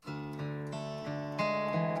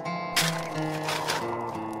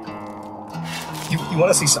You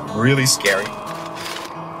want to see something really scary?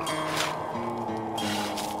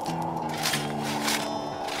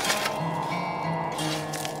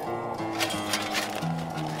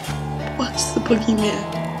 What's the boogeyman?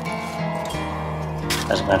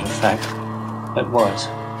 As a matter of fact, it was.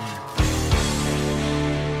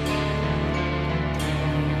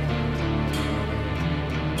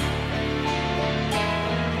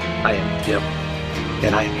 I am the devil,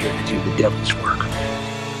 and I am here to do the devil's work.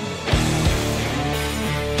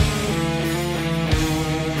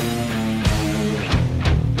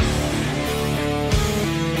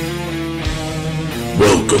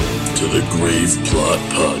 Welcome to the Grave Plot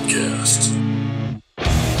Podcast.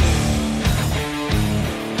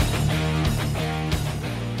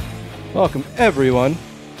 Welcome, everyone,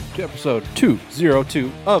 to episode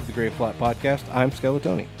 202 of the Grave Plot Podcast. I'm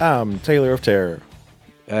Skeletoni. I'm Taylor of Terror.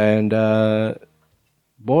 And,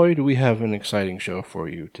 boy, do we have an exciting show for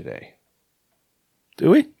you today.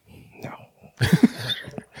 Do we? No.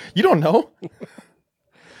 You don't know.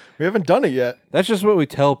 We haven't done it yet. That's just what we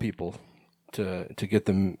tell people to get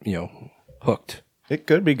them, hooked. It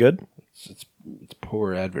could be good. It's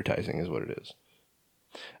poor advertising is what it is.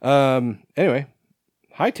 Anyway,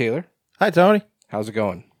 hi, Taylor. Hi, Tony. How's it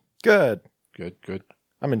going? Good. Good.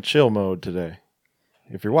 I'm in chill mode today.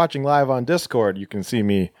 If you're watching live on Discord, you can see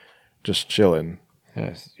me just chilling.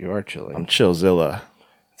 Yes, you are chilling. I'm Chillzilla.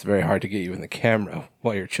 It's very hard to get you in the camera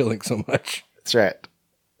while you're chilling so much. That's right.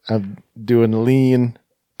 I'm doing lean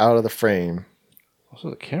out of the frame. Also,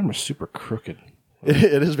 the camera's super crooked.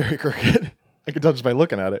 It is very crooked. I can tell just by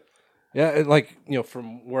looking at it. Yeah,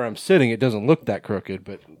 from where I'm sitting, it doesn't look that crooked,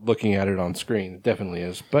 but looking at it on screen, it definitely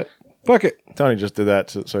is. But fuck it. Tony just did that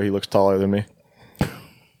so he looks taller than me.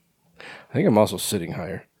 I think I'm also sitting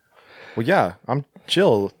higher. Well, yeah, I'm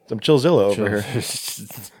chill. I'm Chillzilla over here.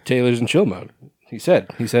 Taylor's in chill mode. He said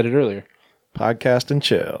it earlier. Podcast and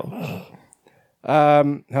chill.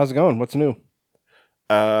 How's it going? What's new?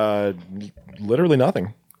 Literally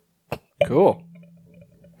nothing. Cool.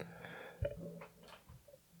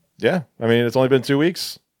 Yeah, I mean, it's only been 2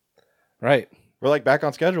 weeks. Right. We're like back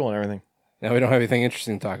on schedule and everything. Now we don't have anything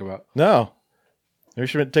interesting to talk about. No. We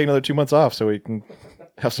should take another 2 months off so we can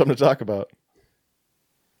have something to talk about.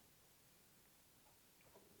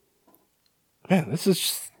 Man, it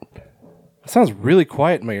sounds really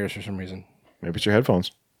quiet in my ears for some reason. Maybe it's your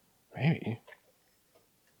headphones. Maybe.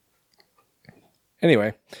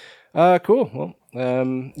 Anyway, cool. Well,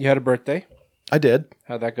 you had a birthday. I did.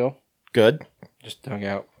 How'd that go? Good. Just hung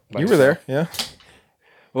out. You were there, yeah.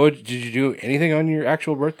 Well, did you do anything on your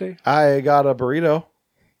actual birthday? I got a burrito.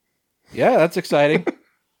 Yeah, that's exciting.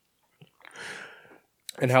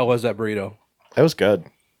 And how was that burrito? It was good.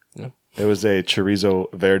 Yeah. It was a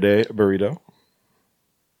chorizo verde burrito.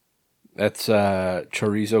 That's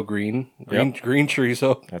chorizo green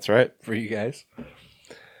chorizo. That's right. For you guys.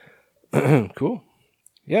 Cool.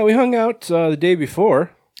 Yeah, we hung out the day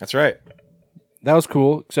before. That's right. That was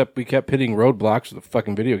cool, except we kept hitting roadblocks with the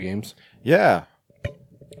fucking video games. Yeah.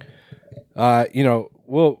 I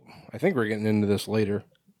think we're getting into this later.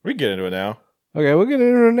 We can get into it now. Okay, we'll get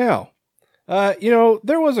into it now.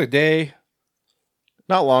 There was a day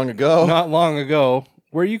Not long ago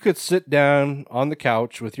where you could sit down on the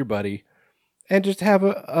couch with your buddy and just have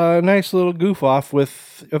a nice little goof off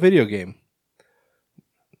with a video game.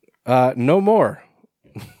 No more.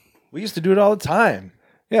 We used to do it all the time.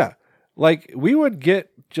 Yeah. Like, we would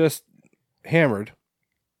get just hammered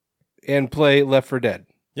and play Left 4 Dead.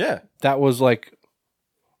 Yeah. That was like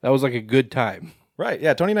a good time. Right.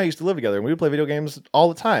 Yeah, Tony and I used to live together, and we would play video games all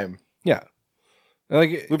the time. Yeah.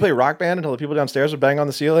 Like, we'd play Rock Band until the people downstairs would bang on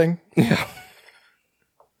the ceiling. Yeah.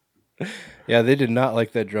 Yeah, they did not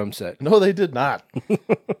like that drum set. No, they did not.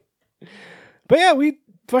 But yeah, we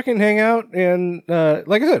fucking hang out, and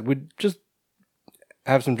like I said, we'd just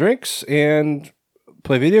have some drinks and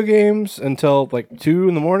play video games until like 2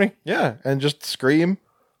 a.m. Yeah, and just scream.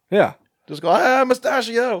 Yeah. Just go,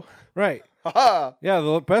 mustachio. Right. Ha-ha. Yeah,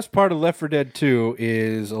 the best part of Left 4 Dead 2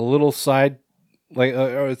 is a little side,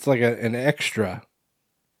 it's like an extra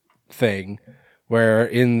thing where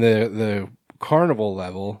in the carnival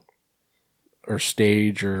level or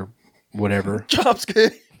stage or whatever,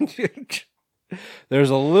 Chomsky. there's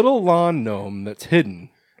a little lawn gnome that's hidden.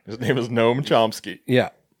 His name is Gnome Chomsky. Yeah.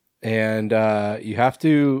 And you have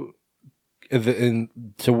to,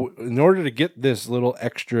 in order to get this little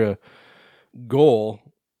extra goal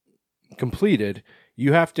completed,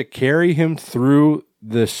 you have to carry him through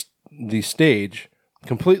the stage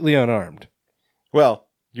completely unarmed. Well,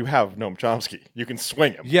 you have Noam Chomsky. You can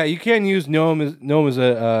swing him. Yeah, you can use Gnome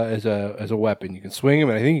as a weapon. You can swing him,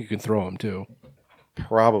 and I think you can throw him too.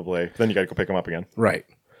 Probably. Then you got to go pick him up again. Right.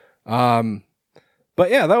 But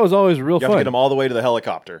yeah, that was always real You fun. have to get him all the way to the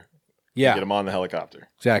helicopter. Yeah, Get him on the helicopter.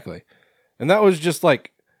 exactly. And that was just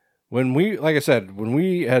like when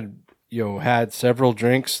we had had several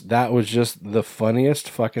drinks. That was just the funniest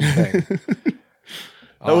fucking thing.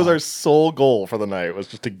 That was our sole goal for the night, was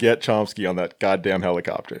just to get Chomsky on that goddamn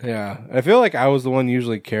helicopter. Yeah, I feel like I was the one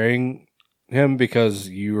usually carrying him because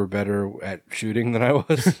you were better at shooting than I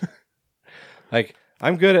was. Like,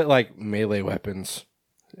 I'm good at like melee weapons,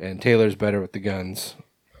 and Taylor's better with the guns.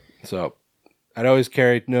 So I'd always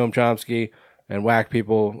carry Noam Chomsky and whack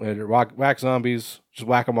people, and whack zombies, just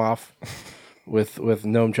whack them off with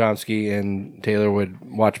Noam Chomsky, and Taylor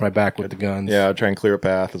would watch my back with the guns. Yeah, I'd try and clear a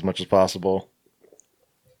path as much as possible.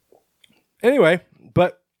 Anyway,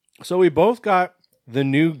 so we both got the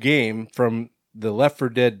new game from the Left 4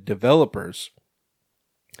 Dead developers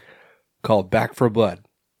called Back 4 Blood.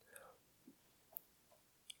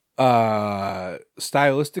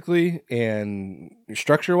 Stylistically and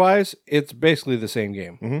structure-wise, it's basically the same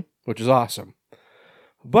game, which is awesome.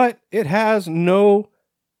 But it has no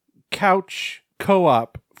couch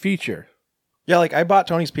co-op feature. Yeah, like I bought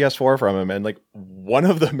Tony's PS4 from him, and like one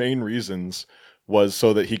of the main reasons was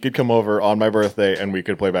so that he could come over on my birthday and we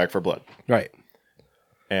could play Back 4 Blood. Right.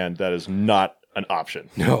 And that is not an option.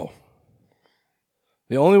 No.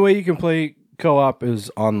 The only way you can play co-op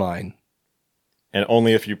is online. And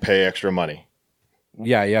only if you pay extra money.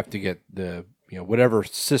 Yeah, you have to get the whatever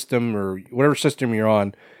system you're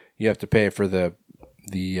on, you have to pay for the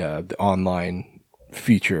online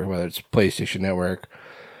feature, whether it's PlayStation Network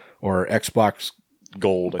or Xbox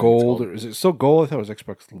Gold. Gold, or is it still Gold? I thought it was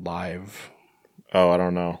Xbox Live. Oh, I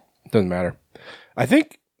don't know. Doesn't matter. I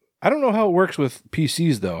don't know how it works with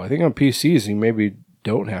PCs though. I think on PCs you maybe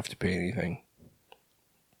don't have to pay anything.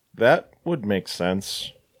 That would make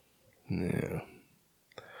sense. Yeah.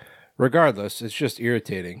 Regardless, it's just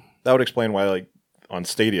irritating. That would explain why, like, on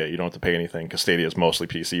Stadia, you don't have to pay anything, because Stadia is mostly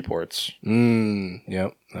PC ports.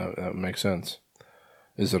 Yep, that makes sense.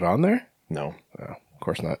 Is it on there? No. Oh, of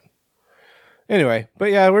course not. Anyway,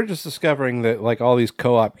 but yeah, we're just discovering that, like, all these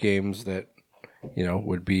co-op games that,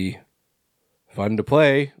 would be fun to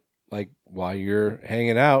play, like, while you're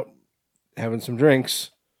hanging out, having some drinks,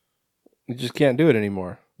 you just can't do it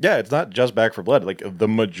anymore. Yeah, it's not just Back 4 Blood. Like, the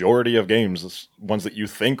majority of games, ones that you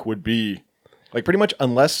think would be, like, pretty much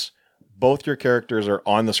unless both your characters are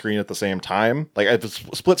on the screen at the same time. Like,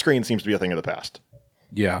 split screen seems to be a thing of the past.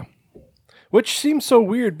 Yeah. Which seems so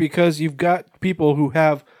weird because you've got people who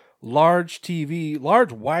have large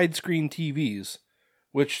widescreen TVs,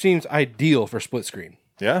 which seems ideal for split screen.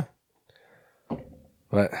 Yeah.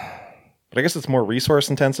 But I guess it's more resource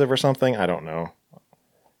intensive or something. I don't know.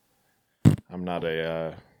 I'm not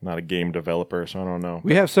a game developer, so I don't know.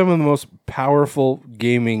 we have some of the most powerful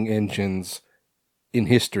gaming engines in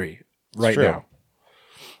history right now.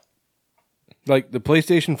 Like, the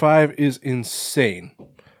PlayStation 5 is insane.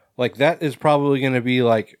 Like, that is probably going to be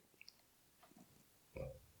like...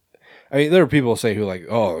 I mean, there are people say who like,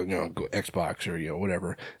 oh, Xbox or,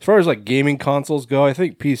 whatever. As far as, like, gaming consoles go, I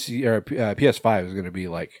think PC or PS5 is going to be,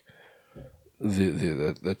 like,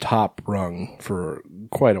 the top rung for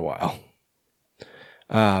quite a while.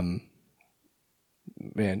 Man,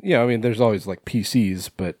 I mean, there's always like PCs,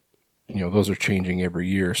 but those are changing every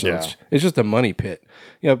year, so it's just a money pit.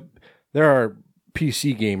 There are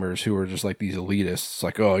PC gamers who are just like these elitists,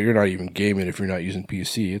 like, oh, you're not even gaming if you're not using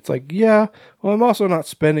PC. It's like, yeah, well, I'm also not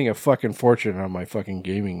spending a fucking fortune on my fucking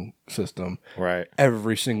gaming system, right,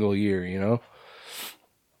 every single year,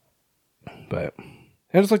 But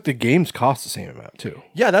and it's like the games cost the same amount too.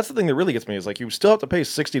 Yeah, that's the thing that really gets me, is like you still have to pay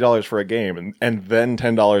 $60 for a game and then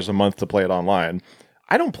 $10 a month to play it online.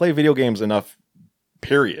 I don't play video games enough,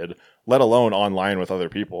 period, let alone online with other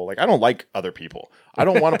people. Like, I don't like other people. I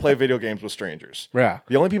don't want to play video games with strangers. Yeah.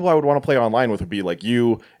 The only people I would want to play online with would be like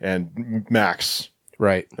you and Max.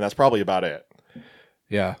 Right. And that's probably about it.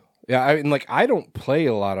 Yeah. Yeah, I mean, like, I don't play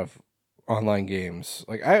a lot of online games.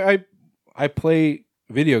 Like, I play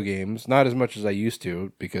video games, not as much as I used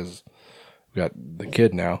to because I've got the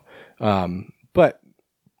kid now. But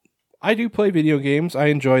I do play video games. I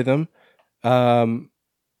enjoy them.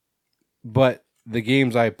 But the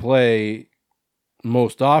games I play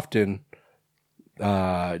most often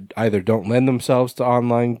either don't lend themselves to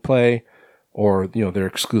online play, or they're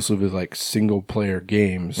exclusively like single player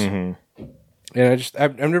games. Mm-hmm. And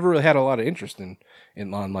I've never really had a lot of interest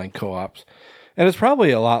in online co-ops, and it's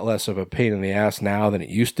probably a lot less of a pain in the ass now than it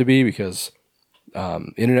used to be because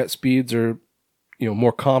internet speeds are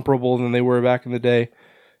more comparable than they were back in the day.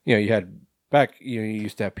 You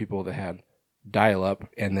used to have people that had dial up,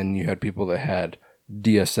 and then you had people that had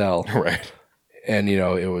DSL. Right. And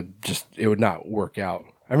it would not work out.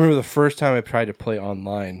 I remember the first time I tried to play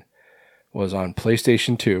online was on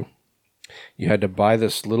PlayStation 2. You had to buy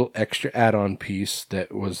this little extra add-on piece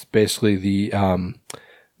that was basically it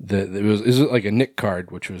was like a NIC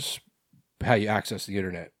card, which was how you access the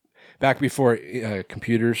internet. Back before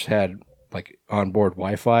computers had like onboard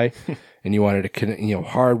Wi-Fi, and you wanted to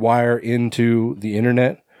hardwire into the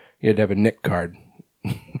internet, you had to have a NIC card.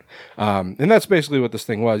 And that's basically what this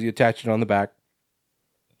thing was. You attach it on the back,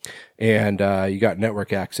 and you got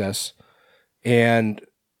network access. And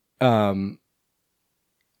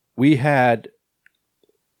we had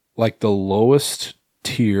like the lowest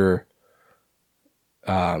tier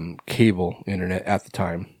cable internet at the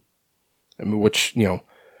time. I mean, which,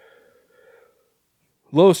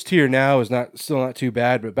 lowest tier now is still not too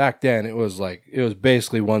bad, but back then it was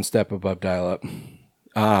basically one step above dial-up.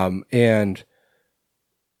 And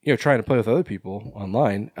trying to play with other people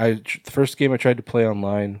online. The first game I tried to play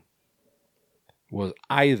online was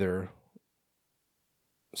either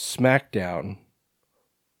SmackDown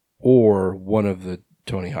or one of the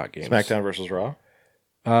Tony Hawk games. SmackDown versus Raw?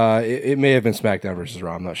 It may have been SmackDown versus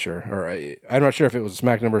Raw. I'm not sure. I'm not sure if it was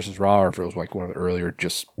SmackDown versus Raw or if it was like one of the earlier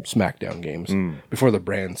just SmackDown games before the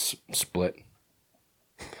brands split.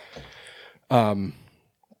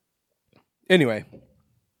 Anyway.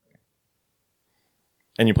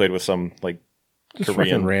 And you played with some like just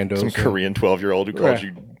Korean randos, some Korean 12-year-old who calls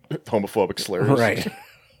you homophobic slurs. Right.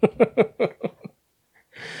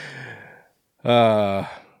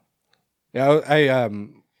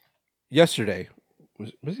 Yesterday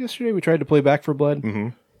was yesterday we tried to play Back 4 Blood,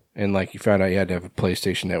 and like you found out you had to have a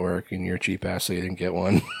PlayStation Network, and you're cheap ass, so you didn't get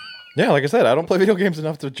one. Yeah, like I said, I don't play video games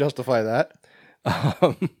enough to justify that.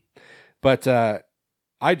 But I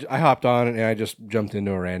hopped on and I just jumped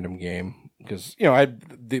into a random game because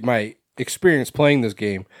my experience playing this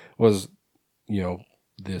game was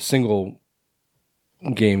the single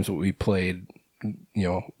games that we played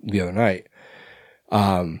the other night.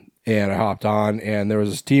 And I hopped on, and there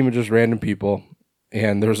was this team of just random people,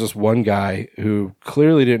 and there was this one guy who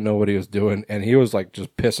clearly didn't know what he was doing, and he was like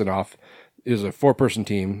just pissing off. It was a 4-person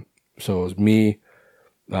team, so it was me,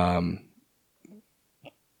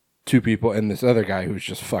 2 people, and this other guy who was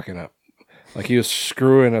just fucking up. Like he was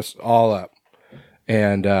screwing us all up,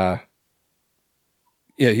 and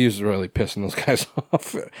he was really pissing those guys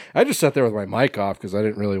off. I just sat there with my mic off because I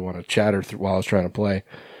didn't really want to chatter while I was trying to play.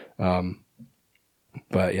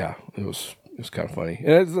 But yeah, it was kind of funny.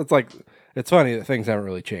 And it's funny that things haven't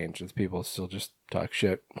really changed. It's people still just talk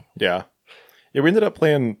shit. Yeah. We ended up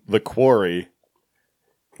playing The Quarry,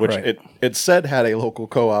 which it said had a local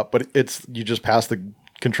co-op, but you just pass the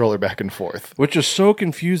controller back and forth. Which is so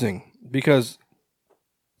confusing because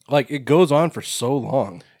like it goes on for so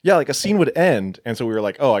long. Yeah, like a scene would end, and so we were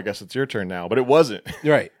like, oh, I guess it's your turn now, but it wasn't.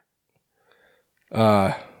 Right.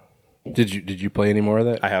 Did you play any more of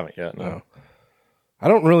that? I haven't yet, no. Oh. I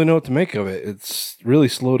don't really know what to make of it. It's really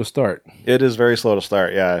slow to start. It is very slow to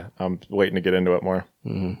start, yeah. I'm waiting to get into it more.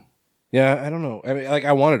 Mm-hmm. Yeah, I don't know. I mean, like,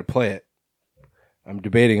 I wanted to play it. I'm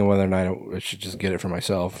debating on whether or not I should just get it for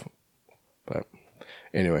myself. But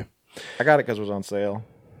anyway. I got it because it was on sale.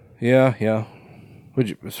 Yeah.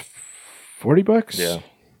 It was $40? Yeah.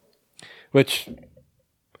 Which... And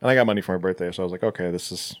I got money for my birthday, so I was like, okay,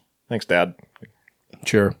 thanks, Dad.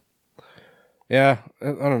 Sure. Yeah, I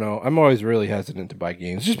don't know. I'm always really hesitant to buy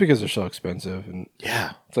games just because they're so expensive. And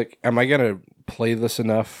yeah. It's like, am I going to play this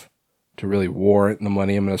enough to really warrant the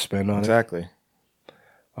money I'm going to spend on exactly.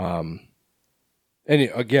 it? And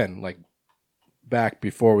again, like back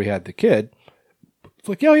before we had the kid, it's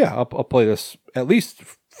like, yeah, I'll play this at least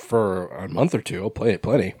for a month or two. I'll play it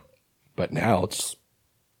plenty. But now it's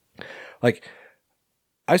like,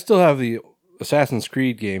 I still have the Assassin's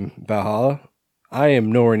Creed game, Valhalla. I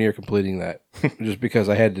am nowhere near completing that just because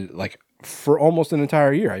I had to, like, for almost an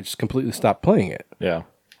entire year, I just completely stopped playing it. Yeah.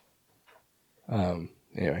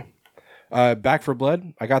 Anyway. Back 4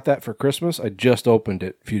 Blood, I got that for Christmas. I just opened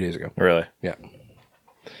it a few days ago. Really? Yeah.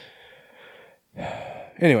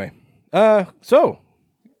 Anyway. So,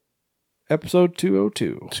 episode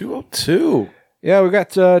 202. 202. Yeah, we got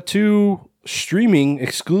 2 streaming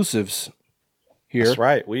exclusives here. That's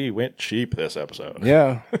right. We went cheap this episode.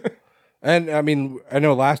 Yeah. And I mean, I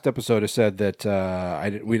know last episode I said that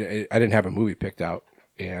I didn't have a movie picked out,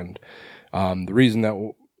 and the reason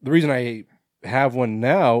I have one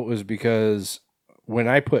now is because when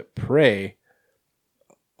I put Prey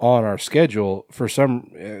on our schedule,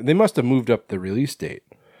 they must have moved up the release date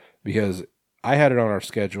because I had it on our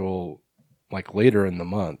schedule like later in the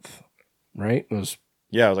month, right? It was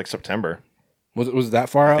like September. Was it that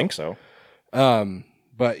far out? I think so.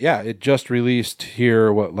 But yeah, it just released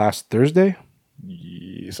here, last Thursday?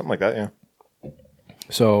 Something like that, yeah.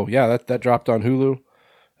 So yeah, that dropped on Hulu.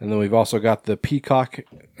 And then we've also got the Peacock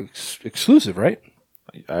exclusive, right?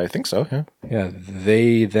 I think so, yeah. Yeah,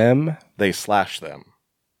 they, them. They slash them.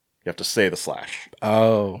 You have to say the slash.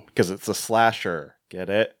 Oh. Because it's a slasher. Get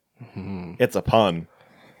it? Mm-hmm. It's a pun.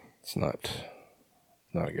 It's not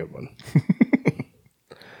a good one.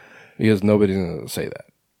 Because nobody's going to say that.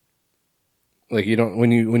 Like, you don't,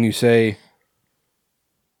 when you say,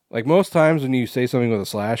 like most times when you say something with a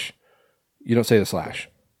slash, you don't say the slash.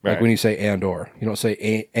 Right. Like when you say and or. You don't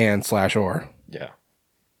say and slash or. Yeah.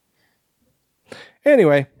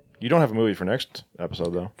 Anyway. You don't have a movie for next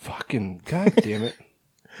episode, though. Fucking goddamn it.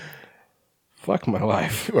 Fuck my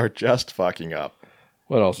life. You are just fucking up.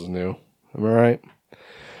 What else is new? Am I right?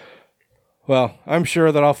 Well, I'm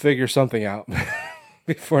sure that I'll figure something out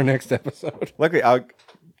before next episode. Luckily, I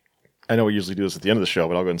know we usually do this at the end of the show,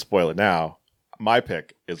 but I'll go ahead and spoil it now. My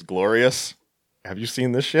pick is Glorious. Have you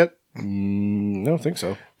seen this shit? I don't think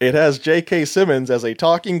so. It has J.K. Simmons as a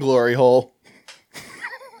talking glory hole.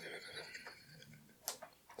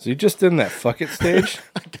 So you just in that fuck it stage?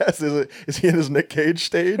 I guess. Is he in his Nick Cage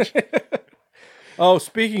stage? Oh,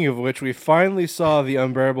 speaking of which, we finally saw The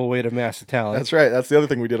Unbearable Weight of Massive Talent. That's right. That's the other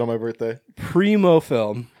thing we did on my birthday. Primo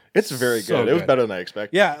film. It's very So good. It was good. better than I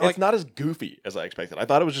expected. Yeah, it's not as goofy as I expected. I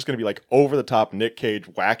thought it was just going to be like over the top Nick Cage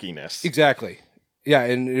wackiness. Exactly. Yeah,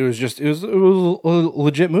 and it was a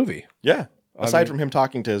legit movie. Yeah. Aside from him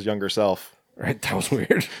talking to his younger self. Right, that was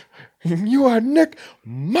weird. You are Nick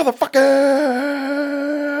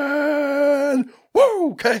motherfucking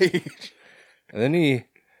Woo Cage. And then he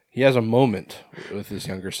has a moment with his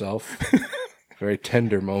younger self. Very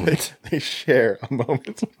tender moment. They share a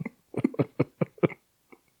moment.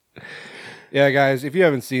 Yeah, guys, if you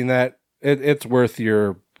haven't seen that, it's worth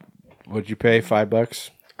your, what'd you pay, $5?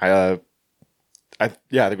 I think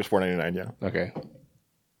it was $4.99, yeah. Okay.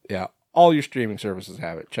 Yeah, all your streaming services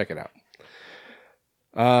have it. Check it out.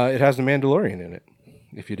 It has The Mandalorian in it,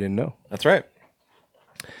 if you didn't know. That's right.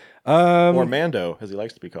 Or Mando, as he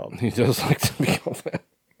likes to be called. He does like to be called that.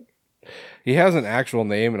 He has an actual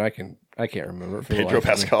name, and I can't remember it for the Pedro life of me.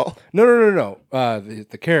 Pascal. No.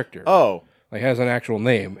 The character. Oh. Like has an actual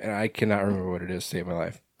name, and I cannot remember what it is to save my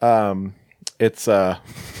life. It's you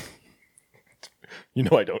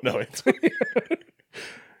know I don't know it.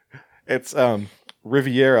 It's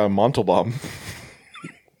Riviera Montalban.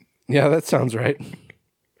 Yeah, that sounds right.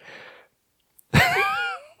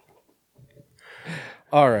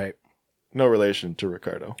 All right. No relation to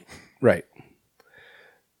Ricardo. Right.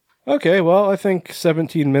 Okay, well, I think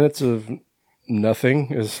 17 minutes of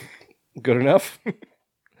nothing is good enough.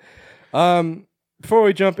 Before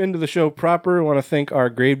we jump into the show proper, I want to thank our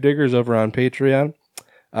gravediggers over on Patreon.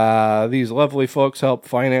 These lovely folks help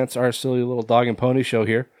finance our silly little dog and pony show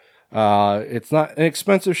here. It's not an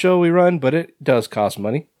expensive show we run, but it does cost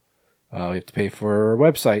money. We have to pay for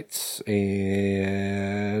websites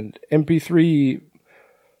and MP3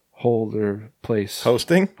 holder place.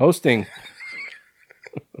 Hosting.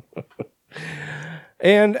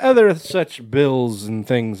 And other such bills and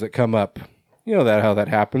things that come up. You know how that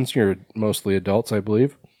happens. You're mostly adults, I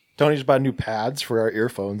believe. Tony just bought new pads for our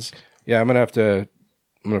earphones. Yeah, I'm gonna have to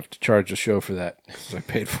charge the show for that. 'Cause I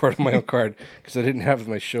paid for it on my own card because I didn't have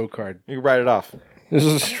my show card. You can write it off. This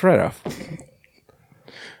is a write-off.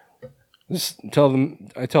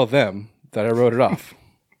 I tell them that I wrote it off.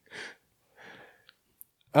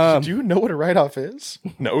 Do you know what a write-off is?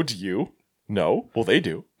 No, do you? No? Well, they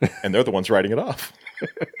do. And they're the ones writing it off.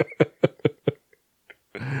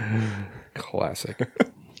 Classic.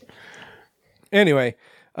 Anyway,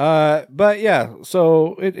 but yeah,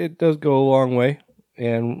 so it does go a long way,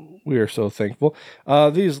 and we are so thankful.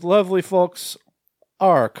 These lovely folks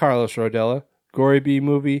are Carlos Rodella, Gory B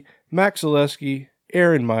Movie, Max Zaleski,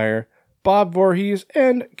 Aaron Meyer, Bob Voorhees,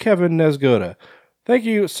 and Kevin Nesgoda. Thank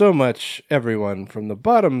you so much, everyone, from the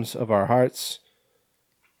bottoms of our hearts.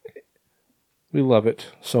 We love it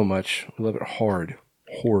so much. We love it hard.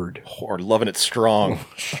 Horde. Loving it strong.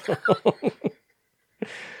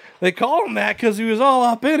 They call him that because he was all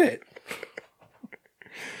up in it.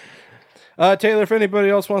 Taylor, if anybody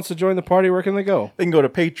else wants to join the party, where can they go? They can go to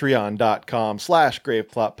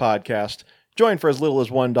patreon.com/graveplotpodcast. Join for as little as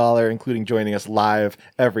 $1, including joining us live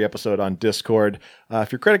every episode on Discord.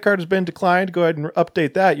 If your credit card has been declined, go ahead and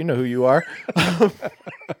update that. You know who you are.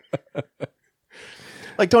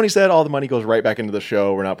 Like Tony said, all the money goes right back into the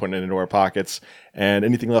show. We're not putting it into our pockets. And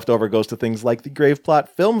anything left over goes to things like the Grave Plot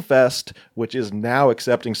Film Fest, which is now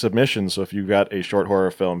accepting submissions. So if you've got a short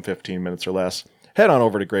horror film, 15 minutes or less, head on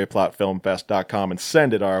over to graveplotfilmfest.com and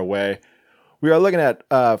send it our way. We are looking at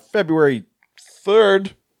February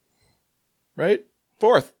 3rd, right?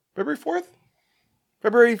 4th. February 4th?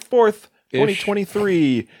 February 4th,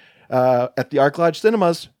 2023, at the Arc Lodge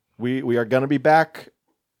Cinemas. We are going to be back,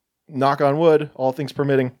 knock on wood, all things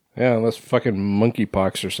permitting. Yeah, unless fucking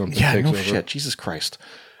monkeypox or something takes over. Shit. Jesus Christ.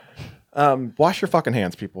 Wash your fucking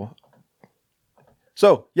hands, people.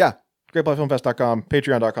 So, yeah, greatplotfilmfest.com,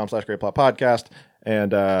 patreon.com/greatplotpodcast,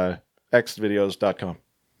 and xvideos.com.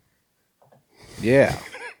 Yeah.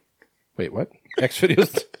 Wait, what?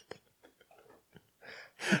 Xvideos?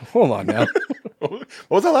 Hold on now. What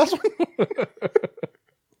was that last one?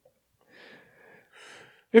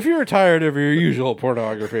 If you're tired of your usual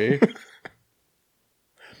pornography.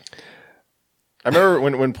 I remember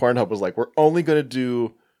when Pornhub was like, we're only going to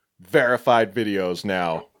do verified videos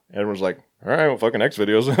now. And everyone was like, all right, well, fucking X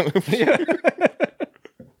videos. Yeah.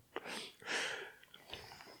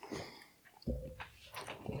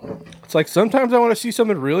 It's like, sometimes I want to see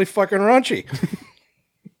something really fucking raunchy.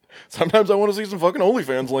 Sometimes I want to see some fucking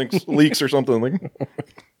OnlyFans leaks or something. Like.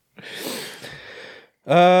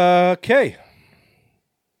 Okay.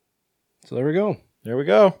 So there we go. There we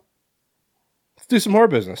go. Let's do some more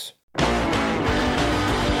business.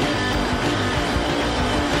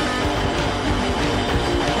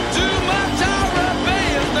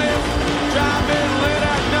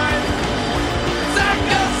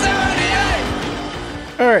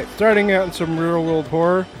 All right, starting out in some real world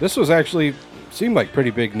horror. This was actually seemed like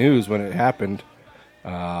pretty big news when it happened.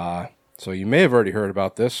 So you may have already heard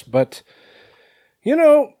about this, but you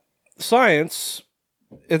know, science,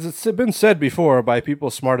 as it's been said before by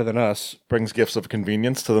people smarter than us, Brings gifts of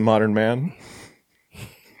convenience to the modern man.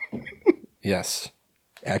 yes,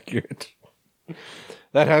 accurate.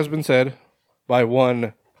 That has been said by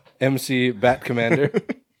one MC Bat Commander.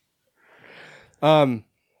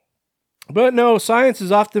 But no, science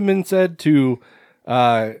has often been said to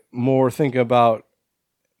more think about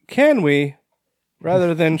can we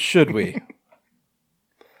rather than should we.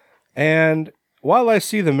 And while I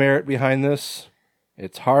see the merit behind this,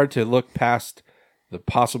 it's hard to look past the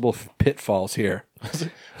possible pitfalls here.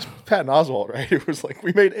 Patton Oswalt, right? It was like,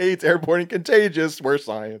 we made AIDS airborne and contagious. We're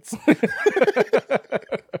science.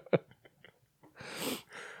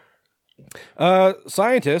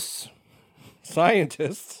 Scientists,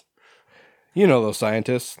 you know those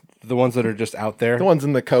scientists, the ones that are just out there. The ones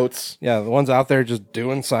in the coats. Yeah, the ones out there just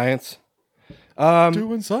doing science.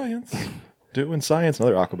 Doing science. Doing science.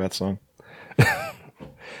 Another Aquabat song.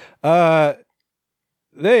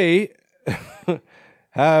 They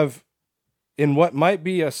have, in what might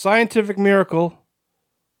be a scientific miracle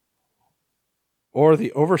or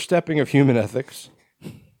the overstepping of human ethics,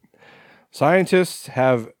 scientists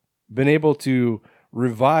have been able to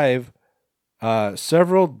revive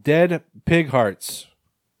several dead pig hearts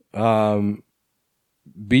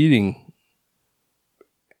beating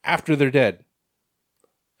after they're dead.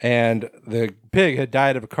 And the pig had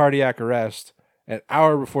died of a cardiac arrest an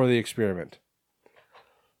hour before the experiment.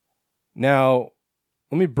 Now,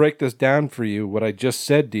 let me break this down for you, what I just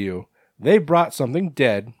said to you. They brought something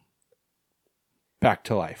dead back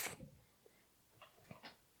to life.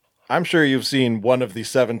 I'm sure you've seen one of the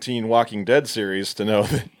 17 Walking Dead series to know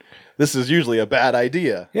that this is usually a bad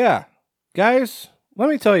idea. Yeah. Guys, let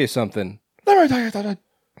me tell you something.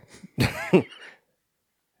 Do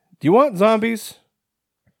you want zombies?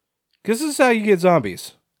 Because this is how you get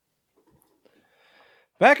zombies.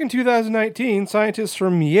 Back in 2019, scientists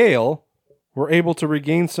from Yale were able to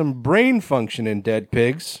regain some brain function in dead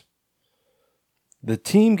pigs. The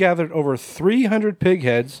team gathered over 300 pig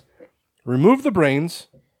heads, removed the brains,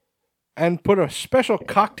 and put a special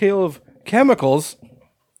cocktail of chemicals.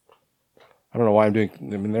 I don't know why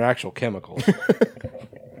they're actual chemicals.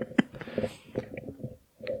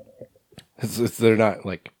 They're not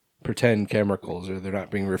like pretend chemicals, or they're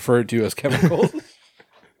not being referred to as chemicals.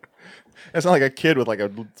 It's not like a kid with like a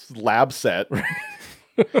lab set.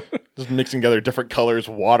 Just mixing together different colors,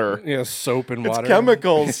 water. Yeah, soap and water. It's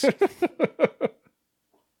chemicals.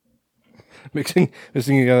 mixing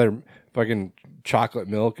together fucking chocolate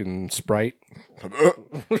milk and Sprite.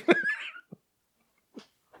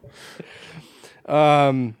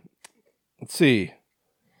 Let's see.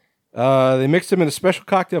 They mixed them in a special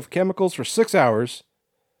cocktail of chemicals for 6 hours.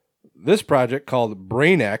 This project, called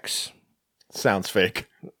Brain X. Sounds fake.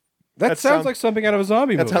 That sounds like something out of a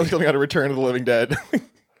zombie movie. That sounds like something out of Return of the Living Dead.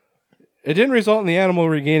 It didn't result in the animal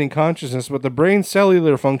regaining consciousness, but the brain's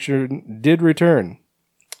cellular function did return.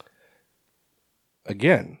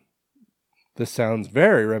 Again, this sounds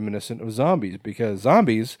very reminiscent of zombies, because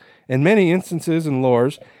zombies, in many instances and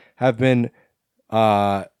lores, have been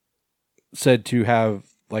said to have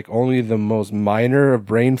like only the most minor of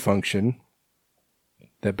brain function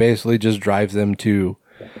that basically just drives them to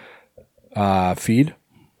feed.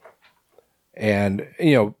 And,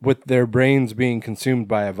 with their brains being consumed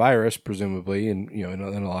by a virus, presumably, and, in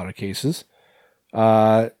a lot of cases,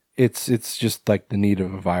 it's just like the need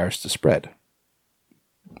of a virus to spread.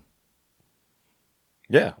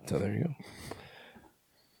 Yeah. So there you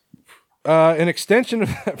go. An extension of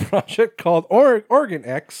that project called Organ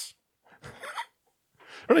X.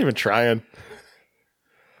 I'm not even trying.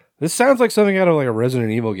 This sounds like something out of like a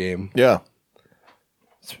Resident Evil game. Yeah.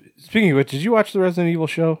 Speaking of which, did you watch the Resident Evil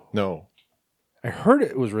show? No. I heard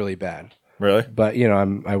it was really bad. Really? But,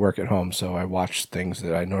 I work at home, so I watch things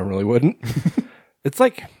that I normally wouldn't. It's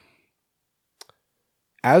like,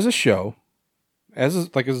 as a show,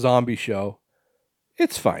 like a zombie show,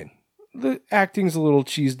 it's fine. The acting's a little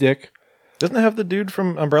cheese dick. Doesn't it have the dude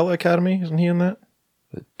from Umbrella Academy? Isn't he in that?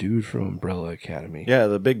 The dude from Umbrella Academy. Yeah,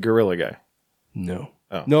 the big gorilla guy. No.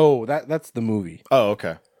 Oh. No, that's the movie. Oh,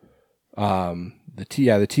 okay. The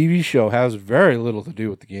TV show has very little to do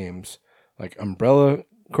with the games. Like Umbrella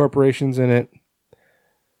Corporation's in it.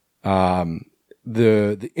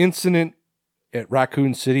 The incident at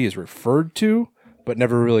Raccoon City is referred to, but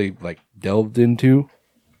never really like delved into.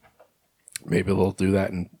 Maybe they'll do that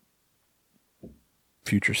in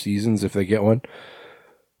future seasons if they get one.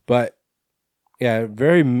 But yeah,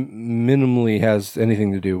 very minimally has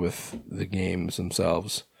anything to do with the games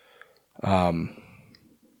themselves. But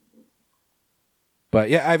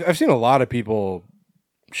yeah, I've seen a lot of people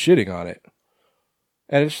shitting on it.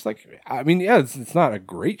 And it's just like, it's not a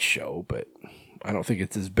great show, but I don't think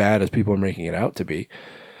it's as bad as people are making it out to be.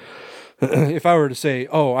 If I were to say,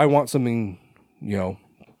 oh, I want something, that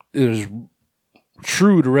is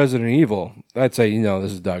true to Resident Evil, I'd say,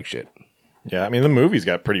 this is dog shit. Yeah, the movies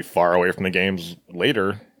got pretty far away from the games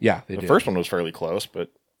later. Yeah, the first one was fairly close,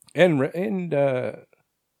 but... And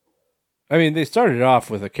they started off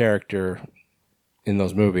with a character in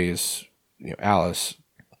those movies, Alice,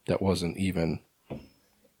 that wasn't even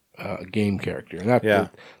a game character. And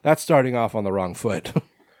that's starting off on the wrong foot. I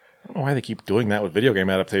don't know why they keep doing that with video game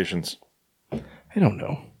adaptations. I don't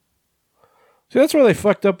know. See, that's where they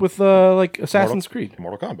fucked up with like Assassin's Creed.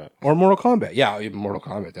 Mortal Kombat. Or Mortal Kombat. Yeah, even Mortal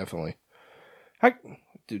Kombat, definitely.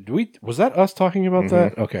 Was that us talking about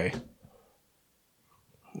that? Okay.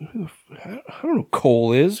 I don't know who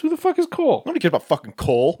Cole is. Who the fuck is Cole? Nobody cares about fucking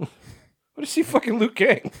Cole. What is he fucking Liu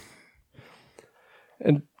Kang?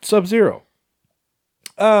 And Sub-Zero.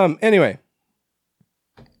 Anyway.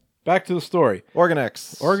 Back to the story. Organ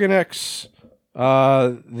X. The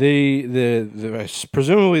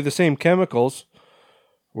presumably the same chemicals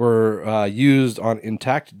were used on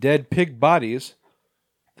intact dead pig bodies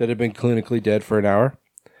that had been clinically dead for an hour.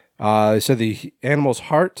 They said the animal's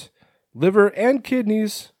heart, liver, and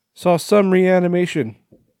kidneys saw some reanimation.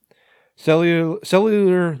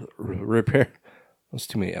 Cellular repair. That's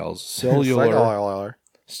too many L's.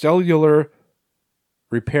 Cellular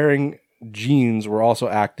repairing genes were also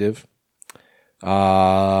active.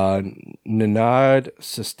 Nanad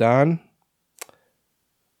Sistan,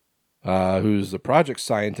 who's the project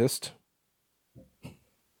scientist,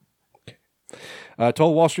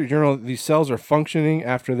 told Wall Street Journal that these cells are functioning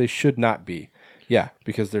after they should not be. Yeah,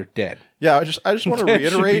 because they're dead. Yeah, I just want to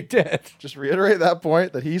reiterate that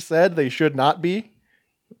point that he said they should not be.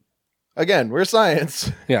 Again, we're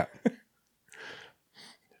science. Yeah.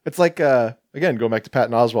 It's like again, going back to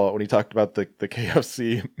Patton Oswalt when he talked about the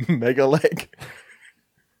KFC mega leg.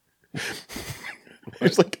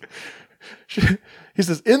 He's like, he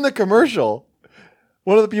says in the commercial,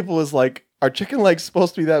 one of the people is like, "Are chicken legs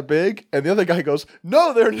supposed to be that big?" And the other guy goes,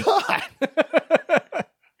 "No, they're not."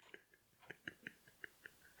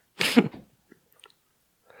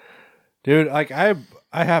 Dude, like I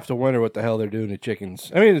have to wonder what the hell they're doing to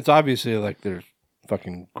chickens. It's obviously like there's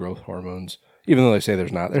fucking growth hormones. Even though they say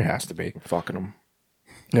there's not, there has to be. Fucking them.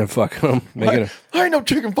 Yeah, fucking them. I ain't no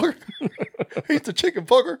chicken fucker. I ain't the chicken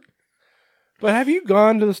fucker. But have you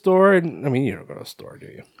gone to the store? And you don't go to the store, do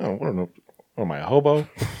you? Oh, I don't know. What am I, a hobo?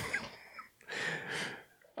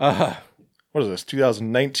 What is this,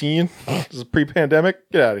 2019? This is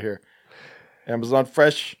pre-pandemic? Get out of here. Amazon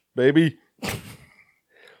Fresh, baby.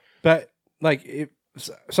 But, like,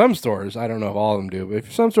 some stores, I don't know if all of them do, but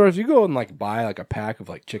if some stores, you go and, like, buy, like, a pack of,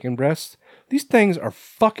 like, chicken breasts, these things are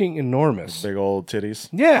fucking enormous. Big old titties.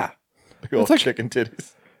 Yeah. Big old chicken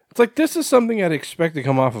titties. It's like, this is something I'd expect to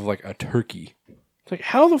come off of like a turkey. It's like,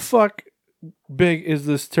 how the fuck big is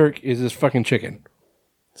this fucking chicken?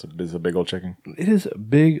 It's a big old chicken. It is a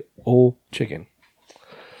big old chicken.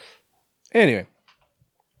 Anyway.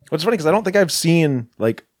 What's funny, because I don't think I've seen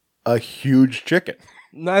like a huge chicken.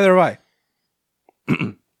 Neither have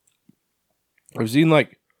I. I've seen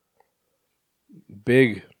like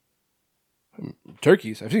big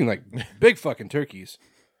turkeys. I've seen like big fucking turkeys.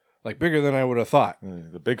 Like bigger than I would have thought.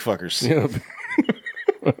 The big fuckers. Yeah.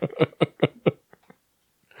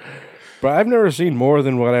 But I've never seen more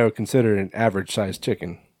than what I would consider an average sized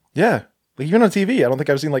chicken. Yeah. Like even on TV, I don't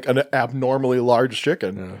think I've seen like an abnormally large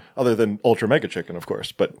chicken, other than Ultra Mega Chicken, of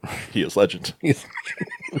course. But he is legend.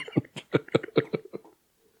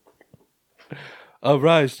 A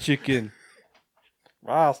rice chicken.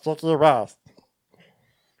 Rice, look at the rice.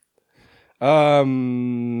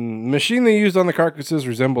 Machine they used on the carcasses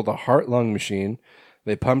resembled a heart-lung machine.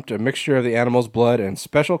 They pumped a mixture of the animal's blood and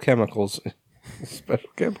special chemicals. Special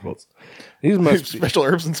chemicals. These must be special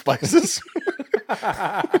herbs and spices.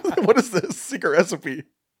 What is this secret recipe?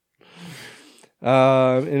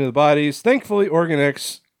 Into the bodies. Thankfully,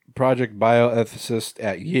 OrganX project bioethicist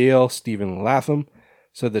at Yale, Stephen Latham,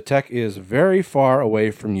 said the tech is very far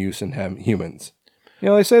away from use in humans. You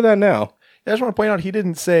know, they say that now. I just want to point out he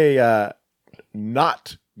didn't say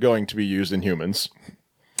not going to be used in humans.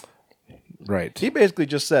 Right. He basically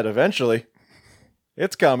just said eventually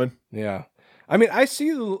it's coming. Yeah. I mean, I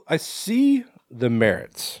see the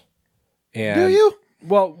merits. And do you?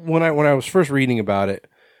 Well, when I was first reading about it,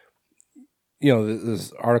 you know,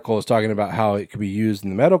 this article is talking about how it could be used in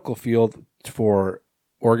the medical field for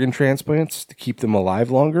organ transplants to keep them alive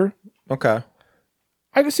longer. Okay.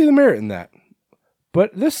 I can see the merit in that.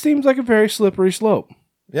 But this seems like a very slippery slope.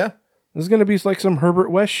 Yeah. This is going to be like some Herbert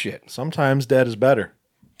West shit. Sometimes dead is better.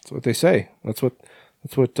 That's what they say. That's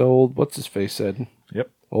what old what's his face said. Yep.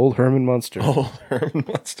 Old Herman Munster. Old Herman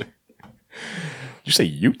Munster. Did you say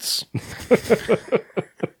Utes?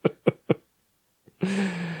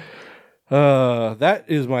 That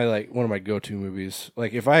is my one of my go-to movies.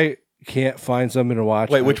 Like if I can't find something to watch.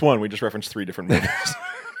 Wait, which one? We just referenced 3 different movies.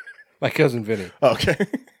 My Cousin Vinny. Okay.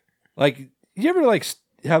 Like, you ever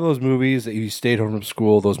have those movies that you stayed home from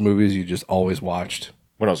school? Those movies you just always watched.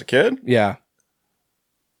 When I was a kid? Yeah.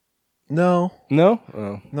 No. No.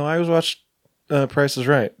 Oh. No, I always watched Price is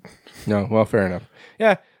Right. No. Well, fair enough.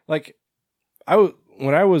 Yeah. Like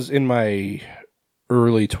when I was in my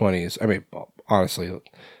early 20s. I mean, honestly,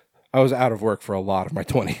 I was out of work for a lot of my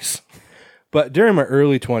 20s. But during my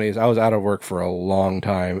early 20s, I was out of work for a long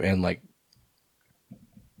time, and like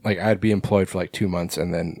I'd be employed for like 2 months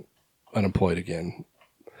and then unemployed again.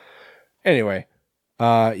 Anyway,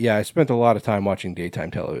 I spent a lot of time watching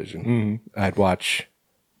daytime television. Mm-hmm. I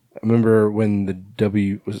remember when it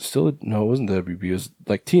wasn't the WB, it was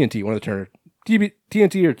like TNT, one of the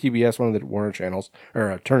TNT or TBS, one of the Warner channels,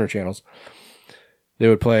 or Turner channels. They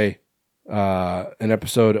would play an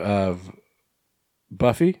episode of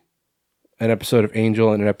Buffy, an episode of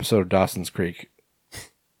Angel, and an episode of Dawson's Creek.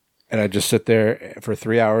 And I'd just sit there for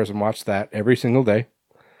 3 hours and watch that every single day.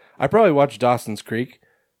 I probably watched Dawson's Creek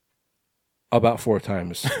about 4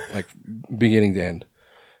 times, like beginning to end.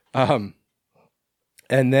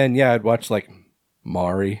 And then, I'd watch like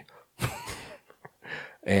Maury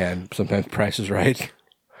and sometimes Price is Right.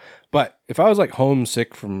 But if I was like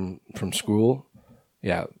homesick from school,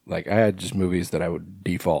 like I had just movies that I would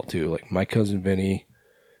default to, like My Cousin Vinny,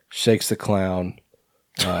 Shakes the Clown.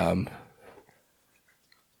 And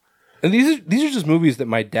these are just movies that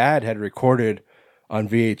my dad had recorded on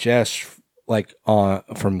VHS,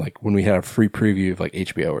 from when we had a free preview of like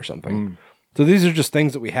HBO or something. Mm. So these are just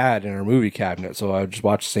things that we had in our movie cabinet. So I would just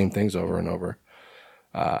watch the same things over and over.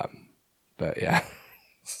 But yeah,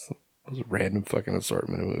 it was a random fucking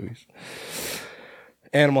assortment of movies.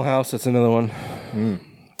 Animal House, that's another one.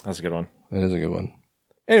 That's a good one. That is a good one.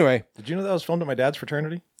 Anyway, did you know that was filmed at my dad's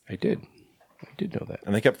fraternity? I did know that.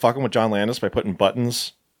 And they kept fucking with John Landis by putting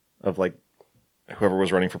buttons of like whoever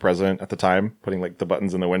was running for president at the time, putting like the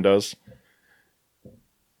buttons in the windows.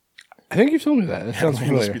 I think you've told me that. That sounds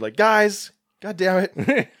familiar. Just be like, guys, god damn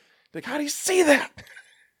it! Like, how do you see that?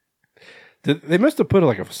 They must have put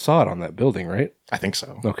like a facade on that building, right? I think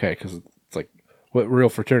so. Okay, because it's like what real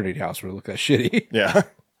fraternity house would look that shitty? Yeah.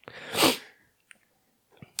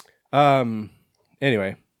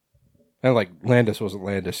 Anyway, and like Landis wasn't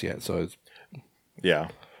Landis yet, so it's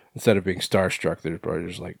instead of being starstruck, they're probably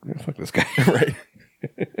just like, fuck this guy, right?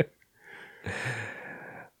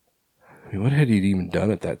 I mean, what had he even done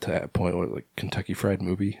at that point? What, like Kentucky Fried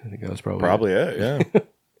Movie? I think that was probably it.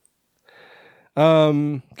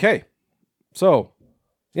 Yeah. Okay, so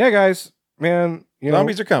Yeah, guys, man,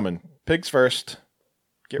 Zombies are coming. Pigs first.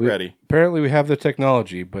 Get ready. Apparently, we have the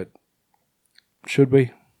technology, but should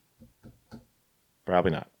we?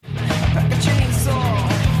 Probably not.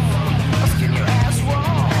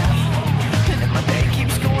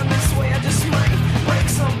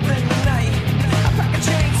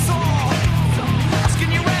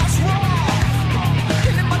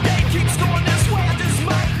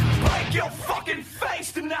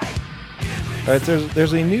 All right,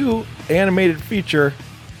 there's a new animated feature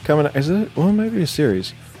coming. Is it? Well, maybe a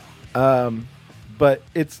series. But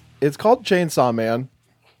it's called Chainsaw Man,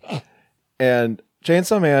 and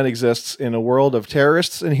Chainsaw Man exists in a world of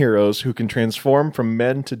terrorists and heroes who can transform from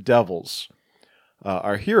men to devils.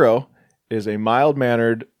 Our hero is a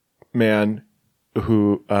mild-mannered man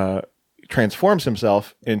who transforms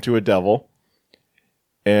himself into a devil,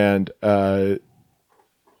 and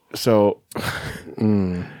so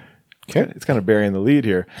it's kind of burying the lead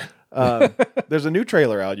here. There's a new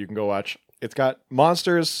trailer out you can go watch. It's got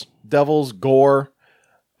monsters, devils, gore,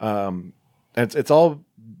 and it's all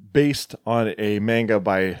based on a manga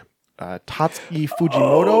by Tatsuki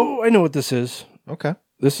Fujimoto. Oh, I know what this is. Okay,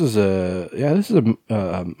 This is a manga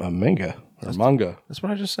or manga. that's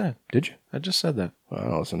what I just said. Did you? I just said that. I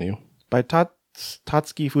don't listen to you. By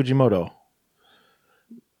Tatsuki Fujimoto.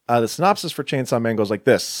 The synopsis for Chainsaw Man goes like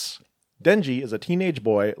this. Denji is a teenage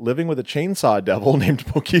boy living with a chainsaw devil named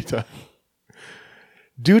Pokita.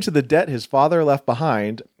 Due to the debt his father left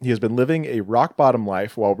behind, he has been living a rock-bottom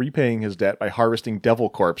life while repaying his debt by harvesting devil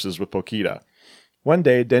corpses with Pokita. One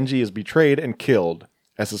day, Denji is betrayed and killed.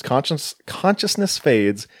 As his consciousness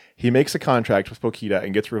fades, he makes a contract with Pokita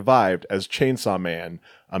and gets revived as Chainsaw Man,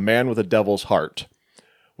 a man with a devil's heart.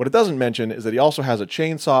 What it doesn't mention is that he also has a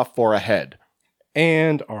chainsaw for a head.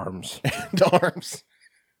 And arms. And arms.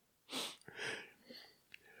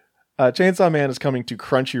 Chainsaw Man is coming to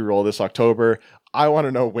Crunchyroll this October. I want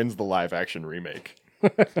to know when's the live-action remake.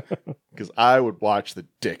 Because I would watch the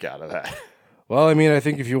dick out of that. Well, I mean, I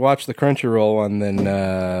think if you watch the Crunchyroll one, then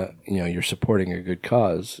you're supporting a good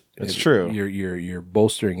cause. It's true. You're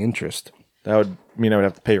bolstering interest. That would mean I would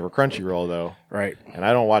have to pay for Crunchyroll, though. Right. And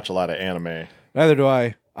I don't watch a lot of anime. Neither do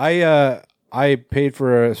I. I paid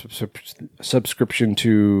for a subscription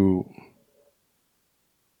to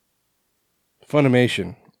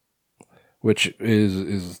Funimation, which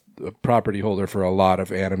is a property holder for a lot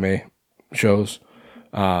of anime shows.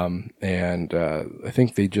 And I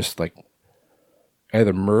think they just like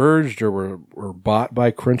either merged or were bought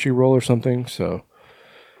by Crunchyroll or something. So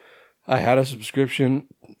I had a subscription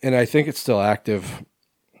and I think it's still active.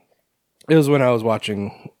 It was when I was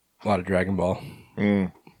watching a lot of Dragon Ball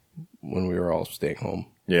when we were all staying home.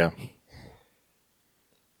 Yeah.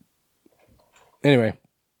 Anyway.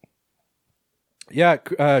 Yeah,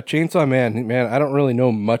 Chainsaw Man. Man, I don't really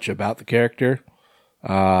know much about the character,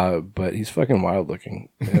 but he's fucking wild looking.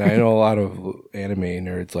 And I know a lot of anime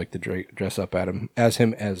nerds like to dress up as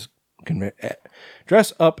him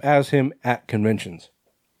at conventions.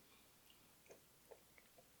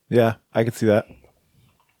 Yeah, I could see that.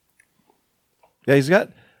 Yeah, he's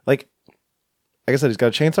got, like I said, he's got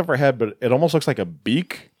a chainsaw for a head, but it almost looks like a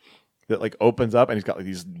beak that like opens up, and he's got like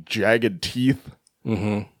these jagged teeth.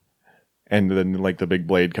 Mm-hmm. And then, like, the big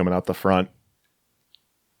blade coming out the front.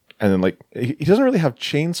 And then, like, he doesn't really have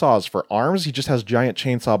chainsaws for arms. He just has giant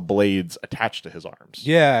chainsaw blades attached to his arms.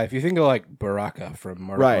 Yeah, if you think of, like, Baraka from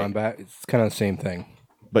Mortal Kombat, it's kind of the same thing.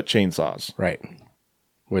 But chainsaws. Right.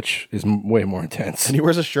 Which is way more intense. And he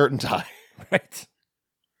wears a shirt and tie. Right.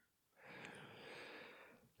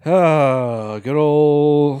 Oh, good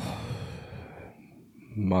old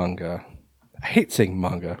manga. I hate saying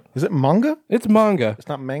manga. Is it manga? It's manga. It's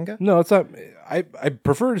not manga? No, it's not. I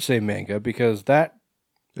prefer to say manga because that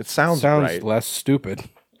it sounds right. Less stupid.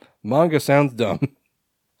 Manga sounds dumb.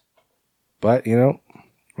 But,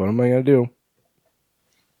 what am I going to do?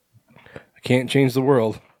 I can't change the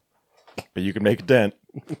world. But you can make a dent.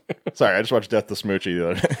 Sorry, I just watched Death to Smoochie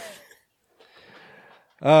the other day.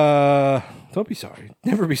 Don't be sorry.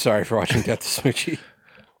 Never be sorry for watching Death to Smoochie.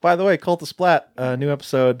 By the way, Cult of Splat, new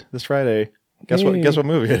episode this Friday. Guess what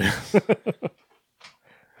movie it is?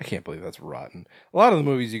 I can't believe that's rotten. A lot of the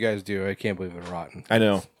movies you guys do, I can't believe they're rotten. I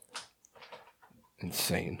know.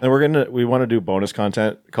 Insane. And we want to do bonus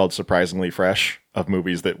content called Surprisingly Fresh of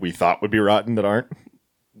movies that we thought would be rotten that aren't.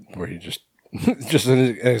 Where you just as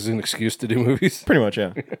an excuse to do movies? Pretty much,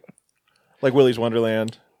 yeah. Like Willy's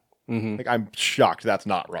Wonderland. Mm-hmm. Like, I'm shocked that's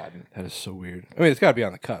not rotten. That is so weird. I mean, it's got to be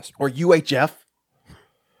on the cusp. Or UHF.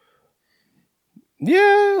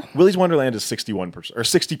 Yeah. Willy's Wonderland is 61% or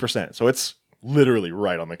 60%, so it's literally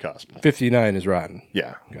right on the cusp. 59 is rotten.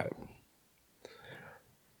 Yeah. Got it.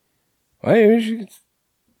 You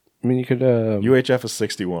could. UHF is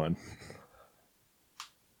 61.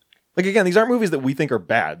 Like, again, these aren't movies that we think are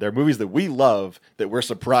bad. They're movies that we love that we're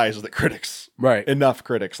surprised that enough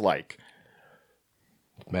critics like.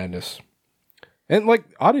 Madness. And, like,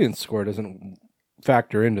 audience score doesn't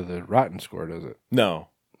factor into the Rotten score, does it? No.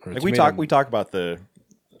 Like, we talk about the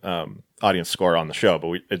audience score on the show,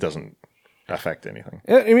 but it doesn't affect anything.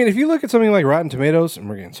 I mean, if you look at something like Rotten Tomatoes, and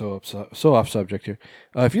we're getting so off subject here.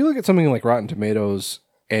 If you look at something like Rotten Tomatoes,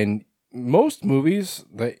 and most movies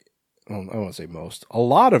that, well, I won't say most, a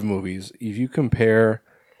lot of movies, if you compare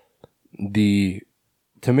the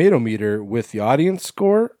tomato meter with the audience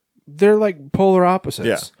score, they're like polar opposites.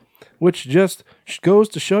 Yeah. Which just goes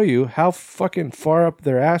to show you how fucking far up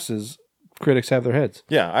their asses critics have their heads.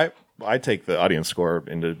 Yeah, I take the audience score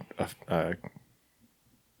into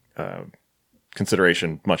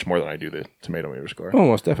consideration much more than I do the tomato meter score. Oh,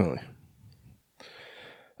 most definitely.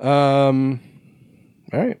 All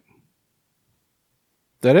right.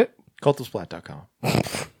 Is that it? Cultofsplat.com. I'm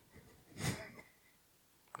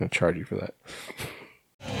going to charge you for that.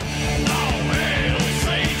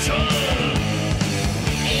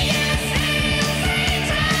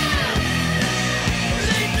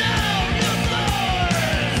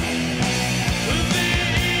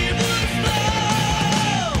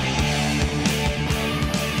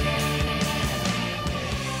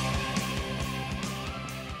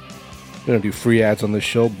 We don't do free ads on this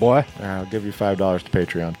show, boy. I'll give you $5 to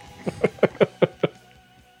Patreon.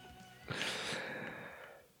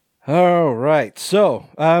 All right. So,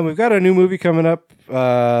 we've got a new movie coming up.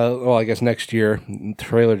 Well, I guess next year. The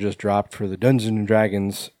trailer just dropped for the Dungeons &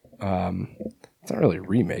 Dragons. It's not really a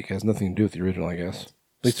remake. It has nothing to do with the original, I guess.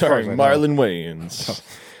 Starring Marlon Wayans.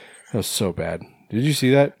 That was so bad. Did you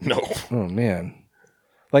see that? No. Oh, man.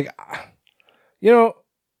 Like, you know,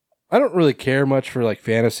 I don't really care much for, like,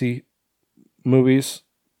 fantasy movies,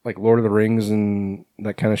 like Lord of the Rings and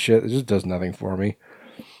that kind of shit. It just does nothing for me.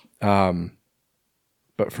 But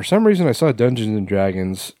for some reason I saw Dungeons and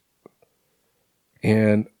Dragons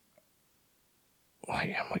and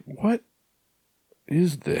I'm like, what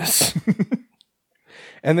is this?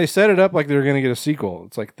 And they set it up like they were going to get a sequel.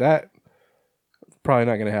 It's like, that probably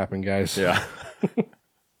not going to happen, guys. Yeah.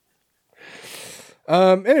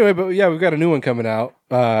 Anyway, but yeah, we've got a new one coming out.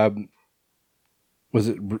 Was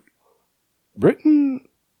it written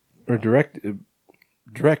or directed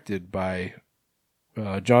by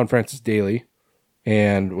John Francis Daly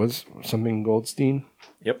and was something Goldstein?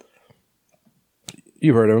 Yep.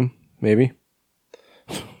 You've heard of him, maybe.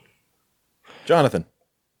 Jonathan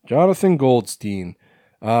Goldstein.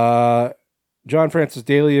 John Francis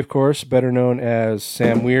Daly, of course, better known as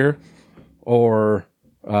Sam Weir or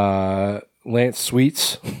Lance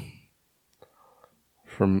Sweets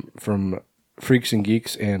from Freaks and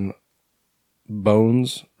Geeks and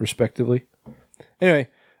Bones, respectively. Anyway,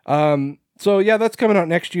 so yeah, that's coming out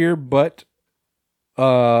next year, but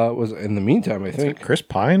was in the meantime, I think. Chris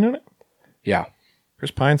Pine in it? Yeah.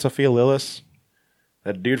 Chris Pine, Sophia Lillis,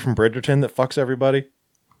 that dude from Bridgerton that fucks everybody.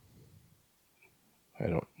 I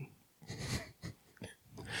don't.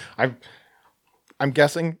 I'm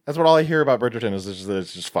guessing that's what all I hear about Bridgerton is that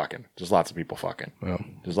it's just fucking. Just lots of people fucking. Well,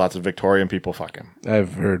 there's lots of Victorian people fucking.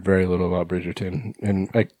 I've heard very little about Bridgerton, and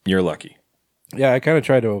you're lucky. Yeah, I kind of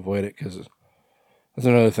try to avoid it because that's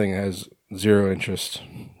another thing that has zero interest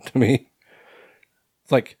to me.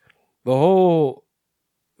 It's like the whole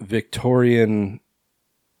Victorian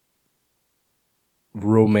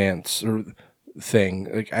romance or thing.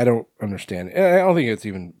 Like, I don't understand it. I don't think it's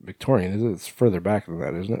even Victorian, is it? It's further back than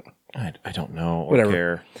that, isn't it? I don't know. Whatever.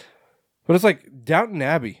 Care. But it's like Downton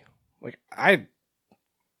Abbey. Like,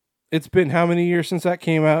 it's been how many years since that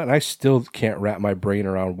came out, and I still can't wrap my brain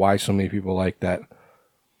around why so many people like that.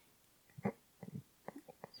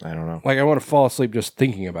 I don't know. Like, I want to fall asleep just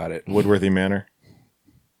thinking about it. Woodworthy Manor.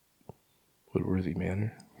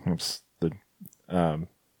 It's the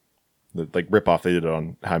like ripoff they did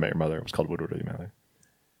on How I Met Your Mother. It was called Woodworthy Manor.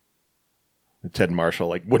 Ted Marshall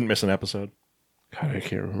wouldn't miss an episode. God, I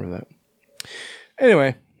can't remember that.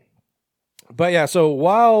 Anyway, but yeah, so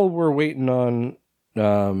while we're waiting on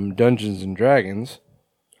Dungeons and Dragons,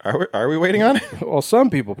 are we waiting on it? Well, some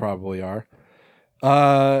people probably are.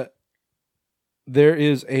 There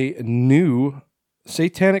is a new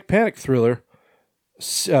Satanic Panic thriller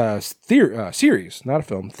series, not a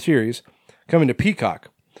film, series, coming to Peacock.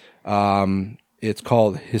 It's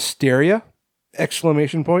called Hysteria! !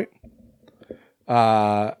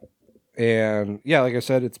 And yeah, like I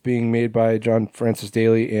said, it's being made by John Francis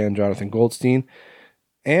Daly and Jonathan Goldstein,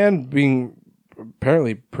 and being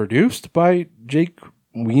apparently produced by Jake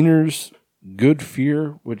Wiener's Good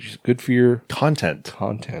Fear, which is Good Fear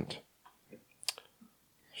Content.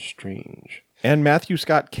 Strange. And Matthew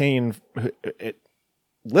Scott Kane, it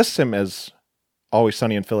lists him as Always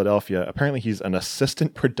Sunny in Philadelphia. Apparently he's an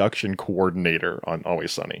assistant production coordinator on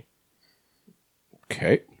Always Sunny.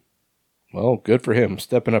 Okay. Well, good for him.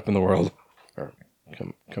 Stepping up in the world. Or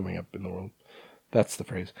coming up in the world. That's the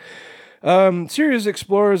phrase. Series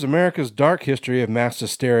explores America's dark history of mass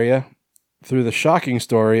hysteria through the shocking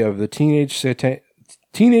story of the teenage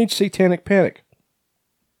satanic panic.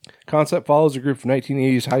 Concept follows a group of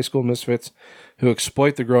 1980s high school misfits who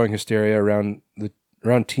exploit the growing hysteria around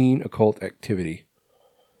teen occult activity.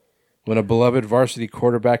 When a beloved varsity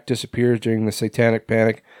quarterback disappears during the satanic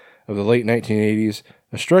panic of the late 1980s,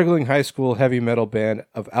 a struggling high school heavy metal band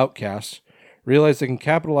of outcasts realize they can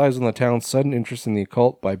capitalize on the town's sudden interest in the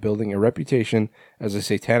occult by building a reputation as a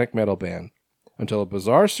satanic metal band, until a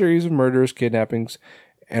bizarre series of murders, kidnappings,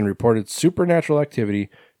 and reported supernatural activity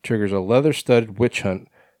triggers a leather-studded witch hunt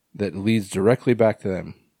that leads directly back to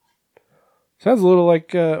them. Sounds a little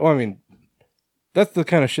like, that's the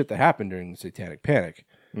kind of shit that happened during the Satanic Panic.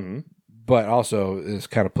 Mm-hmm. But also, this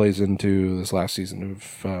kind of plays into this last season of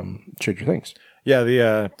Stranger Things. Yeah,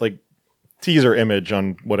 the teaser image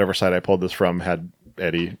on whatever site I pulled this from had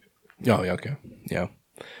Eddie. Oh, yeah, okay. Yeah.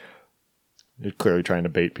 You're clearly trying to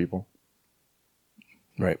bait people.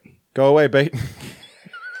 Right. Go away, bait.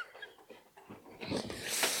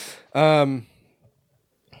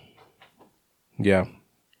 Yeah.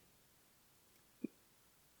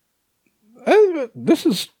 This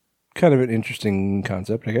is kind of an interesting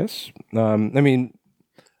concept, I guess. I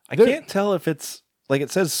can't tell if it's like it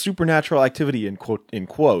says supernatural activity in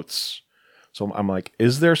quotes. So I'm like,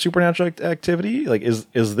 is there supernatural activity? Like, is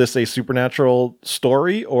this a supernatural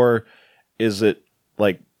story, or is it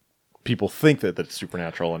like people think that it's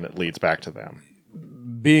supernatural and it leads back to them?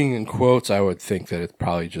 Being in quotes, I would think that it's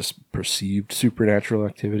probably just perceived supernatural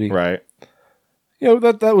activity, right? You know,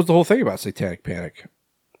 that was the whole thing about Satanic Panic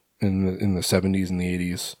in the 70s and the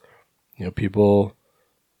 80s. You know, people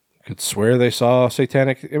could swear they saw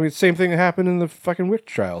satanic. I mean, same thing that happened in the fucking witch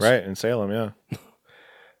trials, right? In Salem, yeah.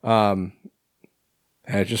 And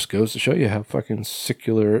it just goes to show you how fucking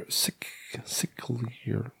secular.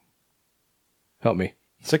 Help me.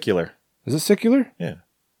 Secular. Is it secular? Yeah.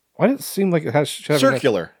 Why does it seem like it has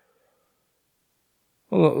circular?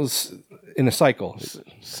 Well, it was in a cycle.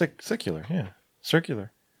 Secular, yeah.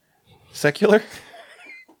 Circular. Secular?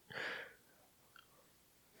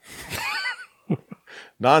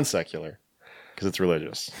 Non-secular, because it's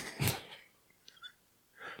religious.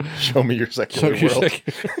 Show me your secular world.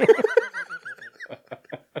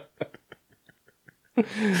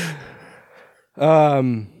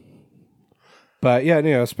 But yeah,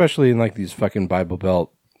 you know, especially in like these fucking Bible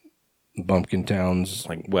Belt bumpkin towns,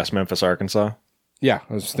 like West Memphis, Arkansas. Yeah,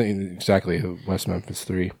 I was thinking exactly West Memphis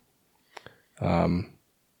 3. They're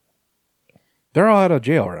all out of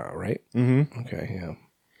jail now, right? Mm-hmm. Okay, yeah.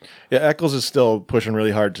 Yeah, Eccles is still pushing really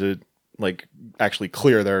hard to like actually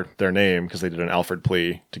clear their name because they did an Alfred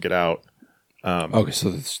plea to get out. Okay, so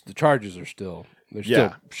the charges are still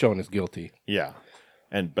showing as guilty. Yeah,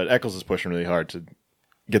 but Eccles is pushing really hard to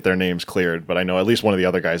get their names cleared. But I know at least one of the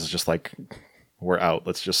other guys is just like, we're out.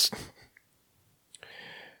 Let's just.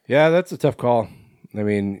 Yeah, that's a tough call. I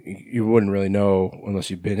mean, you wouldn't really know unless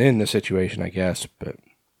you've been in the situation, I guess. But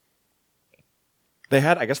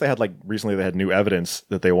I guess they had like recently they had new evidence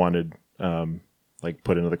that they wanted like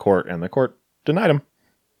put into the court, and the court denied them.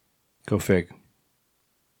 Go fig.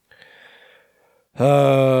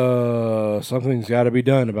 Something's got to be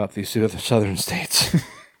done about these southern states.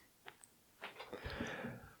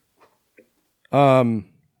 Did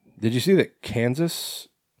you see that Kansas,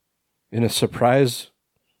 in a surprise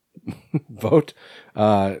vote,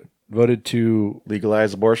 voted to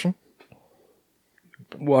legalize abortion?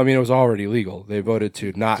 Well, I mean, it was already legal. They voted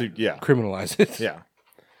to not criminalize it. Yeah.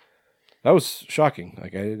 That was shocking.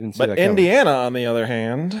 Like, I didn't see that coming. Indiana, on the other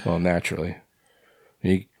hand. Well, naturally.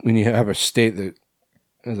 When you have a state that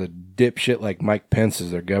has a dipshit like Mike Pence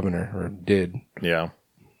as their governor, or did. Yeah.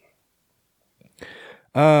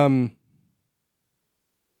 But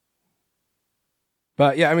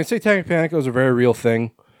yeah, I mean, Satanic Panic was a very real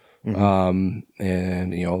thing. Mm-hmm.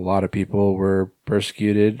 And, you know, a lot of people were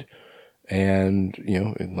persecuted. And, you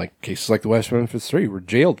know, in like cases like the West Memphis 3 were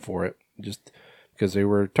jailed for it just because they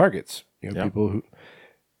were targets. You know, people who.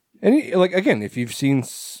 And, like, again, if you've seen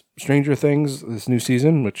Stranger Things this new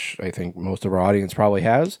season, which I think most of our audience probably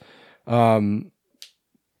has, the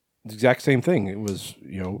exact same thing. It was,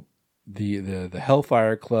 you know, the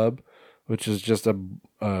Hellfire Club, which is just a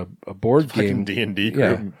board game. D&D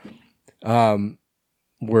group. Yeah.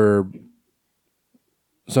 Were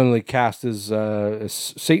suddenly cast as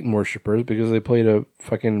Satan worshippers because they played a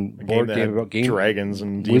fucking board game about dragons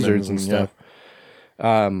and wizards demons and stuff.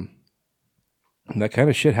 And that kind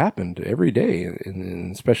of shit happened every day,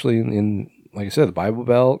 and especially in like I said, the Bible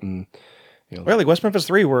Belt, and well, like West Memphis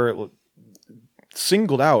 3 were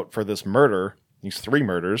singled out for this murder, these 3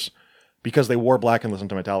 murders, because they wore black and listened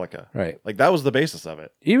to Metallica. Right. Like that was the basis of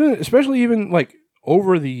it. Even like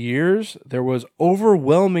over the years, there was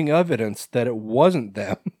overwhelming evidence that it wasn't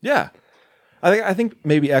them. Yeah. I think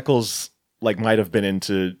maybe Eccles like might have been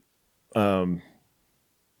into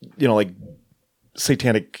like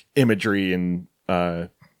satanic imagery and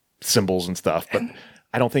symbols and stuff, but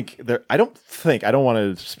I don't want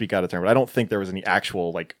to speak out of turn, but I don't think there was any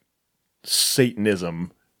actual like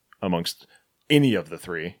Satanism amongst any of the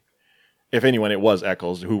 3. If anyone, it was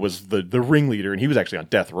Eccles, who was the ringleader, and he was actually on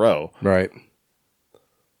death row. Right.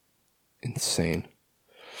 Insane.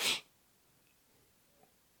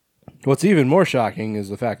 What's even more shocking is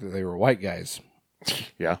the fact that they were white guys.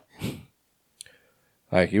 Yeah.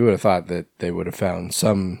 Like, you would have thought that they would have found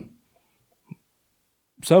someone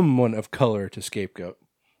of color to scapegoat.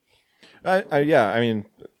 I mean,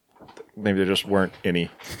 maybe there just weren't any.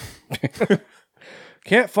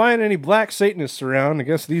 Can't find any black Satanists around. I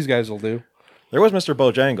guess these guys will do. There was Mr.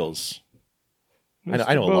 Bojangles.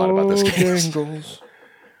 I know a lot about this case.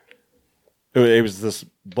 It was this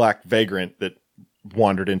black vagrant that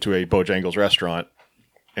wandered into a Bojangles restaurant,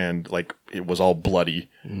 and like it was all bloody,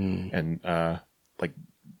 and like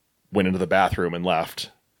went into the bathroom and left,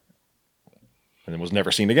 and then was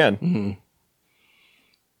never seen again. Mm-hmm.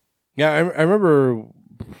 Yeah, I remember.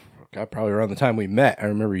 God, probably around the time we met, I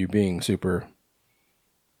remember you being not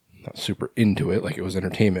super into it, like it was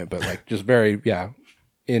entertainment, but like just very,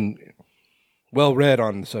 well read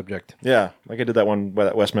on the subject. Yeah, like I did that one by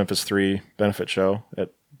that West Memphis 3 benefit show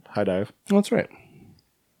at High Dive. Oh, that's right.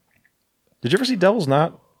 Did you ever see Devil's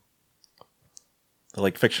Knot? The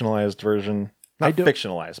like fictionalized version? Not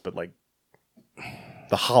fictionalized, but like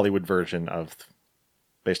the Hollywood version of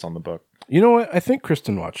based on the book. You know what? I think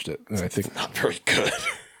Kristen watched it, and I think it's not very good.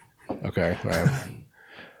 Okay.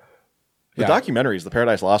 The documentaries, the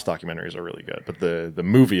Paradise Lost documentaries, are really good, but the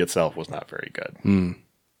movie itself was not very good.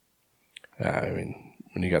 I mean,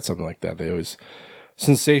 when you got something like that, they always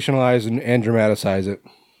sensationalize and dramatize it.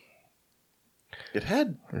 It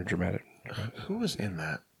had dramatic. Who was in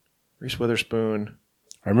that? Reese Witherspoon.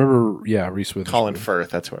 I remember. Yeah, Reese Witherspoon. Colin Firth.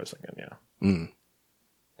 That's who I was thinking.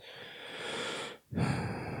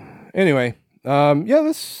 Yeah. Anyway,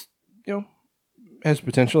 this has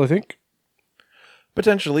potential, I think.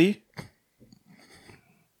 Potentially.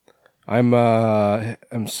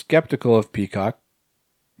 I'm skeptical of Peacock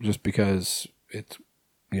just because it's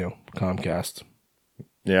Comcast.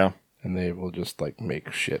 Yeah. And they will just like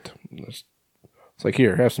make shit. It's like,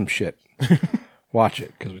 here, have some shit. Watch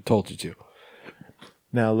it because we told you to.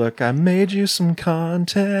 Now look, I made you some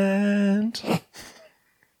content.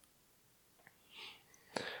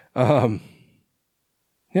 Yep.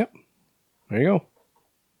 There you go.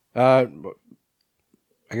 I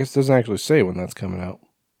guess it doesn't actually say when that's coming out.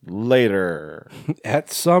 Later.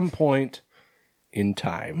 At some point in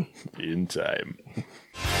time. In time. The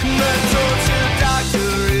tortured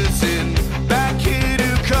doctor is in, back here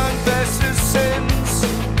to confess his sins,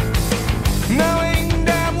 knowing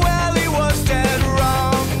damn well he was dead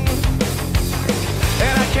wrong.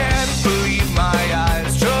 And I can't believe my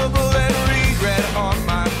eyes, trouble and regret on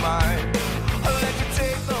my mind. I let you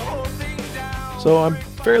take the whole thing down. So I'm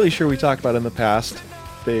fairly sure we talked about in the past,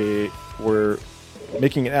 they were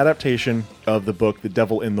making an adaptation of the book The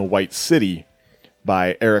Devil in the White City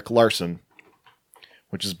by Eric Larson,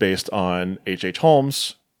 which is based on H.H.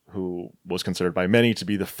 Holmes, who was considered by many to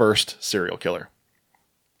be the first serial killer.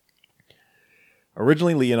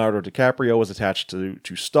 Originally, Leonardo DiCaprio was attached to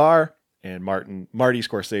star, and Marty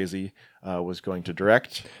Scorsese was going to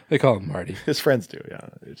direct. They call him Marty. His friends do, yeah.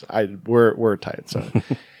 We're tight, so...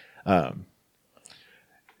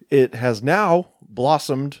 It has now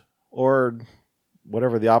blossomed, or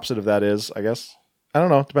whatever the opposite of that is, I guess. I don't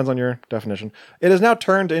know. Depends on your definition. It has now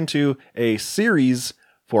turned into a series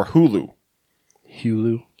for Hulu.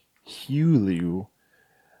 Hulu.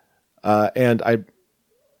 And I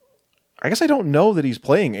guess I don't know that he's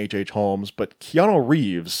playing H.H. Holmes, but Keanu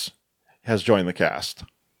Reeves has joined the cast.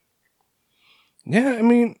 Yeah, I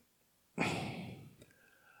mean...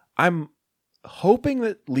 I'm hoping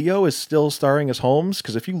that Leo is still starring as Holmes,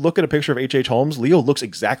 because if you look at a picture of H.H. Holmes, Leo looks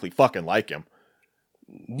exactly fucking like him.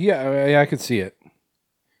 Yeah, I could see it.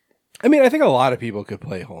 I mean, I think a lot of people could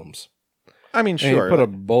play Holmes. I mean, sure. You put a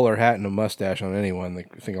bowler hat and a mustache on anyone, I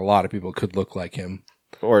think a lot of people could look like him.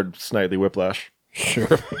 Or Snidely Whiplash.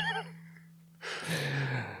 Sure.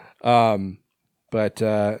 But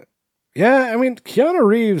yeah, I mean, Keanu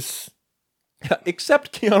Reeves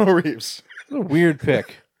Except Keanu Reeves. is a weird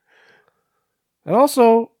pick. And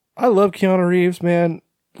also, I love Keanu Reeves, man.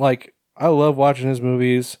 Like, I love watching his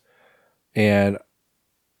movies, and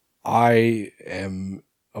I am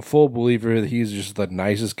a full believer that he's just the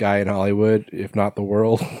nicest guy in Hollywood, if not the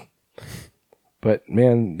world. But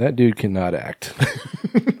man, that dude cannot act.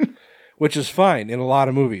 Which is fine in a lot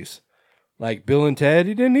of movies. Like Bill and Ted,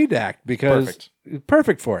 he didn't need to act because he's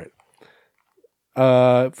perfect for it.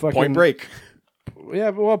 Point Break. Yeah,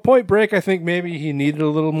 well, Point Break, I think maybe he needed a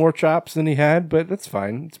little more chops than he had, but that's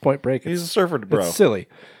fine. It's Point Break. He's a surfer bro. It's silly.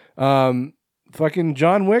 Fucking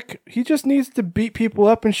John Wick, he just needs to beat people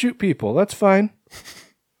up and shoot people. That's fine.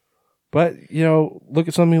 But, you know, look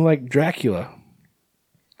at something like Dracula.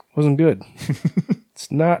 Wasn't good.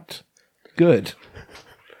 It's not good.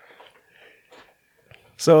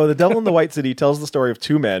 So, The Devil in the White City tells the story of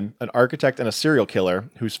two men, an architect and a serial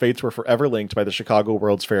killer, whose fates were forever linked by the Chicago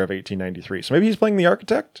World's Fair of 1893. So maybe he's playing the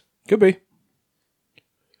architect? Could be.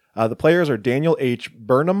 The players are Daniel H.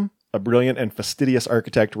 Burnham, a brilliant and fastidious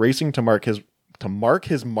architect racing to mark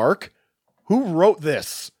his mark. Who wrote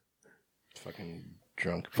this? Fucking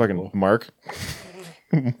drunk people. Fucking Mark.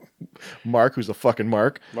 Mark, who's a fucking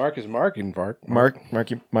Mark. Mark is Marky Mark.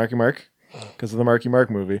 Marky Mark. Because of the Marky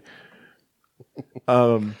Mark movie.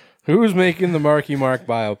 Who's making the Marky Mark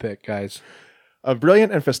biopic, guys? A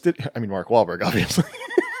brilliant and fastidious... I mean, Mark Wahlberg, obviously.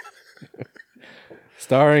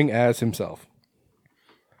 Starring as himself.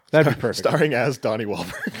 That'd be perfect. Starring as Donnie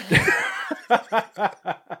Wahlberg.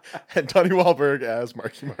 And Donnie Wahlberg as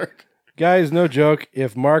Marky Mark. Guys, no joke.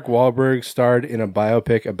 If Mark Wahlberg starred in a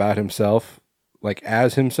biopic about himself, like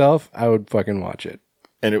as himself, I would fucking watch it.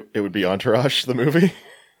 And it would be Entourage, the movie?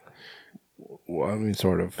 Well, I mean,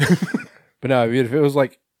 sort of. But no, if it was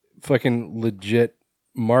like fucking legit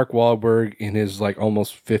Mark Wahlberg in his like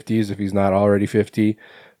almost 50s, if he's not already 50,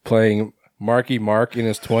 playing Marky Mark in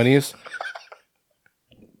his 20s,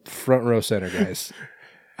 front row center, guys.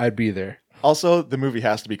 I'd be there. Also, the movie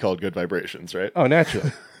has to be called Good Vibrations, right? Oh,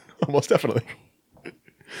 naturally. Most definitely.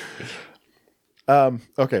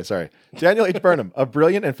 Okay, sorry. Daniel H. Burnham, a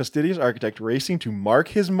brilliant and fastidious architect racing to mark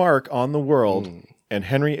his mark on the world, and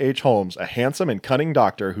Henry H. Holmes, a handsome and cunning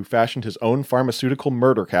doctor who fashioned his own pharmaceutical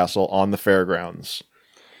murder castle on the fairgrounds.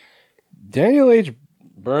 Daniel H.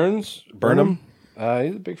 Burnham?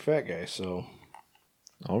 He's a big fat guy, so...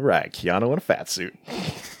 All right, Keanu in a fat suit.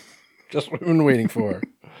 Just what we've been waiting for.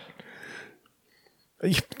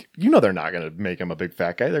 You know they're not going to make him a big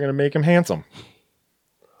fat guy. They're going to make him handsome.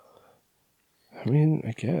 I mean,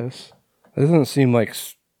 I guess. That doesn't seem like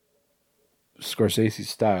Scorsese's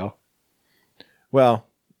style. Well,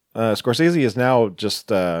 Scorsese is now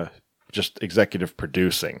just executive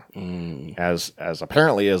producing, as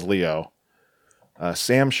apparently as Leo.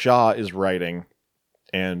 Sam Shaw is writing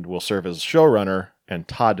and will serve as showrunner, and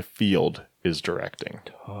Todd Field is directing.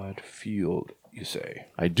 Todd Field, you say?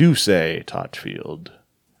 I do say Todd Field.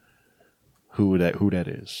 Who that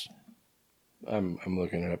is? I'm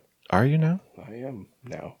looking it up. Are you now? I am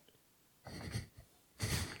now.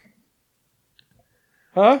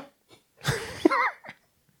 Huh?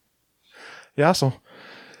 Yeah, so.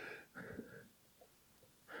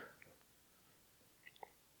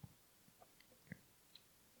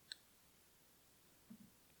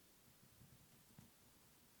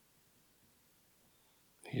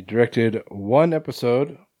 He directed one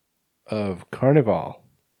episode of Carnival.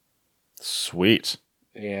 Sweet.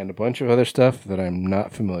 And a bunch of other stuff that I'm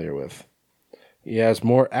not familiar with. He has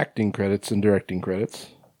more acting credits than directing credits.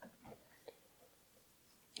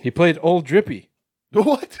 He played Old Drippy.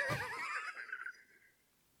 What?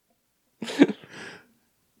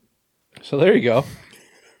 So there you go.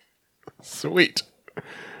 Sweet.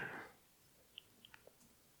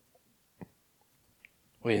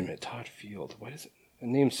 Wait a minute, Todd Field. What is it? The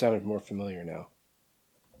name sounded more familiar now.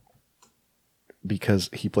 Because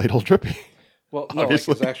he played Old Drippy. Well, no,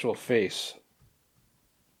 Obviously. like his actual face.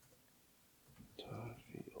 Todd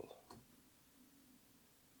Field.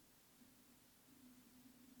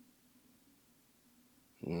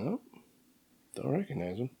 Nope. Don't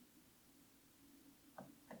recognize him.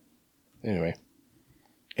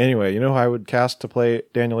 Anyway, you know who I would cast to play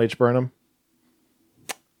Daniel H. Burnham?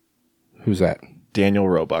 Who's that? Daniel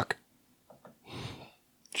Roebuck.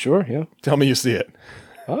 Sure, yeah. Tell me you see it.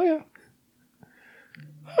 Oh, yeah.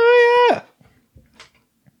 Oh,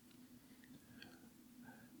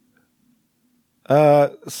 yeah.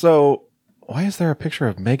 So why is there a picture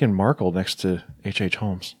of Meghan Markle next to H.H.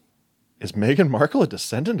 Holmes? Is Meghan Markle a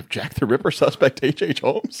descendant of Jack the Ripper suspect H.H.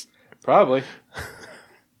 Holmes? Probably.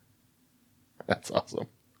 That's awesome.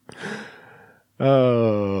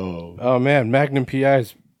 Oh man, Magnum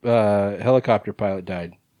PI's helicopter pilot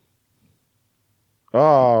died.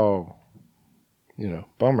 Oh,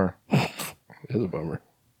 bummer. It is a bummer.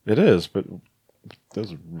 It is, but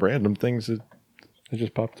those random things that It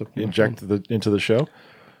just popped up. inject into the show.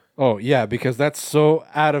 Oh yeah, because that's so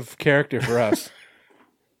out of character for us.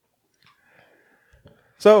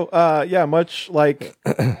 So, much like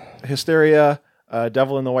Hysteria,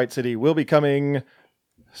 Devil in the White City will be coming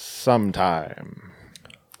sometime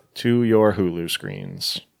to your Hulu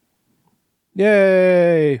screens.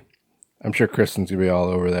 Yay! I'm sure Kristen's gonna be all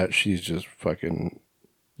over that. She's just fucking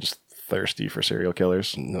Just thirsty for serial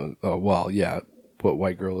killers. no. Oh well, yeah. What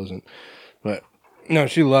white girl isn't? But no,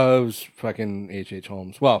 she loves fucking H.H.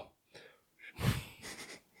 Holmes. Well,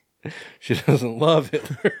 she doesn't love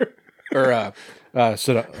Hitler or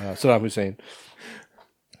Saddam Hussein.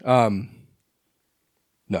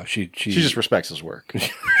 No, she She just respects his work.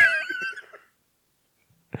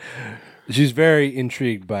 she's very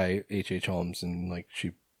intrigued by H.H. Holmes, and like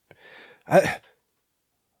I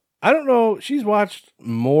don't know. She's watched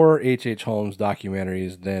more H.H. Holmes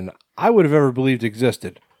documentaries than I would have ever believed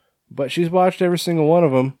existed, but she's watched every single one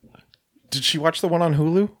of them. Did she watch the one on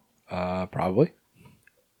Hulu? Probably.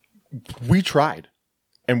 We tried,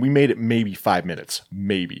 and we made it maybe 5 minutes.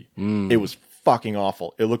 Maybe. It was fucking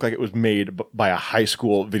awful. It looked like it was made by a high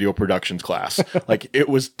school video productions class. Like, it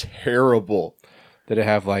was terrible. Did it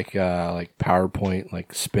have like PowerPoint,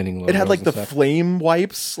 like spinning logos? It had like and the stuff? flame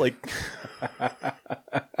wipes. Like,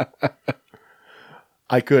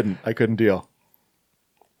 I couldn't deal.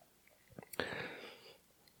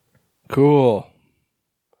 Cool.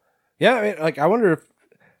 Yeah, I mean, like, I wonder if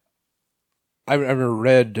I've never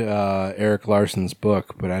read Eric Larson's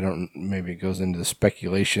book, but I don't. Maybe it goes into the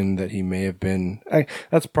speculation that he may have been.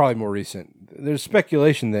 That's probably more recent. There's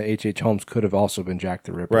speculation that H.H. Holmes could have also been Jack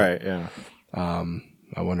the Ripper. Right. Yeah.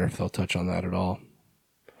 I wonder if they'll touch on that at all.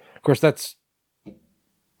 Of course, that's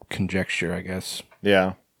conjecture, I guess.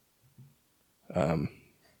 Yeah. Is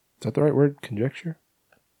that the right word? Conjecture?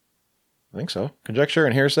 I think so. Conjecture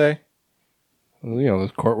and hearsay. You know,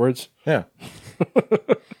 those court words. Yeah.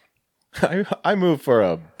 I move for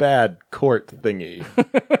a bad court thingy.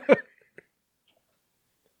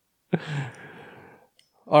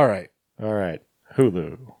 All right.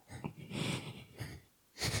 Hulu.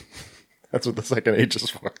 That's what the second H is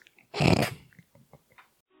for.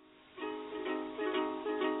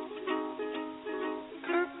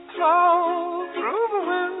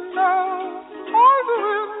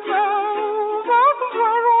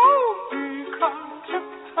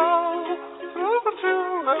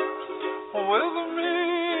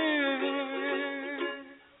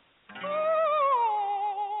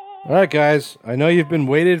 All right, guys. I know you've been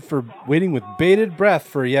waiting with bated breath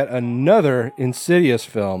for yet another Insidious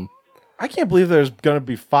film. I can't believe there's going to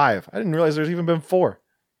be 5. I didn't realize there's even been 4.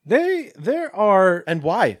 There are, And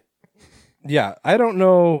why? yeah, I don't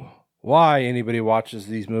know why anybody watches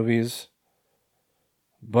these movies,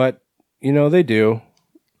 but, you know, they do.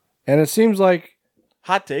 And it seems like,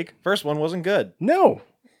 Hot take. First one wasn't good. no,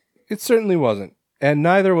 it certainly wasn't. And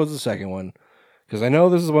neither was the second one. Because I know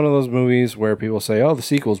this is one of those movies where people say, oh, the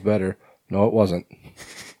sequel's better. No, it wasn't.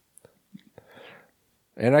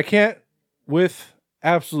 And I can't, with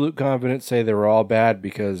absolute confidence, say they were all bad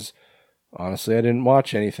because, honestly, I didn't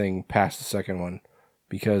watch anything past the second one.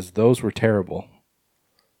 Because those were terrible.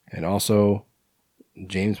 And also,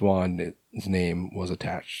 James Wan's name was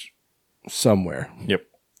attached somewhere. Yep.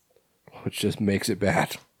 Which just makes it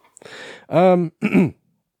bad.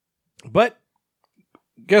 But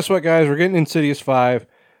guess what, guys? We're getting Insidious 5.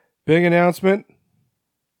 Big announcement.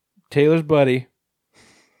 Taylor's buddy,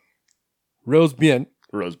 Rosebeard,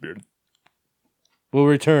 will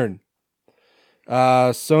return.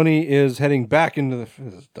 Sony is heading back into the...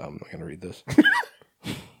 This is dumb. I'm not going to read this.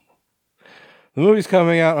 The movie's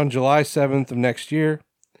coming out on July 7th of next year.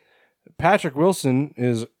 Patrick Wilson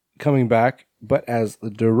is coming back, but as the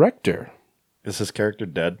director. Is his character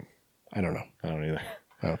dead? I don't know. I don't either.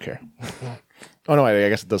 I don't care. Oh, no, I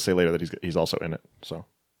guess it does say later that he's also in it. So,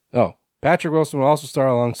 Oh, Patrick Wilson will also star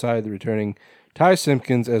alongside the returning Ty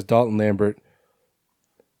Simpkins as Dalton Lambert.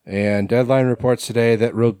 And Deadline reports today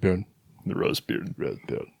that Rosebeard. the Rosebeard.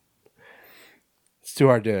 It's too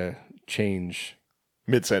hard to change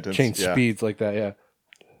Mid-sentence. speeds like that, yeah.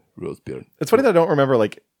 Rosebeard. It's funny that I don't remember,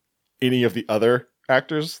 like, any of the other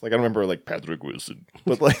actors. Like, I don't remember, like, Patrick Wilson.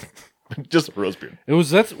 But, like, just Rosebeard. Was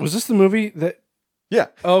this the movie that... Yeah.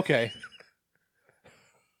 Oh, okay.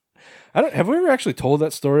 Have we ever actually told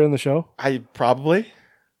that story on the show? I probably...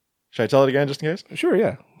 Should I tell it again just in case? Sure,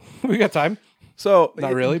 yeah. We got time. So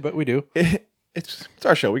Not really, but we do. It's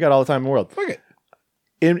our show. We got all the time in the world. Fuck it.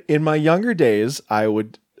 In my younger days, I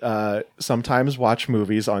would sometimes watch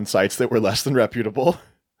movies on sites that were less than reputable.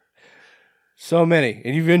 So many,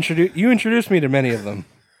 and you introduced me to many of them.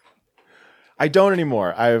 I don't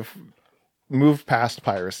anymore. I've moved past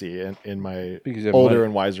piracy in my older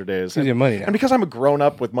and wiser days. Because you have money now. And because I'm a grown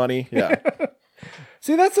up with money, yeah.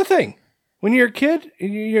 See, that's the thing. When you're a kid,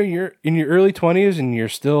 you're in your early 20s, and you're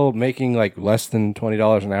still making like less than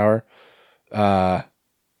 $20 an hour.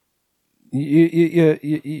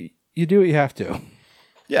 You do what you have to.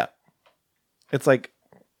 Yeah. It's like,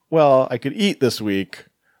 well, I could eat this week,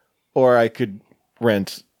 or I could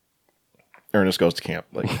rent Ernest Goes to Camp.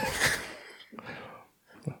 Like,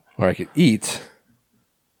 or I could eat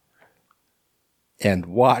and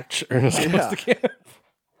watch Ernest Goes to Camp.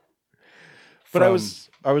 But I was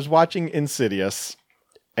watching Insidious,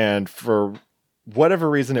 and for whatever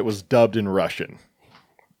reason, it was dubbed in Russian.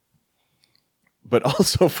 But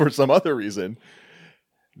also for some other reason,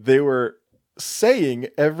 they were saying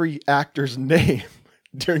every actor's name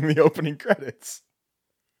during the opening credits.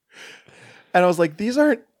 And I was like, these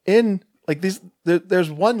aren't in, like, these,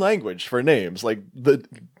 there's one language for names. Like, the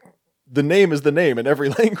name is the name in every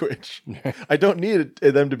language. I don't need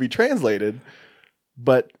them to be translated.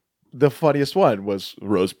 But the funniest one was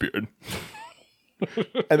Rosebeard.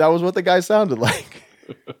 And that was what the guy sounded like.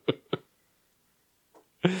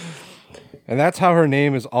 And that's how her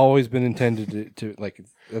name has always been intended to like,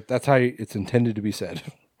 that's how it's intended to be said.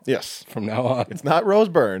 Yes. From now on. It's not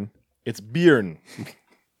Roseburn. It's Bjorn.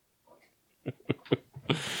 And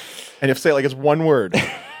you have to say it like it's one word.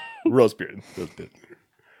 Rosebeard.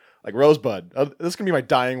 Like Rosebud. This is going to be my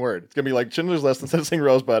dying word. It's going to be like Schindler's List. Instead of saying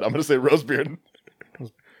Rosebud, I'm going to say Rosebeard.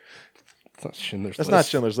 It's not Schindler's List. That's not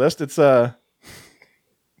Schindler's List. It's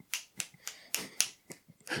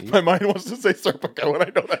my mind wants to say Serpico, and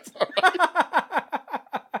I know that's not right.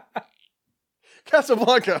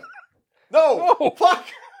 Casablanca. No. Fuck.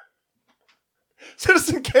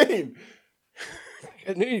 Citizen Kane.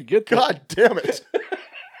 I knew you'd get that. God damn it.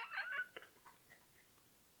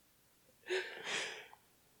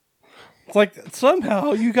 It's like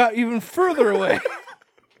somehow you got even further away.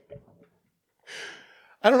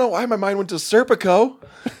 I don't know why my mind went to Serpico.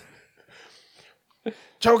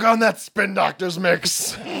 Choke on that Spin Doctors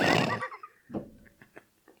mix.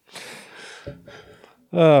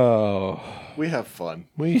 Oh. We have fun.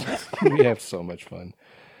 We have so much fun.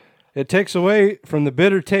 It takes away from the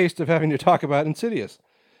bitter taste of having to talk about Insidious.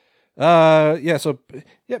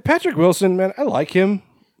 Patrick Wilson, man, I like him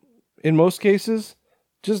in most cases,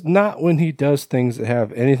 just not when he does things that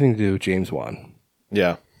have anything to do with James Wan.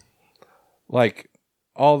 Yeah. Like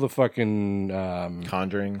all the fucking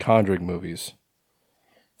Conjuring movies.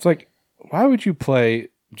 It's like, why would you play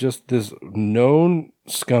just this known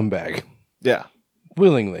scumbag? Yeah.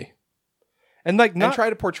 Willingly. And like not and try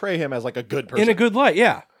to portray him as like a good person. In a good light,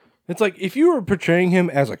 yeah. It's like if you were portraying him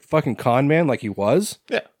as a fucking con man like he was,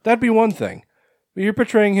 yeah, that'd be one thing. But you're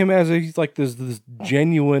portraying him as he's like this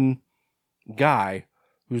genuine guy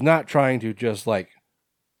who's not trying to just like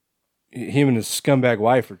him and his scumbag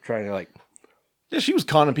wife are trying to like. Yeah, she was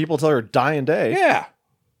conning people till her dying day. Yeah.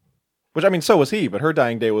 Which, I mean, so was he, but her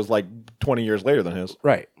dying day was like 20 years later than his.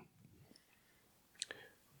 Right.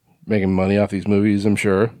 Making money off these movies, I'm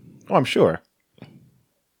sure. Oh, I'm sure.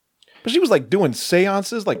 But she was like doing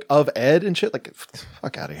seances like of Ed and shit. Like,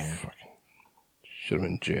 fuck out of here. Should have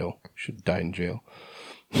been in jail. Should have died in jail.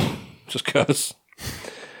 Just cause.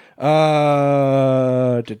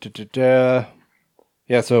 Yeah,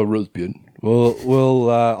 so Rosebeard will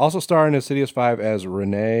also star in Insidious 5 as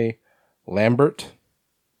Renee Lambert.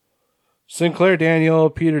 Sinclair Daniel,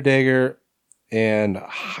 Peter Dager, and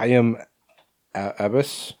Chaim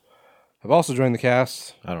Abbas have also joined the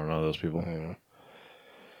cast. I don't know those people. I don't know.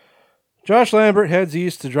 Josh Lambert heads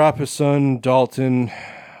east to drop his son Dalton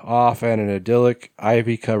off at an idyllic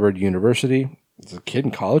ivy-covered university. Is the kid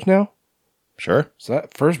in college now? Sure. Is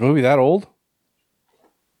that first movie that old?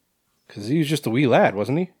 Because he was just a wee lad,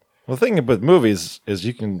 wasn't he? Well, the thing with movies is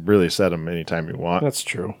you can really set them anytime you want. That's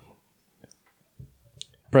true.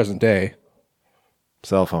 Present day.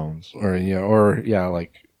 Cell phones.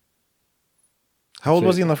 Like... How old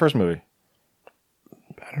was he in the first movie?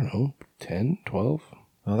 I don't know, 10, 12?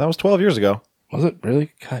 Well, that was 12 years ago. Was it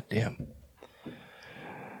really? God damn.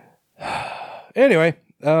 Anyway,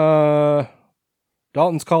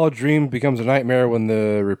 Dalton's college dream becomes a nightmare when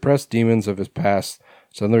the repressed demons of his past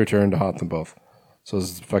suddenly return to haunt them both. So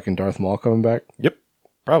is fucking Darth Maul coming back? Yep,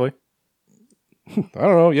 probably. I don't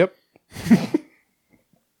know. Yep.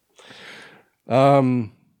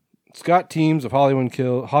 Scott teams of Halloween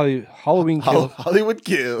kills. Hollywood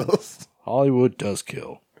kills. Hollywood does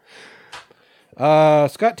kill.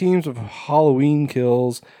 Scott teams of Halloween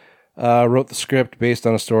Kills wrote the script based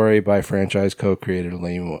on a story by franchise co-creator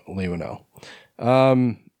Leigh Whannell.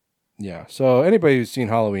 Yeah, so anybody who's seen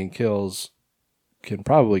Halloween Kills can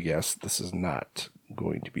probably guess this is not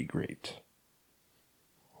going to be great.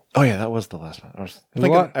 Oh yeah, that was the last one. I was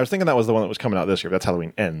thinking that was the one that was coming out this year. That's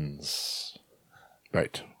Halloween Ends.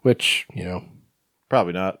 Right, which,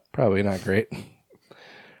 Probably not. probably not great.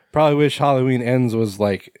 Probably wish Halloween Ends was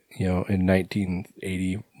like, in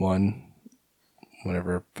 1981,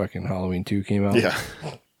 whenever fucking Halloween 2 came out. Yeah.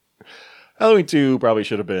 Halloween 2 probably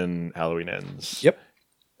should have been Halloween Ends. Yep.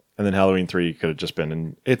 And then Halloween 3 could have just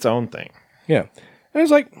been its own thing. Yeah. And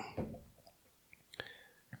it's like,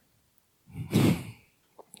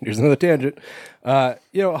 here's another tangent.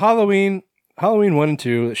 Halloween 1 and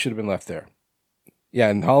 2, it should have been left there. Yeah,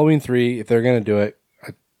 and Halloween 3, if they're going to do it,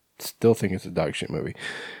 I still think it's a dog shit movie.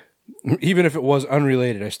 Even if it was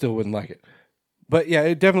unrelated, I still wouldn't like it. But yeah,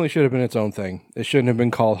 it definitely should have been its own thing. It shouldn't have been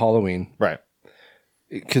called Halloween. Right.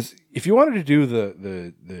 Because if you wanted to do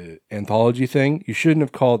the anthology thing, you shouldn't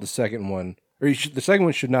have called the second one, or the second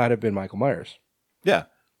one should not have been Michael Myers. Yeah.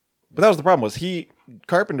 But that was the problem, was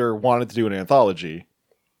Carpenter wanted to do an anthology,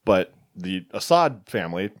 but the Assad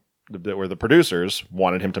family, that were the producers,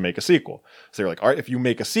 wanted him to make a sequel. So they were like, all right, if you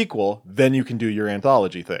make a sequel, then you can do your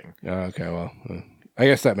anthology thing. Okay, well, I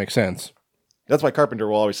guess that makes sense. That's why Carpenter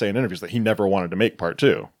will always say in interviews that he never wanted to make part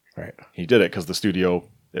 2. Right. He did it because the studio,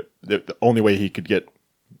 the only way he could get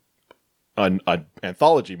an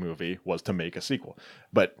anthology movie was to make a sequel.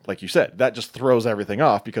 But like you said, that just throws everything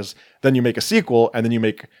off, because then you make a sequel and then you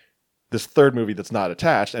make this third movie that's not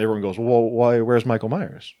attached, and everyone goes, well, why? Where's Michael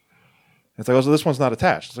Myers? It's like, oh, so this one's not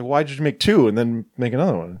attached. It's like, why did you make 2 and then make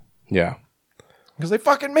another one? Yeah. Because they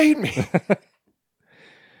fucking made me.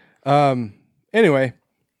 Anyway.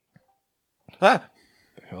 Ah.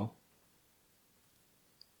 The hell?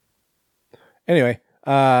 Anyway.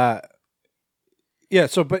 Yeah,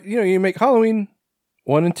 so, but, you make Halloween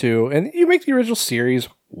 1 and 2, and you make the original series,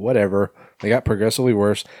 whatever. They got progressively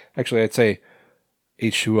worse. Actually, I'd say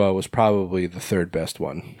H2O was probably the third best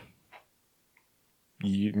one.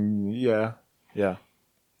 Yeah.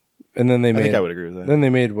 And then they made... I think I would agree with that. Then they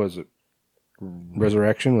made, was it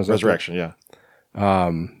Resurrection? Was that Resurrection, yeah.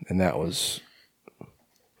 And that was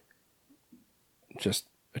just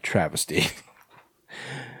a travesty.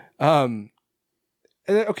 And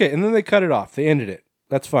then they cut it off. They ended it.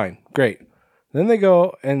 That's fine. Great. Then they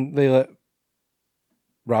go and they let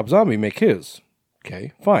Rob Zombie make his.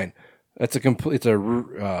 Okay, fine. That's it's a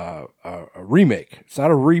remake. It's not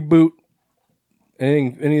a reboot.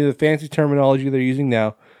 Any of the fancy terminology they're using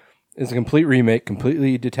now is a complete remake,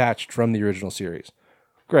 completely detached from the original series.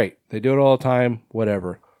 Great. They do it all the time,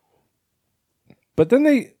 whatever. But then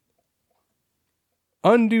they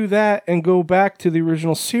undo that and go back to the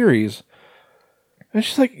original series. And it's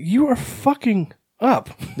just like, you are fucking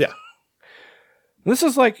up. Yeah. This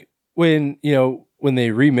is like when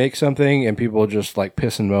they remake something and people just like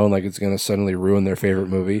piss and moan like it's going to suddenly ruin their favorite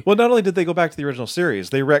movie. Well, not only did they go back to the original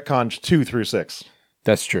series, they retconned 2 through 6.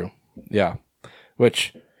 That's true. Yeah.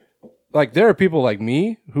 Which, like, there are people like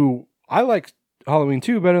me who I like Halloween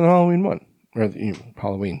 2 better than Halloween 1. Or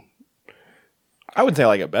Halloween. I wouldn't say I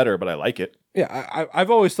like it better, but I like it. Yeah, I've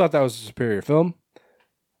always thought that was a superior film.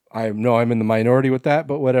 I know I'm in the minority with that,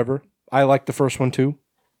 but whatever. I like the first one too.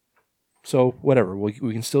 So whatever, we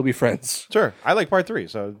can still be friends. Sure. I like part 3,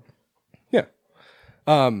 so... Yeah.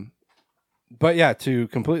 But yeah, to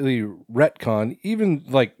completely retcon even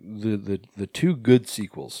like the 2 good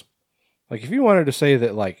sequels. Like if you wanted to say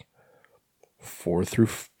that like 4 through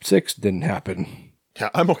 6 didn't happen. Yeah,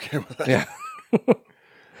 I'm okay with that.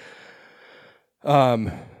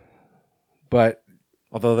 Yeah. But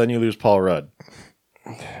although then you lose Paul Rudd.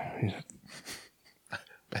 I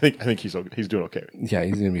think he's doing okay. Yeah,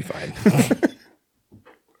 he's gonna be fine.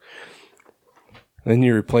 Then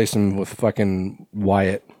you replace him with fucking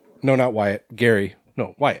Wyatt. No, not Wyatt. Gary.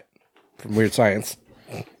 No, Wyatt from Weird Science.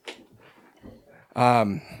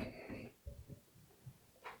 Anyway,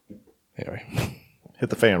 hit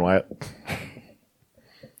the fan, Wyatt.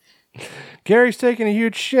 Gary's taking a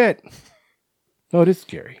huge shit. No, it is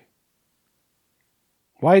Gary.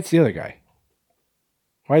 Wyatt's the other guy.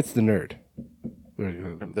 Wyatt's the nerd.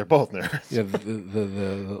 They're both nerds. Yeah,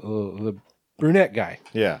 the brunette guy.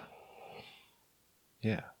 Yeah.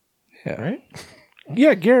 Right?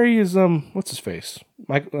 Yeah, Gary is what's his face?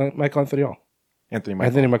 Michael Anthony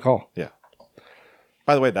McCall. Yeah.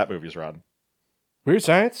 By the way, that movie's rad. Weird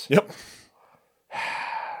Science? Yep.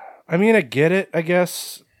 I mean, I get it, I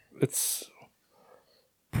guess. it's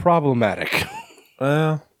problematic.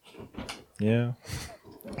 Yeah.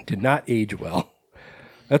 Did not age well.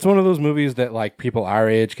 That's one of those movies that like people our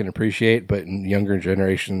age can appreciate, but younger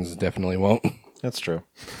generations definitely won't. That's true.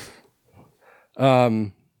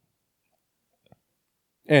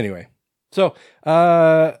 Anyway, so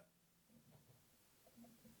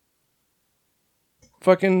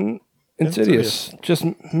fucking Insidious. Just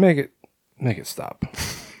make it stop.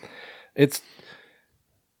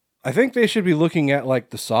 I think they should be looking at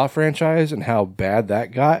like the Saw franchise and how bad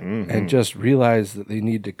that got, and just realize that they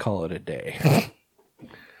need to call it a day.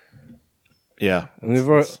 Yeah.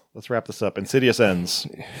 Let's wrap this up. Insidious ends.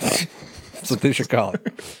 That's what they should call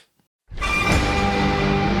it.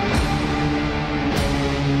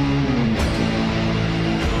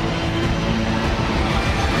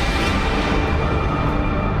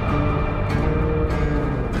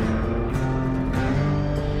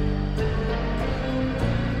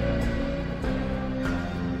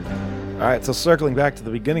 All right, so circling back to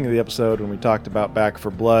the beginning of the episode when we talked about Back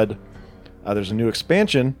for Blood, there's a new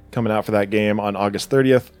expansion coming out for that game on August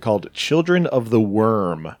 30th called Children of the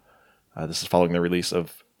Worm. This is following the release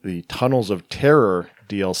of the Tunnels of Terror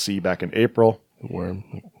DLC back in April. The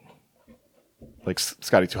Worm. Like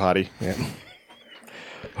Scotty Tuhati. Yeah.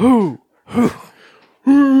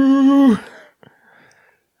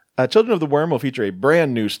 Children of the Worm will feature a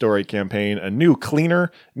brand new story campaign, a new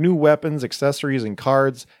cleaner, new weapons, accessories, and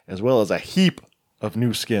cards, as well as a heap of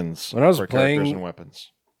new skins for characters and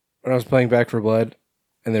weapons. When I was playing Back for Blood,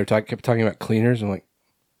 and they kept talking about cleaners, I'm like,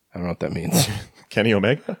 I don't know what that means. Kenny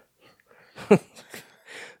Omega? They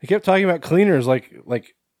kept talking about cleaners like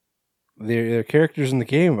they're characters in the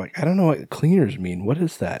game. I'm like, I don't know what cleaners mean. What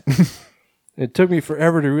is that? It took me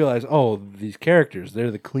forever to realize, these characters,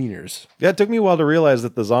 they're the cleaners. Yeah, it took me a while to realize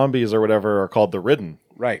that the zombies or whatever are called the Ridden.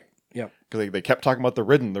 Right. Yep. Because they kept talking about the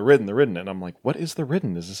Ridden. And I'm like, what is the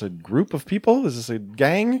Ridden? Is this a group of people? Is this a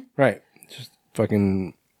gang? Right. Just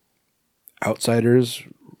fucking outsiders.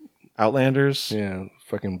 Outlanders. Yeah.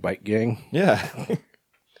 Fucking bike gang. Yeah.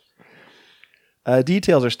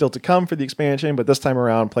 Details are still to come for the expansion, but this time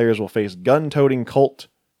around, players will face gun-toting cult.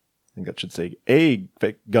 I think that should say a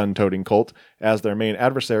gun-toting cult as their main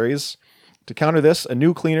adversaries. To counter this, a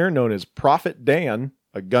new cleaner known as Prophet Dan,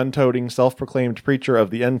 a gun-toting, self-proclaimed preacher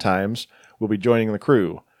of the end times, will be joining the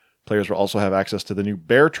crew. Players will also have access to the new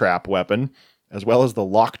bear trap weapon, as well as the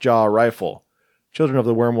lockjaw rifle. Children of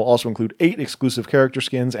the Worm will also include 8 exclusive character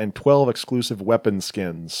skins and 12 exclusive weapon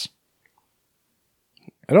skins.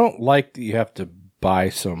 I don't like that you have to buy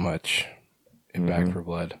so much in Back for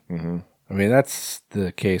Blood. Mm-hmm. I mean, that's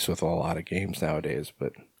the case with a lot of games nowadays,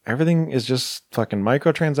 but everything is just fucking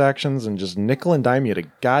microtransactions and just nickel and dime you to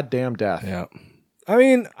goddamn death. Yeah. I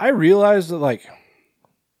mean, I realized that, like,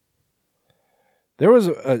 there was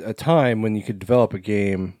a time when you could develop a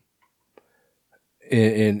game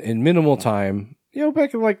in minimal time,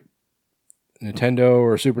 back in, like, Nintendo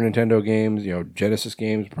or Super Nintendo games, Genesis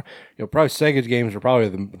games, probably Sega games were probably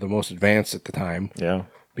the most advanced at the time. Yeah.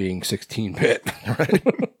 Being 16-bit. Right.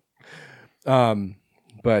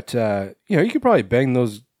 But you could probably bang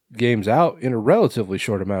those games out in a relatively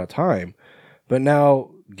short amount of time. But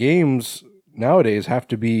now games nowadays have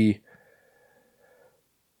to be,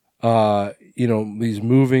 these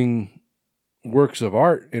moving works of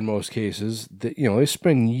art in most cases that, they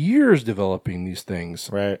spend years developing these things.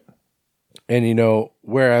 Right. And,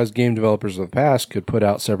 whereas game developers of the past could put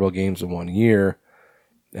out several games in 1 year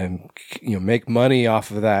and, make money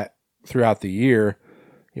off of that throughout the year,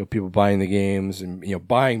 people buying the games and,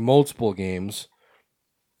 buying multiple games.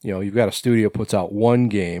 You've got a studio puts out one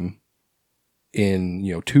game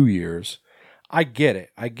in, 2 years. I get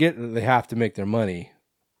it. I get that they have to make their money.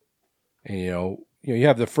 And, you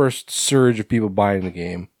have the first surge of people buying the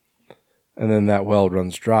game, and then that well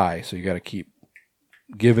runs dry. So you got to keep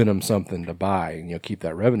giving them something to buy and, keep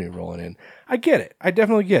that revenue rolling in. I get it. I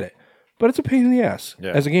definitely get it. But it's a pain in the ass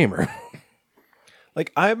as a gamer.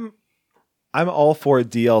 Like, I'm all for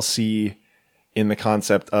DLC in the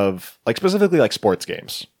concept of, like, specifically like sports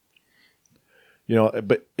games.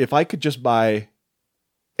 But if I could just buy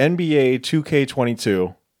NBA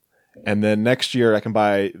 2K22 and then next year I can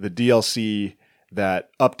buy the DLC that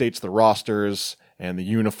updates the rosters and the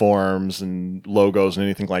uniforms and logos and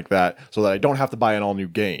anything like that so that I don't have to buy an all new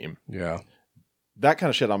game. Yeah. That kind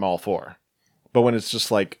of shit I'm all for. But when it's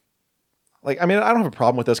just like, I mean, I don't have a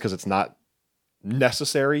problem with this because it's not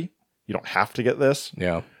necessary. You don't have to get this.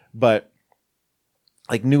 Yeah. But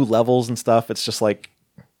like new levels and stuff, it's just like,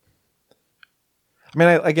 I mean,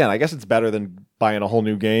 I guess it's better than buying a whole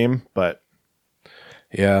new game, but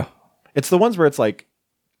yeah, it's the ones where it's like,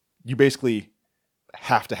 you basically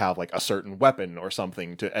have to have like a certain weapon or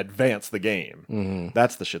something to advance the game. Mm-hmm.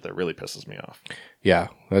 That's the shit that really pisses me off. Yeah,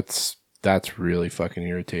 that's really fucking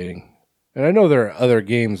irritating. And I know there are other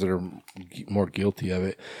games that are more guilty of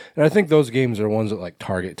it. And I think those games are ones that like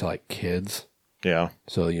target to like kids. Yeah.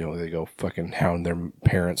 So, you know, they go fucking hound their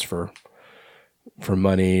parents for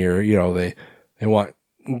money, or, you know, they want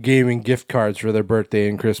gaming gift cards for their birthday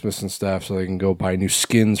and Christmas and stuff so they can go buy new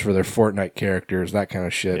skins for their Fortnite characters, that kind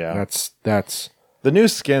of shit. Yeah. That's The new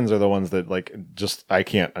skins are the ones that like just I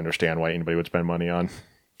can't understand why anybody would spend money on.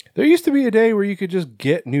 There used to be a day where you could just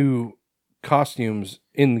get new costumes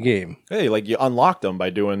in the game. Hey, like you unlock them by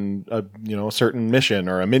doing a certain mission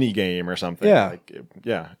or a mini game or something. Yeah.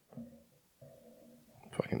 Yeah.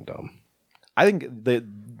 Fucking dumb. I think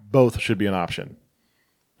that both should be an option.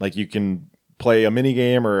 Like you can play a mini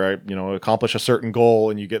game or accomplish a certain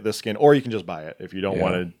goal and you get this skin, or you can just buy it if you don't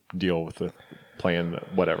want to deal with playing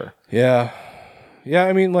whatever. Yeah. Yeah,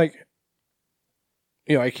 I mean, like,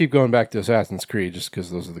 you know, I keep going back to Assassin's Creed just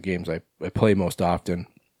because those are the games I play most often.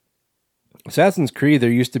 Assassin's Creed,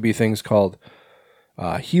 there used to be things called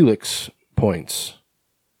Helix points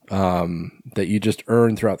that you just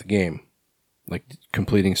earn throughout the game. Like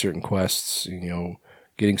completing certain quests,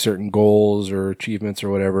 getting certain goals or achievements or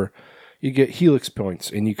whatever. You get Helix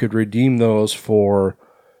points, and you could redeem those for,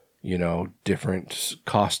 different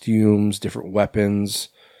costumes, different weapons,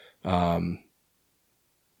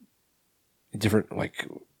 different like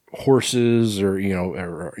horses or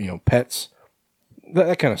pets,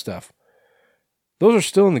 that kind of stuff. Those are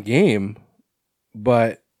still in the game,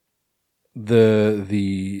 but the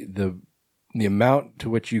amount to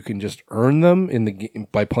which you can just earn them in the game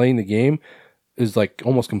by playing the game is like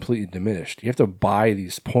almost completely diminished. You have to buy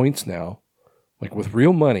these points now, like with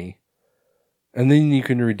real money, and then you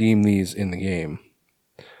can redeem these in the game.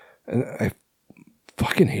 And I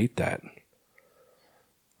fucking hate that.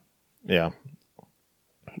 Yeah.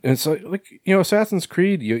 And it's like Assassin's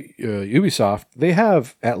Creed, Ubisoft, they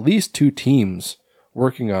have at least 2 teams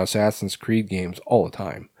working on Assassin's Creed games all the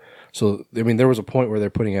time. So, I mean, there was a point where they're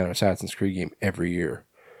putting out an Assassin's Creed game every year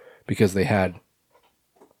because they had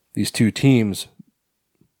these 2 teams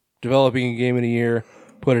developing a game in a year,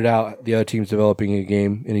 put it out. The other team's developing a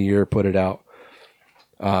game in a year, put it out.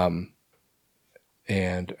 And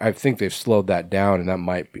I think they've slowed that down, and that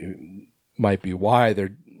might be why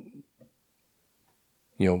they're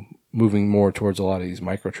moving more towards a lot of these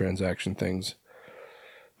microtransaction things.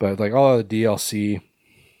 But like all of the DLC,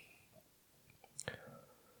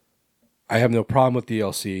 I have no problem with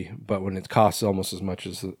DLC, but when it costs almost as much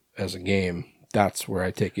as a game, that's where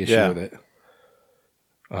I take issue with it.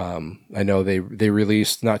 I know they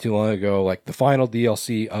released not too long ago like the final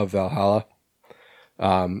DLC of Valhalla,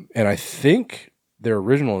 and I think their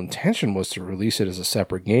original intention was to release it as a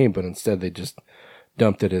separate game, but instead they just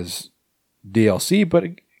dumped it as DLC. But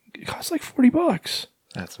it costs like $40.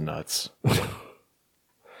 That's nuts.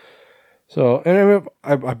 So, and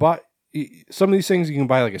I bought some of these things. You can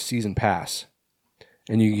buy like a season pass,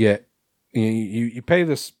 and you get you pay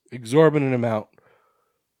this exorbitant amount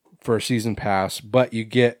for a season pass, but you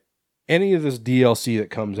get any of this DLC that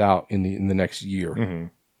comes out in the next year. Mm-hmm.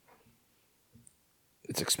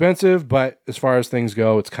 It's expensive, but as far as things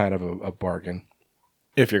go, it's kind of a bargain.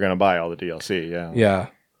 If you're going to buy all the DLC, yeah. Yeah.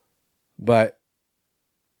 But,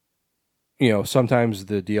 sometimes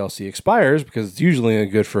the DLC expires because it's usually only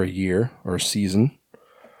good for a year or a season.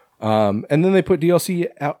 And then they put DLC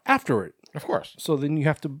out after it. Of course. So then you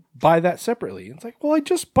have to buy that separately. It's like, well, I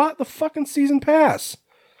just bought the fucking season pass.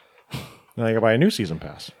 Now you can buy a new season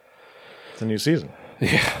pass. It's a new season.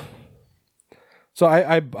 Yeah. So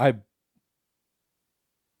I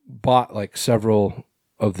bought like several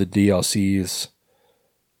of the DLCs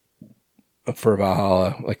for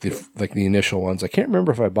Valhalla, like the initial ones. I can't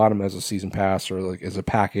remember if I bought them as a season pass or like as a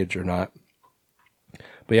package or not.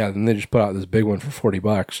 But yeah, then they just put out this big one for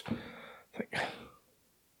 $40. It's like,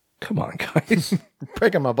 come on, guys.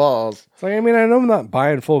 Breaking my balls. It's like, I mean, I know I'm not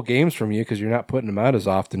buying full games from you because you're not putting them out as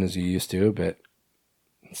often as you used to, but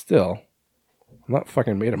still, I'm not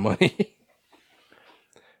fucking made of money.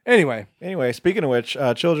 Anyway, speaking of which,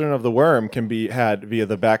 Children of the Worm can be had via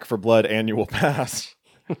the Back for Blood annual pass.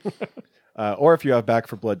 Or if you have Back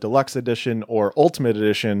for Blood Deluxe Edition or Ultimate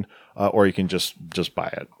Edition, or you can just buy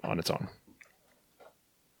it on its own.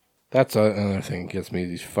 That's another thing that gets me,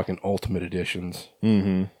 these fucking Ultimate Editions.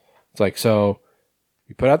 Mm-hmm. It's like, so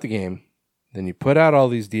you put out the game, then you put out all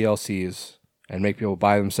these DLCs and make people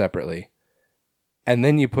buy them separately. And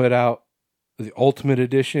then you put out the Ultimate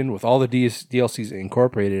Edition with all the DLCs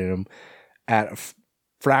incorporated in them at a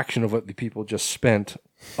fraction of what the people just spent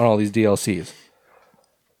on all these DLCs.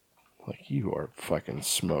 Like, you are fucking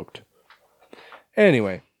smoked.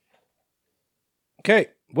 Anyway. Okay.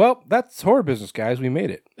 Well, that's horror business, guys. We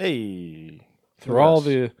made it. Hey. Through all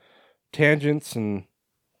the tangents and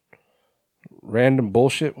random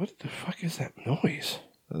bullshit. What the fuck is that noise?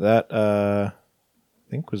 That, I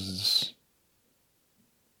think was,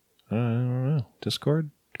 I don't know,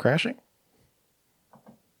 Discord crashing?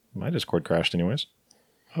 My Discord crashed anyways.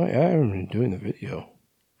 Oh, yeah, I haven't been doing the video.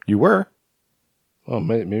 You were? Oh,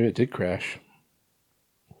 maybe it did crash.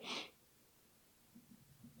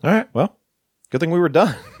 All right, well, good thing we were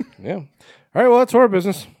done. Yeah. All right, well, that's horror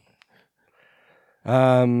business.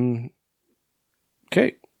 Okay.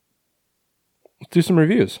 Let's do some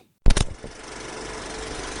reviews.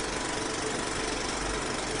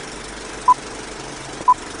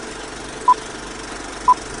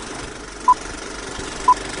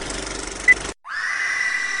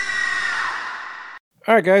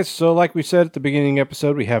 All right, guys. So like we said at the beginning of the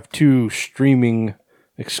episode, we have 2 streaming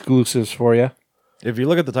exclusives for you. If you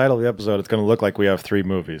look at the title of the episode, it's going to look like we have 3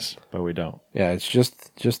 movies, but we don't. Yeah, it's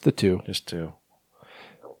just the 2. Just 2.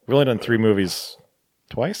 We've only done 3 movies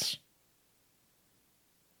twice?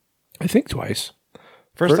 I think twice.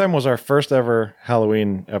 First time was our first ever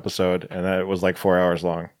Halloween episode, and it was like 4 hours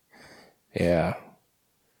long. Yeah.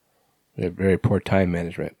 We have very poor time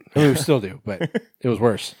management. I mean, we still do, but it was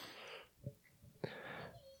worse.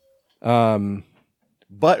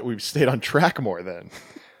 But we've stayed on track more then.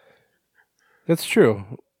 That's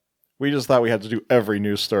true. We just thought we had to do every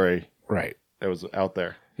news story Right. that was out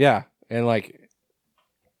there. Yeah. And like,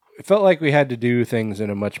 it felt like we had to do things in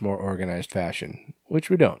a much more organized fashion, which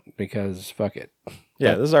we don't because fuck it.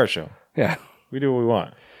 Yeah, this is our show. Yeah. We do what we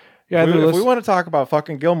want. Yeah. If we want to talk about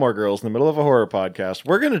fucking Gilmore Girls in the middle of a horror podcast,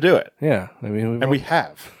 we're going to do it. Yeah. I mean, We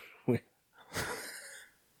have.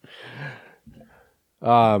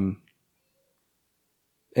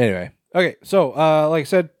 Anyway. Okay. So, like I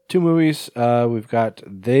said, 2 movies. We've got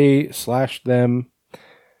They/Them,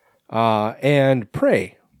 and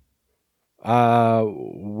Prey.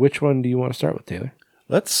 Which one do you want to start with, Taylor?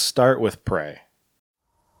 Let's start with Prey.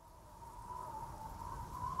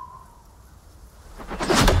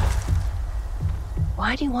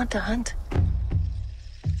 Why do you want to hunt?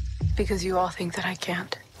 Because you all think that I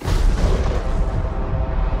can't.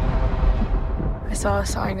 I saw a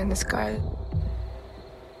sign in the sky.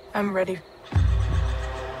 I'm ready.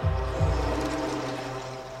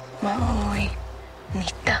 Maui,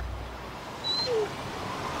 Nita.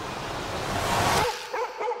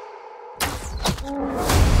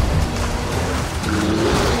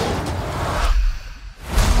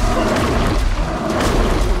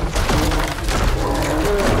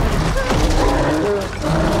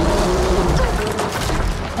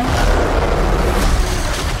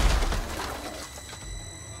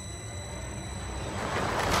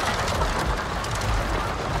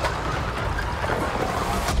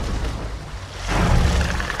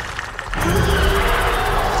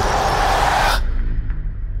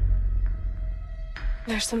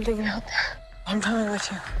 There's something out there. I'm coming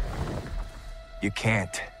with you. You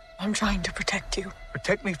can't. I'm trying to protect you.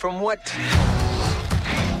 Protect me from what?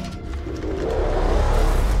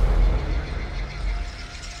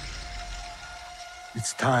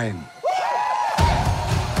 It's time.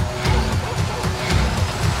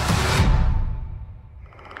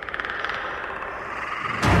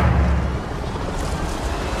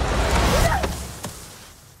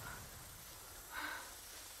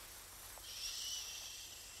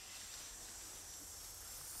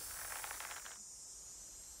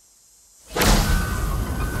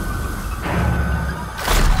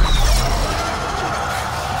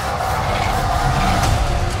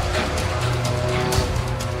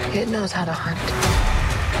 It knows how to hunt.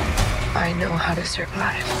 I know how to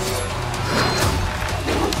survive.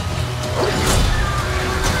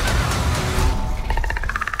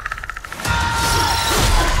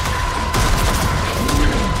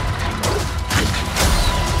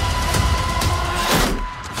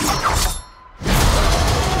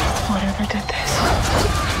 Whatever did this,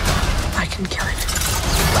 I can kill it.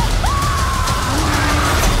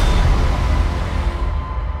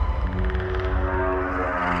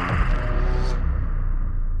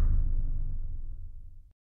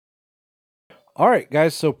 All right,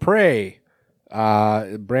 guys. So Prey,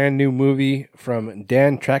 brand new movie from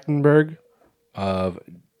Dan Trachtenberg of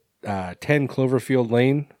 10 Cloverfield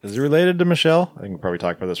Lane. Is he related to Michelle? I think we probably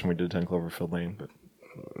talked about this when we did 10 Cloverfield Lane, but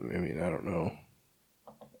I mean, I don't know.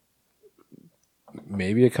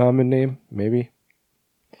 Maybe a common name, maybe.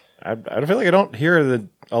 I feel like I don't hear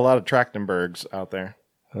a lot of Trachtenbergs out there.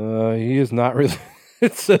 He is not related.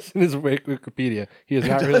 It says in his Wikipedia, he is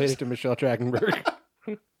not related to Michelle Trachtenberg.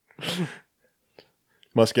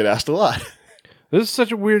 Must get asked a lot. This is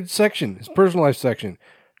such a weird section. His personal life section.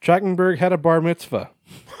 Trachtenberg had a bar mitzvah.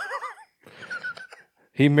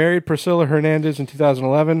 He married Priscilla Hernandez in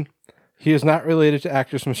 2011. He is not related to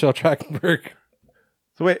actress Michelle Trachtenberg.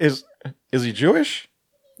 So wait, is he Jewish?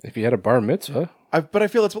 If he had a bar mitzvah. But I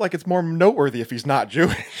feel it's more noteworthy if he's not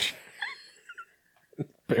Jewish.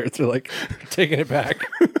 Parents are like taking it back.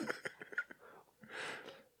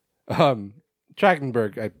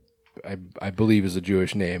 Trachtenberg, I believe, is a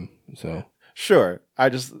Jewish name. So sure,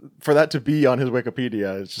 for that to be on his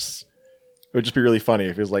Wikipedia, it would just be really funny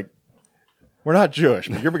if he was like, "We're not Jewish,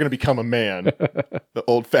 but you're going to become a man the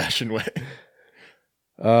old-fashioned way."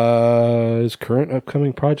 His current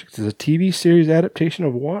upcoming project is a TV series adaptation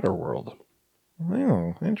of Waterworld.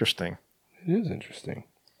 Oh, interesting. It is interesting.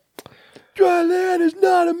 Dry land is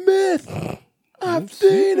not a myth. I've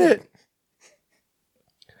seen it.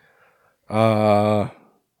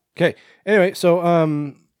 Okay. Anyway,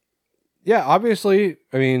 so yeah, obviously,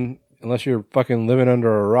 I mean, unless you're fucking living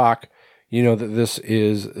under a rock, you know that this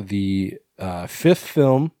is the fifth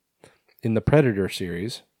film in the Predator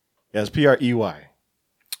series. Yeah, it's Prey.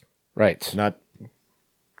 Right. Not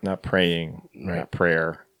praying, right. Not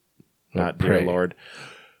prayer, not dear pray. Lord.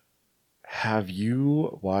 Have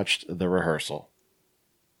you watched The Rehearsal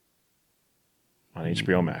on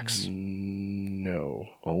HBO Max? No.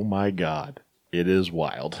 Oh my God. It is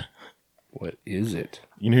wild. What is it?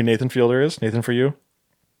 You know who Nathan Fielder is? Nathan For You?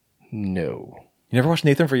 No. You never watched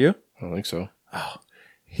Nathan For You? I don't think so. Oh.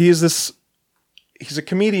 He's a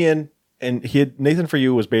comedian, and Nathan For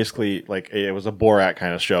You was basically like, it was a Borat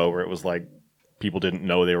kind of show where it was like people didn't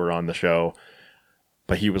know they were on the show,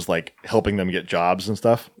 but he was like helping them get jobs and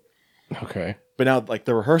stuff. Okay. But now, like,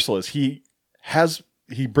 The Rehearsal is he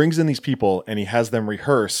brings in these people and he has them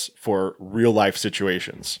rehearse for real life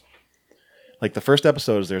situations. Like the first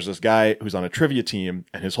episode is there's this guy who's on a trivia team,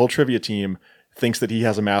 and his whole trivia team thinks that he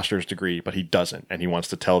has a master's degree, but he doesn't. And he wants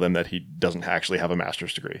to tell them that he doesn't actually have a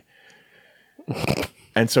master's degree.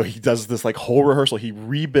 And so he does this like whole rehearsal. He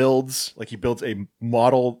builds a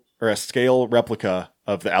model or a scale replica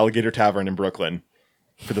of the Alligator Tavern in Brooklyn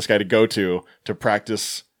for this guy to go to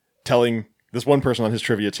practice telling this one person on his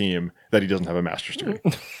trivia team that he doesn't have a master's degree.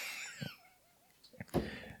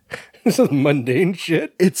 This is mundane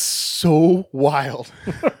shit. It's so wild.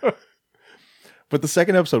 But the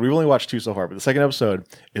second episode, we've only watched 2 so far, but the second episode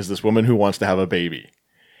is this woman who wants to have a baby.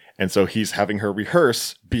 And so he's having her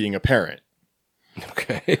rehearse being a parent.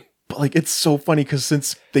 Okay. But like, it's so funny because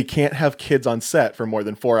since they can't have kids on set for more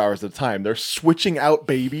than 4 hours at a time, they're switching out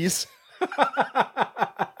babies.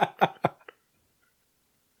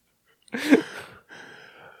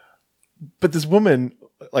 But this woman,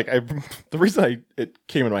 like, the reason it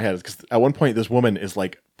came in my head is because at one point this woman is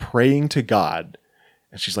like praying to God,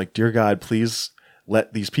 and she's like, "Dear God, please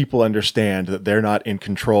let these people understand that they're not in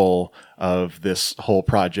control of this whole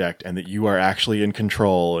project, and that you are actually in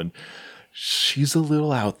control." And she's a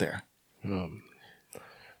little out there,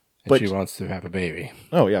 but she wants to have a baby.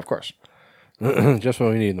 Oh yeah, of course, just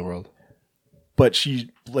what we need in the world. But she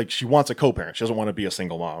wants a co-parent. She doesn't want to be a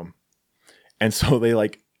single mom, and so they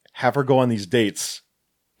like have her go on these dates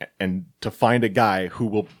and to find a guy who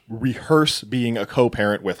will rehearse being a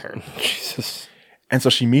co-parent with her. Jesus. And so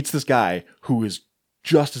she meets this guy who is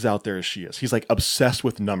just as out there as she is. He's like obsessed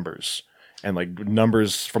with numbers and like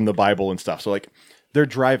numbers from the Bible and stuff. So like they're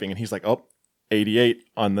driving and he's like, "Oh, 88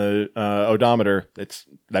 on the odometer.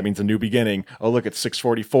 That means a new beginning. Oh, look, it's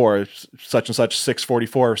 644. Such and such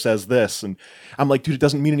 644 says this." And I'm like, dude, it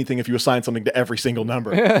doesn't mean anything if you assign something to every single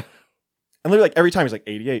number. And literally like every time he's like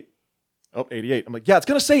 88. Oh, 88. I'm like, yeah, it's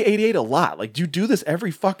going to say 88 a lot. Like, do you do this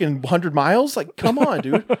every fucking 100 miles? Like, come on,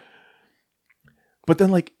 dude. But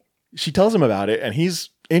then like she tells him about it and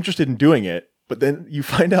he's interested in doing it. But then you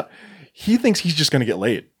find out he thinks he's just going to get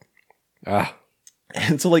laid.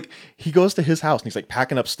 And so like he goes to his house and he's like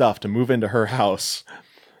packing up stuff to move into her house.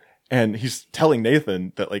 And he's telling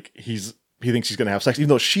Nathan that like he thinks he's going to have sex, even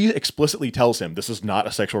though she explicitly tells him this is not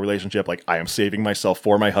a sexual relationship. Like, I am saving myself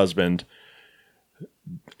for my husband.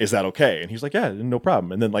 Is that okay? And he's like, yeah, no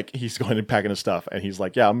problem. And then like he's going and packing his stuff and he's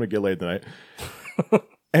like, yeah, I'm going to get laid tonight.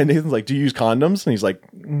 And Nathan's like, do you use condoms? And he's like,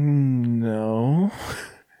 no.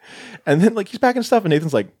 And then like he's packing stuff and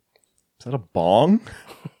Nathan's like, is that a bong?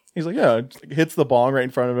 He's like, yeah, it hits the bong right in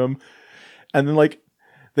front of him. And then like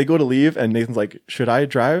they go to leave and Nathan's like, should I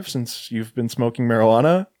drive since you've been smoking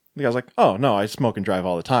marijuana? The guy's like, oh no, I smoke and drive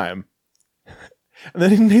all the time. And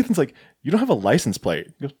then Nathan's like, you don't have a license plate.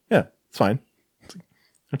 He goes, yeah, it's fine. It's like,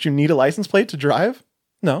 don't you need a license plate to drive?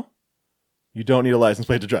 No. You don't need a license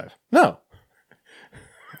plate to drive. No.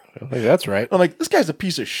 I think that's right. I'm like, this guy's a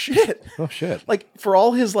piece of shit. Oh shit! Like for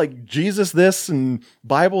all his like Jesus this and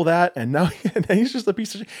Bible that, and now he's just a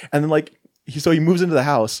piece of shit. And then like he moves into the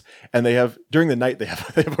house, and they have during the night they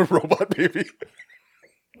have a robot baby.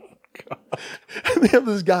 And they have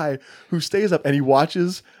this guy who stays up and he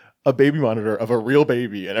watches a baby monitor of a real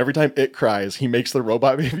baby, and every time it cries, he makes the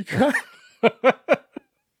robot baby cry.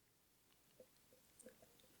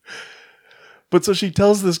 But so she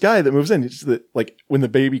tells this guy that moves in that like when the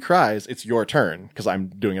baby cries, it's your turn because I'm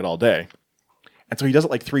doing it all day. And so he does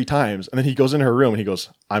it like 3 times, and then he goes in her room and he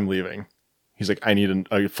goes, "I'm leaving." He's like, "I need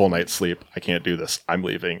a full night's sleep. I can't do this. I'm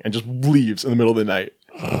leaving," and just leaves in the middle of the night.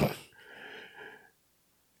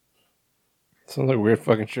 Sounds like a weird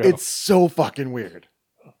fucking show. It's so fucking weird.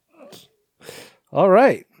 All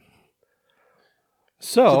right.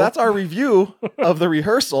 So that's our review of The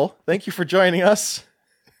Rehearsal. Thank you for joining us.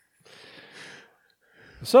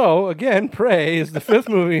 So, again, Prey is the 5th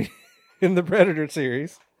movie in the Predator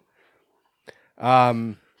series.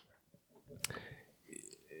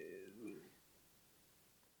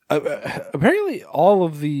 Apparently, all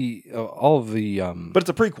of the, but it's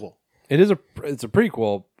a prequel. It's a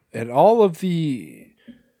prequel, and all of the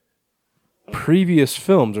previous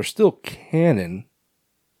films are still canon,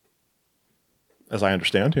 as I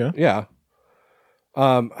understand. Yeah. Yeah.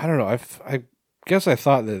 I don't know. I guess I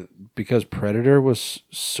thought that because Predator was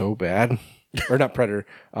so bad, or not Predator,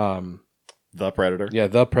 The Predator. Yeah,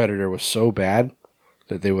 The Predator was so bad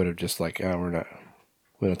that they would have just like, we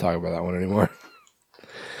don't talk about that one anymore.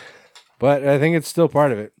 But I think it's still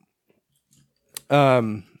part of it.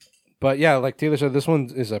 But yeah, like Taylor said, this one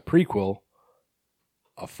is a prequel,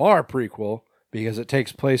 a far prequel, because it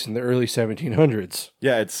takes place in the early 1700s.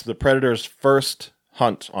 Yeah, it's the Predator's first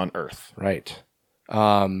hunt on Earth. Right.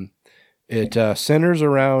 It centers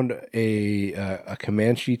around a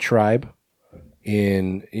Comanche tribe.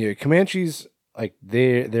 Comanches, like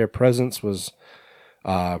their presence was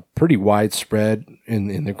pretty widespread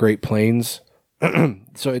in the Great Plains.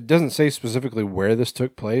 So it doesn't say specifically where this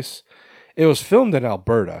took place. It was filmed in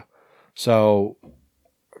Alberta, so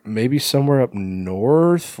maybe somewhere up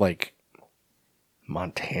north, like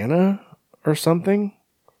Montana or something.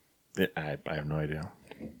 I have no idea.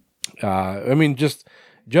 I mean, just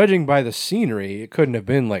judging by the scenery, it couldn't have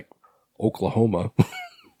been like Oklahoma,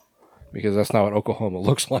 because that's not what Oklahoma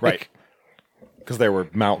looks like. Right. Because there were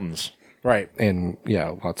mountains. Right. And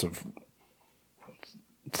yeah, lots of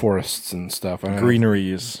forests and stuff.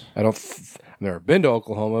 Greeneries. I've never been to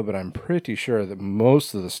Oklahoma, but I'm pretty sure that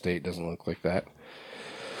most of the state doesn't look like that.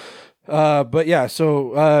 But yeah,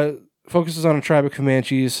 so focuses on a tribe of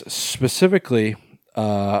Comanches, specifically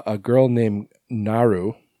a girl named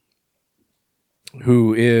Naru,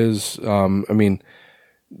 who is, I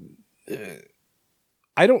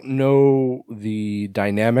don't know the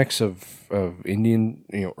dynamics of Indian,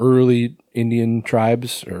 early Indian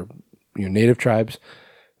tribes or native tribes.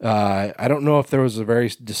 I don't know if there was a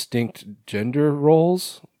very distinct gender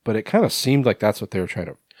roles, but it kind of seemed like that's what they were trying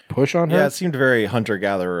to push on her. Yeah, it seemed very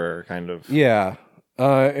hunter-gatherer kind of. Yeah.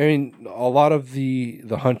 I mean, a lot of the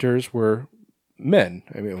hunters were men.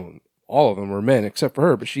 I mean, all of them were men except for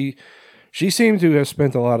her, but she seemed to have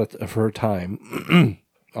spent a lot of her time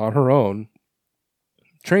on her own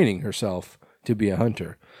training herself to be a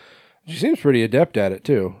hunter. She seems pretty adept at it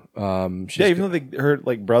too. Even though her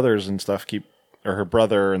like brothers and stuff or her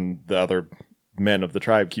brother and the other men of the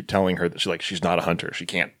tribe keep telling her that she's not a hunter. She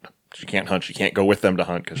can't hunt. She can't go with them to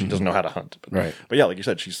hunt because she doesn't know how to hunt. Right. But yeah, like you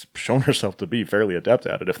said, she's shown herself to be fairly adept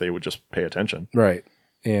at it if they would just pay attention. Right.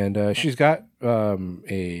 And she's got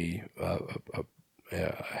a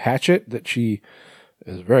hatchet that she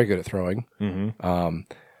is very good at throwing. Mm-hmm.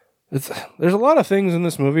 There's a lot of things in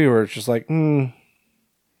this movie where it's just like, no.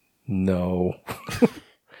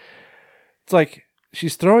 It's like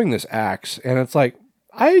she's throwing this axe, and it's like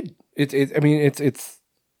it's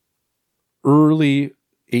early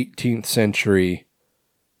 18th century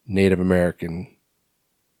Native American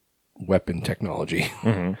weapon technology.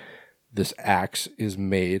 Mm-hmm. This axe is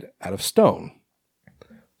made out of stone,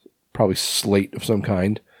 probably slate of some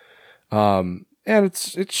kind, and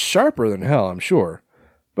it's sharper than hell, I'm sure,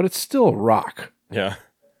 but it's still rock. Yeah,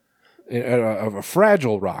 a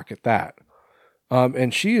fragile rock at that.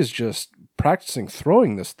 And she is just practicing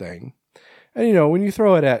throwing this thing. And, when you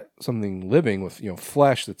throw it at something living with,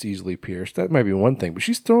 flesh that's easily pierced, that might be one thing. But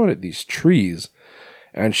she's throwing at these trees,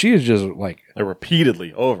 and she is just like...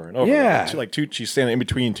 repeatedly over and over. Yeah. She's standing in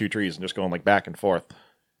between two trees and just going like back and forth.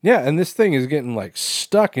 Yeah, and this thing is getting like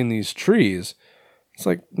stuck in these trees. It's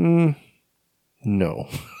like, no.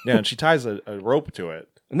 Yeah, and she ties a rope to it.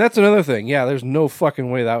 And that's another thing. Yeah, there's no fucking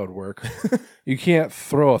way that would work. You can't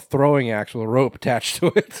throw a throwing axe with a rope attached to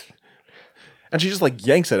it. And she just like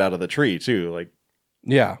yanks it out of the tree too. Like,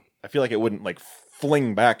 yeah. I feel like it wouldn't like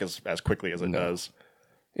fling back as quickly as it does.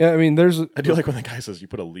 Yeah, I mean, I do like when the guy says you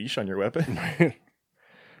put a leash on your weapon. I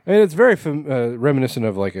mean, it's very reminiscent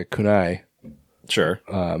of like a kunai. Sure.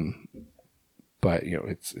 But, you know,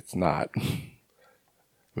 it's not. I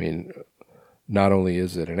mean, not only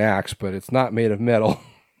is it an axe, but it's not made of metal.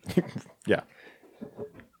 Yeah.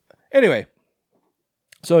 Anyway.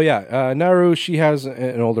 So, yeah, Naru, she has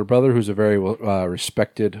an older brother who's a very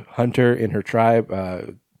respected hunter in her tribe,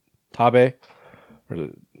 Tabe. Or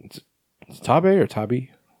is it Tabe or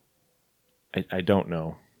Tabi? I don't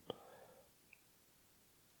know.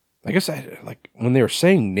 I guess when they were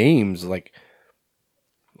saying names, like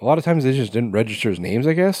a lot of times they just didn't register as names,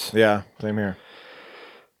 I guess. Yeah, same here.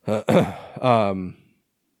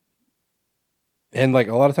 And like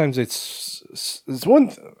a lot of times it's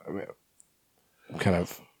one. I mean, I'm kind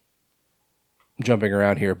of jumping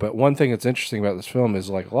around here, but one thing that's interesting about this film is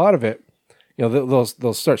like a lot of it, you know,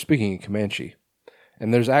 they'll start speaking in Comanche,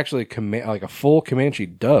 and there's actually like a full Comanche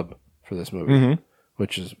dub for this movie,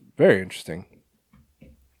 which is very interesting.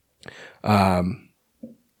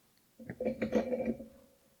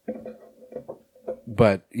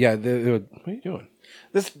 But yeah, what are you doing?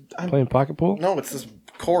 I'm Playing pocket pool? No, it's this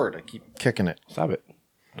cord. I keep kicking it. Stop it!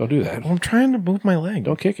 Don't do that. Well, I'm trying to move my leg.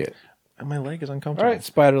 Don't kick it. And my leg is uncomfortable. All right,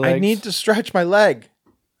 spider legs. I need to stretch my leg.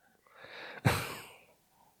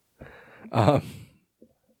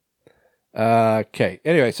 Okay.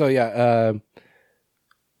 Anyway, so yeah,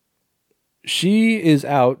 she is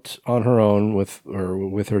out on her own with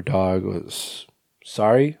her dog. Was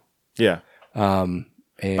sorry. Yeah. And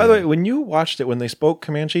by the way, when you watched it, when they spoke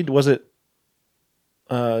Comanche, was it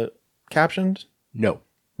captioned? No.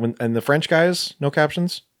 And the French guys, no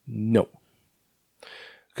captions? No.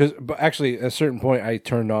 But actually, at a certain point, I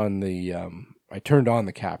turned on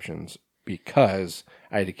the captions because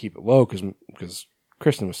I had to keep it low because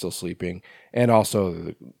Kristen was still sleeping, and also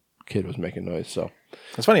the kid was making noise. So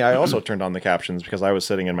it's funny. I also turned on the captions because I was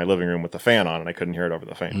sitting in my living room with the fan on, and I couldn't hear it over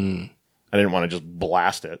the fan. I didn't want to just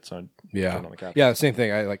blast it, so I turned on the captions. Yeah, same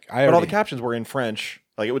thing. But all the captions were in French.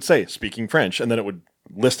 Like it would say "speaking French," and then it would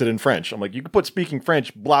list it in French. I'm like, you could put "speaking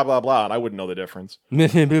French," blah blah blah, and I wouldn't know the difference. Blah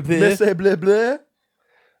blah.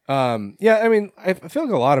 Yeah, I mean, I feel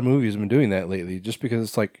like a lot of movies have been doing that lately, just because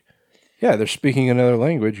it's like, yeah, they're speaking another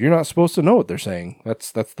language. You're not supposed to know what they're saying.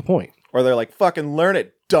 That's the point. Or they're like, fucking learn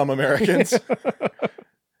it, dumb Americans.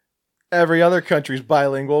 Every other country's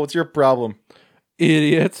bilingual. What's your problem?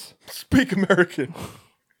 Idiots. Speak American.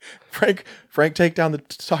 Frank, take down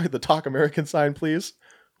the talk American sign, please.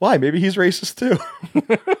 Why? Maybe he's racist too.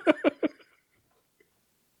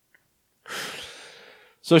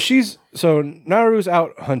 So Naru's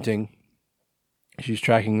out hunting. She's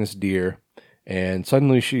tracking this deer, and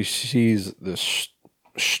suddenly she sees this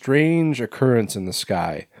strange occurrence in the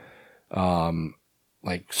sky,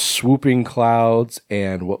 like swooping clouds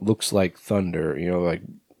and what looks like thunder. You know, like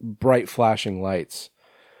bright flashing lights.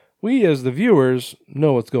 We, as the viewers,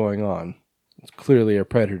 know what's going on. It's clearly a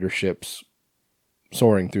predator ship's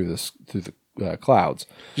soaring through the clouds.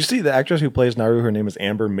 Did you see the actress who plays Naru? Her name is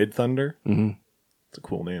Amber Midthunder. Mm-hmm. It's a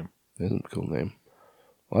cool name. It is a cool name.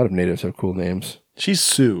 A lot of natives have cool names. She's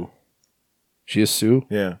Sue. She is Sue?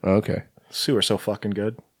 Yeah. Oh, okay. Sue are so fucking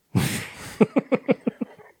good.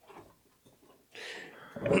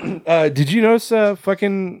 Did you notice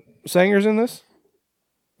fucking Sanger's in this?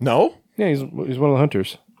 No? Yeah, he's one of the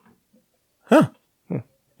hunters. Huh.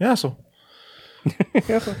 Yeah, so.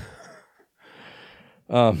 Yeah, so.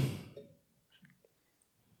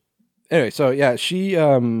 Anyway, so yeah, she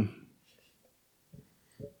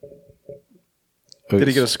Did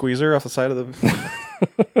he get a squeezer off the side of the...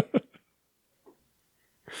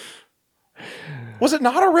 Was it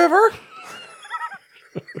not a river?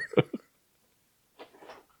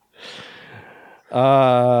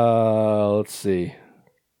 Let's see.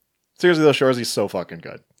 Seriously, though, Shoresy so fucking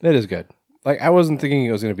good. It is good. Like, I wasn't thinking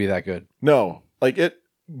it was going to be that good. No. Like, it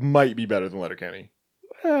might be better than Letterkenny.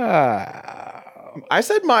 I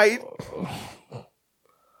said might.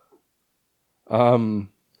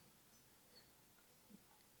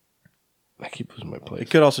 I keep losing my place. It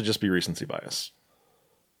could also just be recency bias.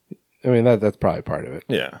 I mean, that's probably part of it.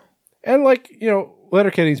 Yeah. And like, you know,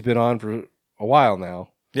 Letterkenny's been on for a while now.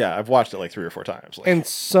 Yeah, I've watched it like 3 or 4 times. Like, And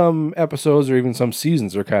some episodes or even some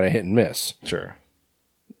seasons are kind of hit and miss. sure.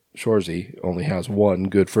 Shoresy only has one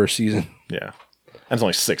good first season. Yeah. And it's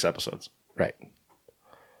only 6 episodes. Right.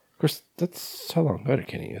 Of course, that's how long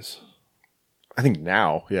Letterkenny is. I think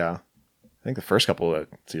now, yeah. I think the first couple of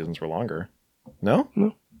seasons were longer. No?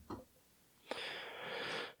 No.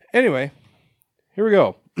 Anyway, here we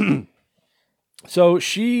go. So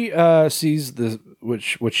she sees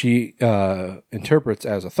what she interprets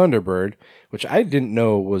as a thunderbird, which I didn't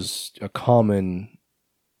know was a common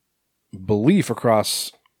belief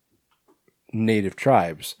across native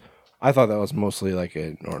tribes. I thought that was mostly like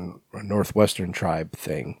a northwestern tribe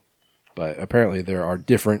thing, but apparently there are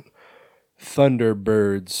different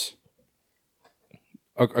thunderbirds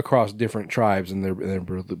across different tribes and their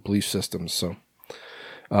belief systems. So,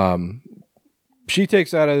 she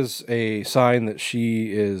takes that as a sign that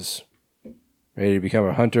she is ready to become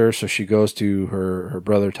a hunter. So she goes to her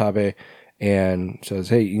brother Tabe and says,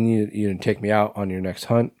 "Hey, you need to take me out on your next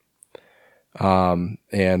hunt." And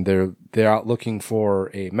they're out looking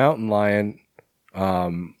for a mountain lion,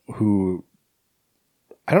 who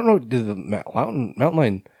I don't know. Did the mountain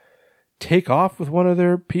lion take off with one of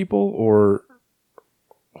their people, or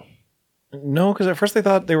No, because at first they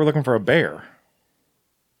thought they were looking for a bear.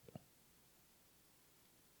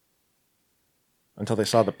 Until they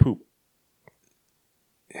saw the poop.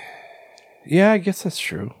 Yeah, I guess that's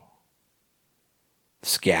true.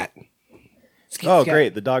 Scat. Oh,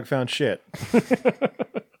 great. The dog found shit.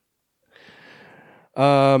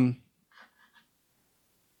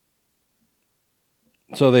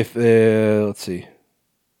 So they let's see.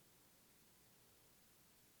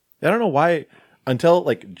 I don't know why, until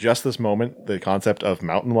like just this moment, the concept of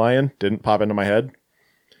mountain lion didn't pop into my head.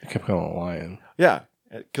 I kept calling it a lion. Yeah,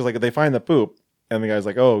 because like they find the poop, and the guy's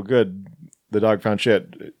like, "Oh, good, the dog found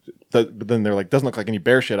shit." But then they're like, "Doesn't look like any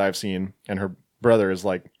bear shit I've seen." And her brother is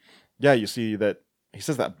like, "Yeah, you see that?" He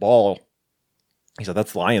says that ball. He said,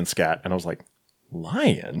 "That's lion scat," and I was like,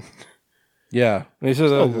 "Lion? Yeah." And he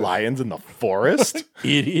says, No lions in the forest,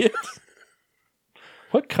 idiot.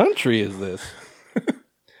 What country is this?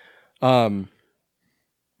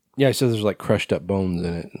 Yeah, he says there's like crushed up bones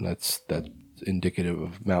in it, and that's indicative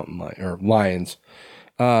of mountain lion or lions.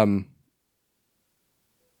 So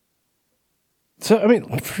I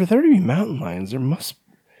mean, for there to be mountain lions, it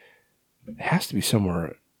has to be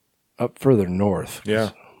somewhere up further north. Yeah.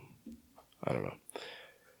 I don't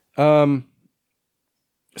know.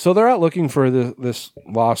 So they're out looking for this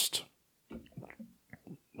lost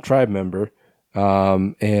tribe member,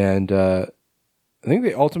 and I think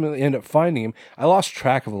they ultimately end up finding him. I lost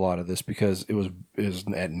track of a lot of this because it was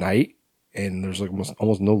at night and there's like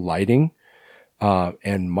almost no lighting,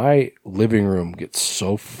 and my living room gets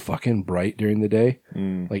so fucking bright during the day.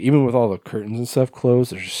 Like even with all the curtains and stuff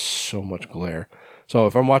closed, there's just so much glare. So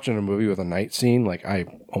if I'm watching a movie with a night scene, like I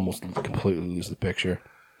almost completely lose the picture.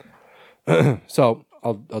 So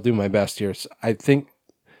I'll do my best here. So I think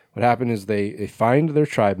what happened is they find their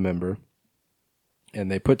tribe member and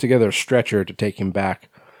they put together a stretcher to take him back.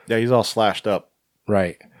 Yeah, he's all slashed up.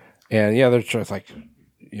 Right. And yeah, they're just like,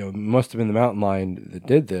 it must have been the mountain lion that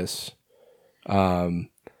did this. So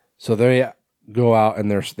they go out and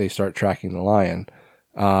they start tracking the lion.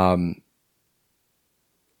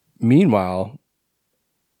 Meanwhile,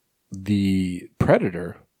 the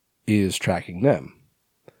predator is tracking them.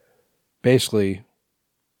 Basically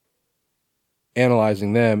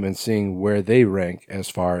analyzing them and seeing where they rank as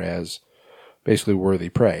far as basically worthy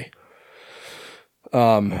prey.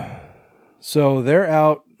 So they're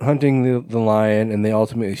out hunting the lion and they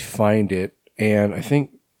ultimately find it. And I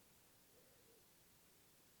think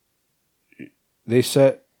they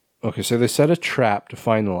set a trap to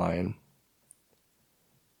find the lion.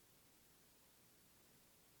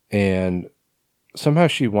 And somehow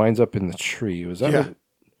she winds up in the tree. Was that? Yeah.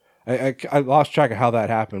 I lost track of how that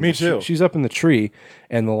happened. Me too. She's up in the tree,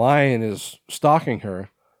 and the lion is stalking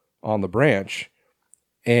her on the branch,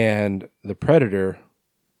 and the predator.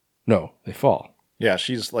 No, they fall. Yeah,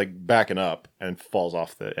 she's like backing up and falls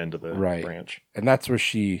off the end of the branch, and that's where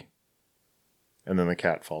she. And then the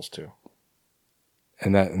cat falls too.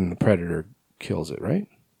 And the predator kills it, right?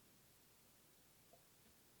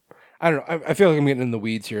 I don't know. I feel like I'm getting in the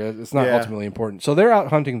weeds here. It's not ultimately important. So they're out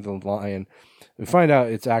hunting the lion. We find out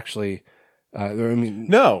it's actually,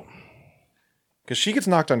 no, because she gets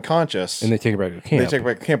knocked unconscious, and they take her back to camp. They take her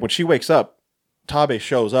back to camp. When she wakes up, Tabe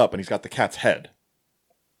shows up, and he's got the cat's head.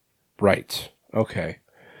 Right. Okay.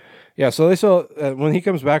 Yeah. So they saw when he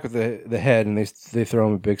comes back with the head, and they throw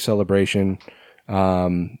him a big celebration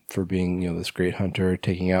for being this great hunter,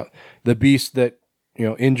 taking out the beast that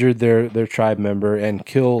injured their tribe member and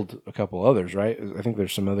killed a couple others. Right. I think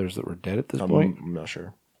there's some others that were dead at this point. I'm not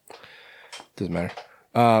sure. Doesn't matter.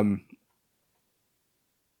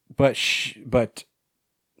 But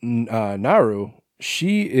Naru,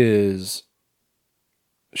 she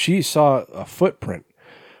saw a footprint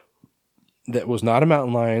that was not a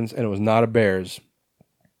mountain lion's and it was not a bear's.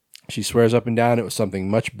 She swears up and down it was something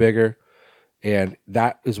much bigger, and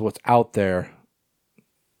that is what's out there.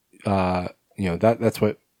 That's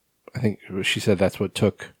what I think she said. That's what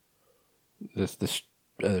took this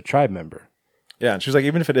tribe member. Yeah, and she's like,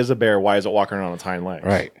 even if it is a bear, why is it walking around on its hind legs?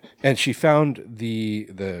 Right, and she found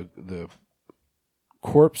the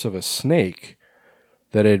corpse of a snake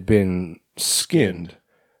that had been skinned,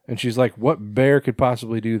 and she's like, "What bear could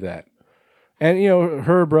possibly do that?" And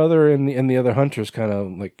her brother and the other hunters kind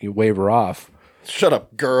of like wave her off. Shut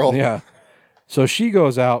up, girl. Yeah. So she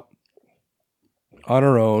goes out on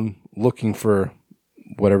her own looking for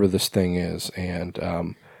whatever this thing is,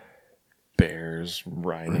 and bears,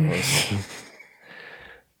 rhinos,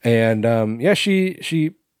 and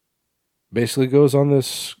she basically goes on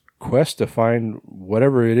this quest to find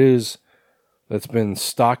whatever it is that's been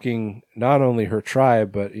stalking not only her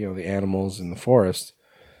tribe but the animals in the forest.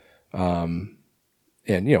 And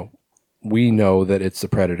we know that it's the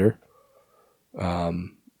predator. It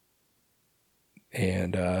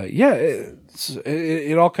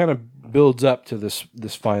all kind of builds up to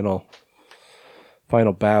this final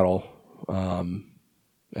battle,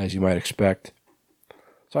 as you might expect.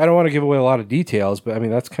 So I don't want to give away a lot of details, but I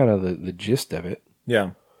mean that's kind of the gist of it.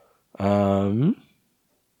 Yeah. What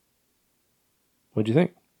do you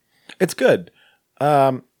think? It's good.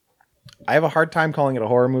 I have a hard time calling it a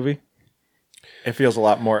horror movie. It feels a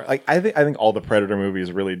lot more like I think all the Predator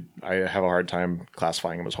movies really. I have a hard time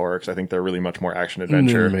classifying them as horror because I think they're really much more action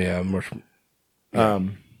adventure.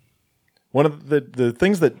 One of the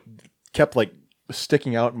things that kept like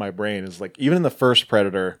sticking out in my brain is like even in the first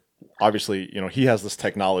Predator, obviously he has this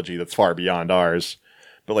technology that's far beyond ours,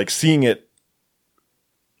 but like seeing it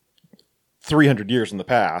 300 years in the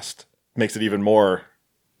past makes it even more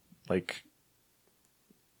like.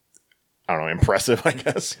 I don't know, impressive, I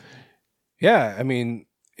guess. Yeah, I mean,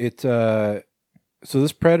 so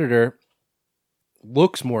this Predator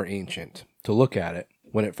looks more ancient to look at it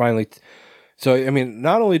when it finally... So, I mean,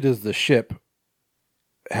 not only does the ship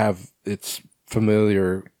have its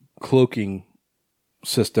familiar cloaking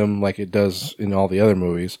system like it does in all the other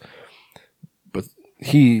movies, but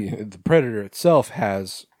the Predator itself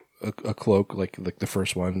has a cloak like the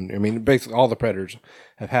first one. I mean, basically all the Predators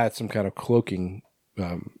have had some kind of cloaking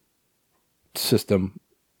system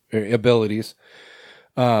abilities.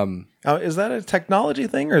 Is that a technology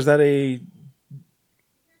thing or is that a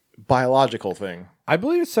biological thing? I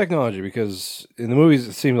believe it's technology because in the movies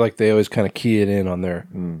it seems like they always kind of key it in on their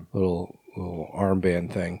little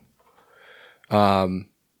armband thing.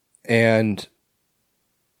 And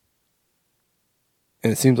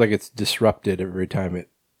it seems like it's disrupted every time it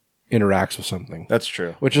interacts with something. That's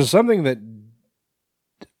true. Which is something that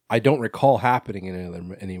I don't recall happening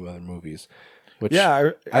in any other movies. Which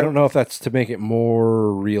I don't know if that's to make it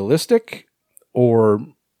more realistic or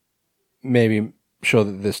maybe show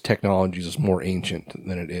that this technology is more ancient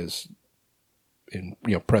than it is in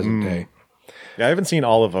present day. Yeah, I haven't seen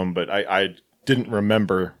all of them, but I didn't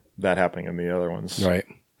remember that happening in the other ones, right?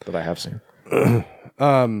 That I have seen.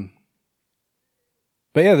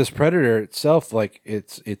 But yeah, this Predator itself, like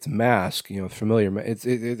its mask, familiar.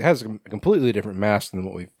 It has a completely different mask than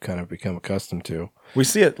what we've kind of become accustomed to. We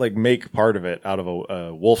see it like make part of it out of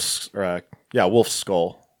a wolf's, wolf's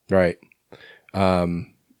skull, right?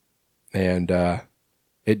 And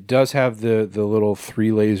it does have the little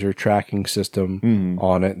 3 laser tracking system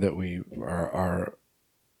on it that we are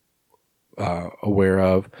aware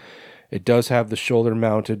of. It does have the shoulder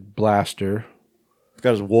mounted blaster. It's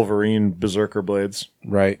got his Wolverine berserker blades.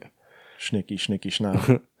 Right. Schnicky, schnicky,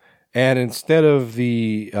 schnapp. And instead of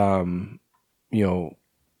the, I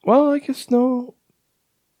guess no.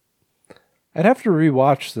 I'd have to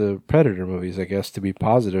rewatch the Predator movies, I guess, to be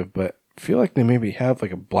positive, but I feel like they maybe have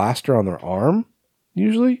like a blaster on their arm,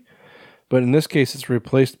 usually. But in this case, it's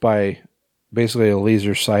replaced by basically a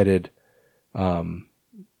laser-sighted dart.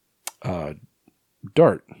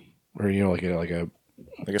 Or, like a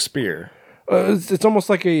spear. It's almost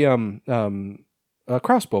like a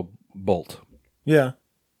crossbow bolt. Yeah,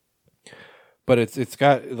 but it's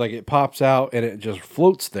got like it pops out and it just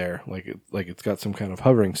floats there, like it's got some kind of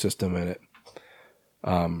hovering system in it,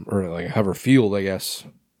 or like a hover field, I guess.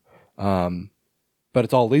 But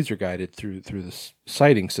it's all laser guided through this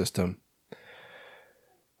sighting system.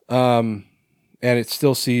 And it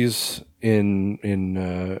still sees in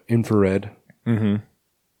infrared. Mm-hmm.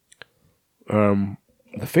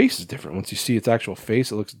 The face is different. Once you see its actual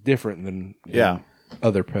face, it looks different than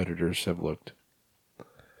other Predators have looked.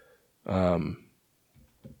 But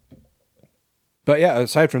yeah,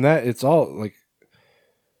 aside from that, it's all like,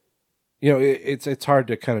 it's hard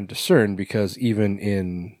to kind of discern because even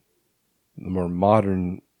in the more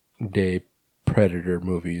modern day Predator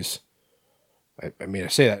movies, I mean, I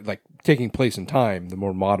say that like taking place in time, the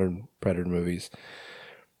more modern Predator movies,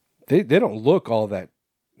 they don't look all that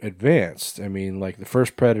advanced. I mean, like the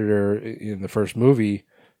first Predator in the first movie,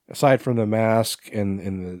 aside from the mask and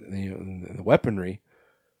the weaponry,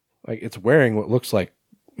 like it's wearing what looks like,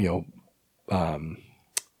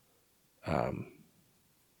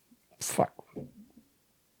 fuck.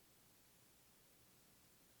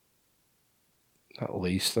 Not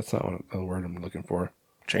lace. That's not what the word I'm looking for.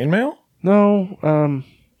 Chainmail? No.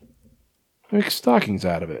 Make stockings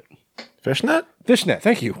out of it. Fishnet? Fishnet.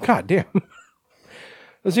 Thank you. God damn.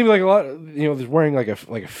 It seems like a lot. There's wearing like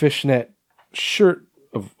a fishnet shirt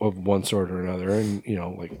of one sort or another, and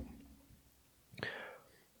like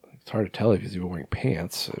it's hard to tell if he's even wearing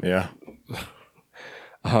pants. Yeah.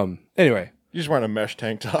 Anyway, You're just wearing a mesh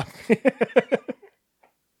tank top.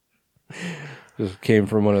 this came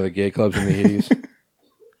from one of the gay clubs in the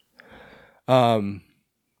 80s.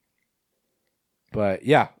 But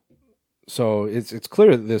yeah, so it's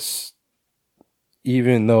clear that this,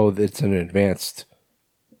 even though it's an advanced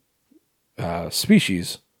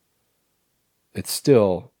species, it's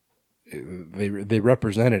still they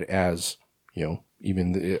represent it as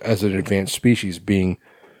even as an advanced species being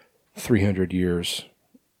 300 years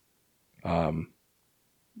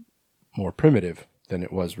more primitive than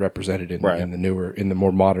it was represented in the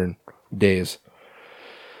more modern days.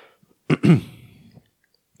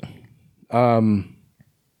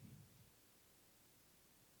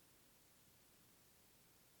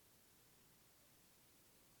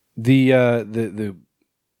 The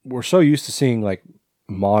we're so used to seeing like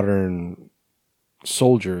modern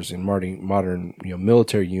soldiers and modern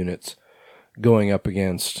military units going up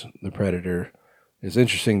against the Predator. It's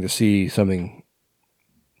interesting to see something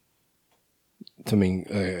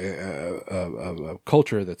a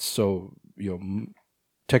culture that's so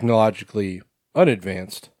technologically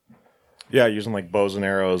unadvanced. Yeah, using like bows and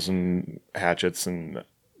arrows and hatchets and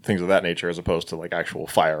things of that nature as opposed to like actual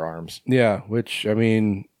firearms. Yeah, which I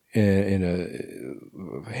mean, in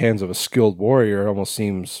the hands of a skilled warrior, almost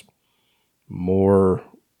seems more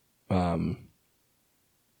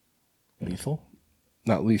lethal.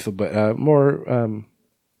 Not lethal, but more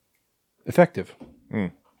effective.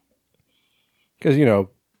 Because you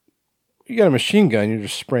got a machine gun, you're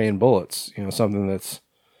just spraying bullets. Something that's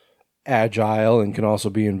agile and can also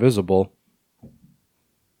be invisible.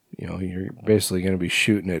 You're basically going to be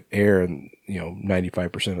shooting at air, and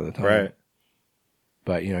 95% of the time. Right.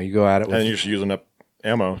 But you go at it, and you're just using up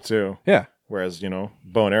ammo too. Yeah. Whereas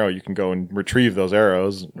bow and arrow, you can go and retrieve those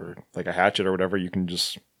arrows, or like a hatchet or whatever. You can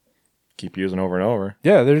just keep using over and over.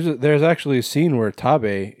 Yeah. There's actually a scene where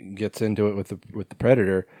Tabe gets into it with the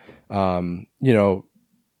Predator. A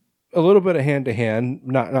little bit of hand to hand,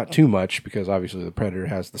 not too much, because obviously the Predator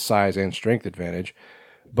has the size and strength advantage.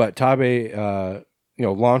 But Tabe,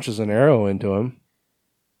 launches an arrow into him,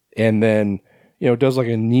 and then does like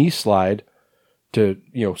a knee slide to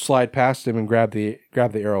slide past him and grab the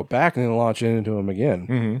arrow back, and then launch it into him again.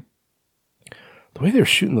 Mm-hmm. The way they're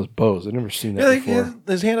shooting those bows, I've never seen that before.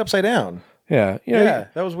 His hand upside down. Yeah,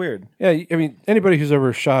 that was weird. Yeah, I mean, anybody who's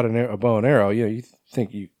ever shot a bow and arrow, you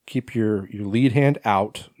think you keep your lead hand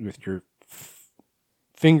out with your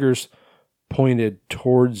fingers pointed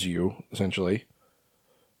towards you, essentially,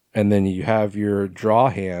 and then you have your draw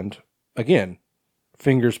hand again,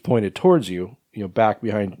 fingers pointed towards you, back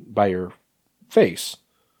by your face.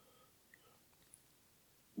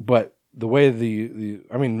 But the way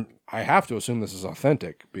I mean, I have to assume this is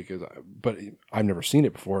authentic but I've never seen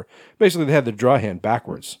it before. Basically, they had the draw hand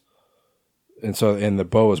backwards, and the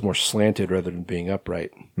bow is more slanted rather than being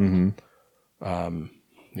upright. Mm-hmm.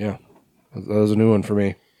 Yeah, that was a new one for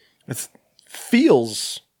me. It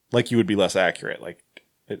feels like you would be less accurate. Like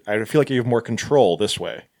I feel like you have more control this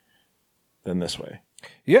way than this way.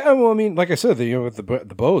 Yeah, well, I mean, like I said,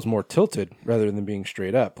 the bow is more tilted rather than being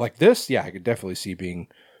straight up. Like this, yeah, I could definitely see being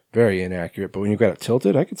very inaccurate. But when you've got it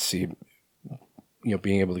tilted, I could see,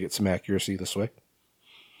 being able to get some accuracy this way.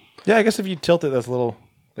 Yeah, I guess if you tilt it, that's a little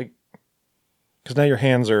like, because now your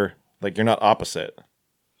hands are like you're not opposite.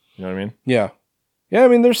 You know what I mean? Yeah, yeah. I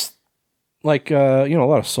mean, there's like a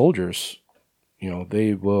lot of soldiers.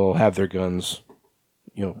 They will have their guns,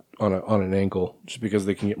 on an angle just because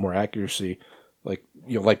they can get more accuracy. Like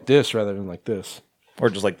like this rather than like this, or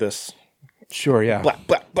just like this. Sure, yeah. Blah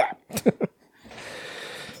blah blah.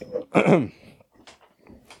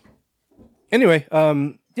 Anyway,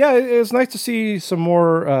 yeah, it was nice to see some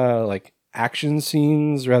more like action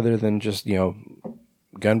scenes rather than just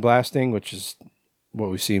gun blasting, which is what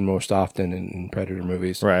we've seen most often in Predator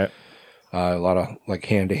movies. Right. A lot of like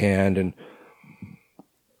hand to hand and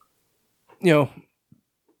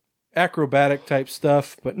acrobatic type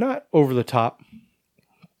stuff, but not over the top.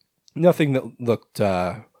 Nothing that looked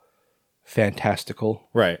fantastical.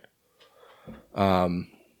 Right.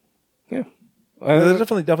 Yeah. There's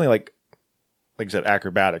definitely like you said,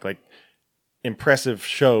 acrobatic, like impressive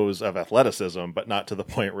shows of athleticism, but not to the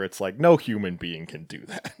point where it's like no human being can do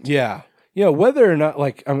that. Yeah. Whether or not,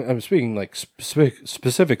 like, I'm speaking like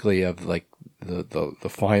specifically of like the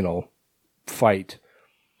final fight,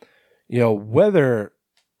 whether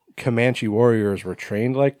Comanche warriors were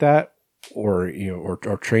trained like that or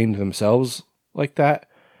trained themselves like that,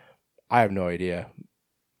 I have no idea.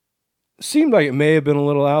 Seemed like it may have been a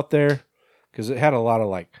little out there because it had a lot of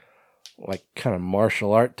like kind of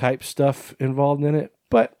martial art type stuff involved in it,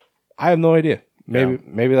 but I have no idea.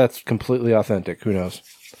 Maybe that's completely authentic. Who knows?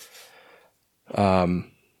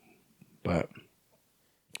 But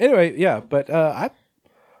anyway, yeah. But I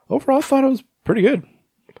overall thought it was pretty good.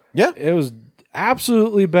 Yeah, it was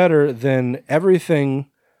absolutely better than everything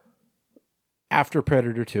after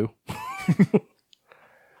Predator 2.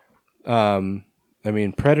 I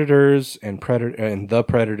mean, Predators and The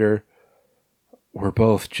Predator were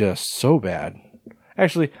both just so bad.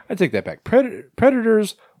 Actually, I take that back.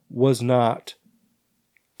 Predators was not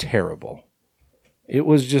terrible. It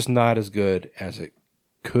was just not as good as it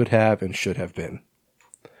could have and should have been.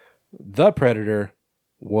 The Predator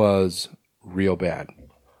was real bad.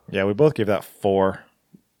 Yeah, we both gave that 4.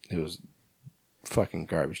 It was fucking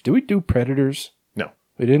garbage. Did we do Predators? No.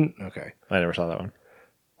 We didn't? Okay. I never saw that one.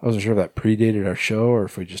 I wasn't sure if that predated our show or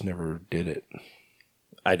if we just never did it.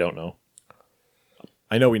 I don't know.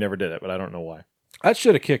 I know we never did it, but I don't know why. That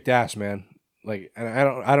should have kicked ass, man. Like, and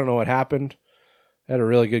I don't know what happened. It had a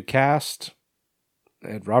really good cast.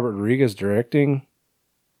 It had Robert Rodriguez directing.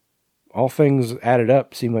 All things added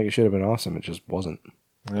up seemed like it should have been awesome. It just wasn't.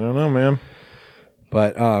 I don't know, man.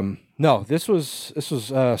 But no, this was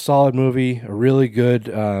a solid movie, a really good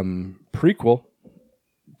prequel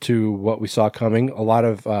to what we saw coming. A lot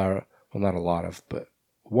of well, not a lot of, but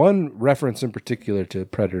one reference in particular to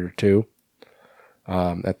Predator 2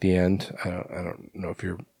 at the end. I don't know if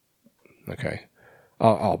you're okay.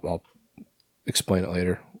 I'll explain it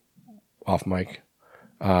later off mic.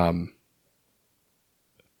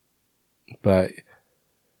 But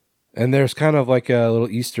and there's kind of like a little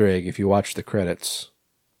Easter egg if you watch the credits.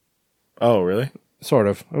 Oh, really? Sort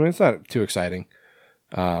of. I mean, it's not too exciting.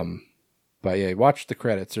 But yeah, watch the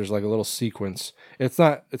credits. There's like a little sequence. It's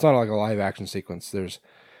not like a live action sequence. There's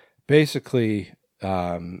basically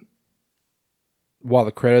while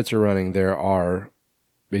the credits are running, there are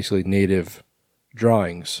basically native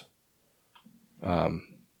drawings. I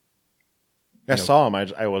saw them.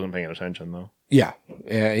 I wasn't paying attention though. Yeah.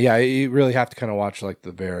 You really have to kind of watch like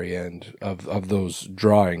the very end of those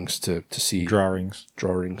drawings to see drawings,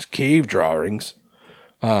 cave drawings.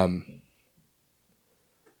 And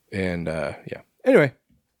yeah. Anyway.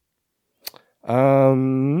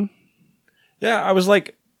 Yeah, I was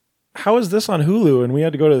like, how is this on Hulu? And we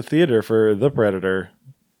had to go to the theater for The Predator.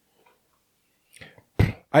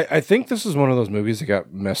 I think this is one of those movies that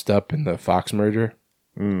got messed up in the Fox merger.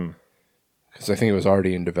 Because I think it was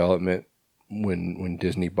already in development when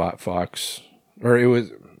Disney bought Fox. Or it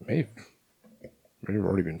was maybe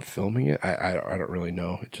already been filming it. I don't really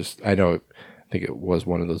know. I think it was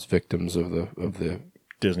one of those victims of the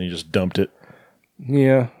Disney just dumped it.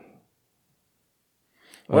 Yeah.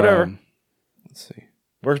 Whatever. Let's see.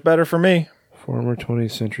 Works better for me. Former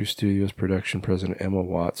 20th Century Studios production president Emma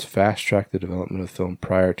Watts fast-tracked the development of the film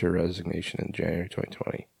prior to her resignation in January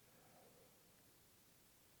 2020.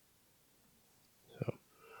 So,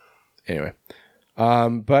 anyway.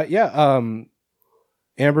 But yeah,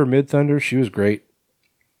 Amber Midthunder, she was great.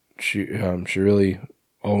 She really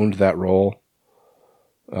owned that role.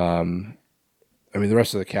 I mean, the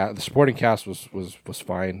rest of the supporting cast was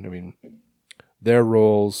fine. I mean, their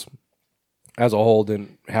roles as a whole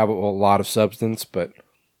didn't have a lot of substance, but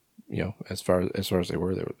as far as they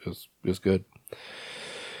were, it was good.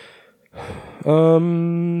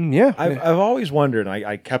 Yeah, I've always wondered, and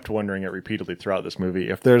I kept wondering it repeatedly throughout this movie,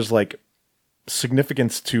 if there's like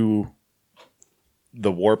significance to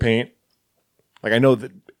the war paint. Like I know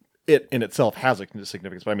that it in itself has a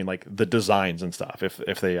significance, but I mean like the designs and stuff.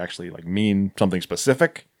 If they actually like mean something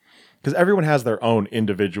specific, because everyone has their own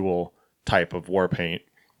individual type of war paint.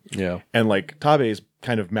 Yeah, and like Tabe's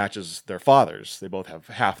kind of matches their father's. They both have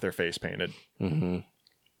half their face painted. Mm-hmm.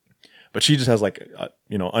 But she just has like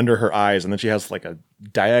under her eyes, and then she has like a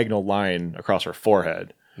diagonal line across her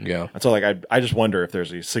forehead. Yeah. And so, like, I just wonder if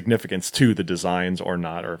there's a significance to the designs or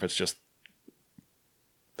not, or if it's just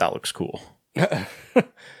that looks cool.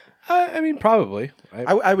 I mean, probably.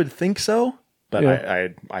 I would think so, but Yeah.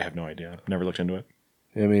 I have no idea. I've never looked into it.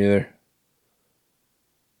 Yeah, me neither.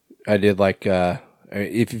 I did like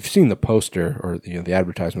if you've seen the poster or the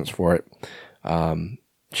advertisements for it,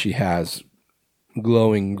 she has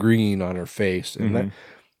glowing green on her face, and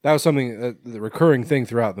that was something the recurring thing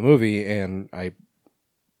throughout the movie, and I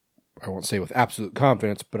won't say with absolute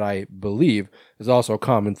confidence, but I believe is also a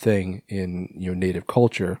common thing in Native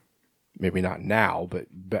culture. Maybe not now, but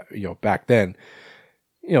back then,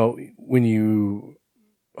 when you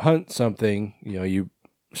hunt something, you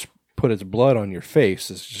put its blood on your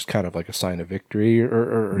face. It's just kind of like a sign of victory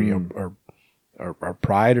or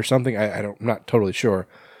pride or something. I'm not totally sure,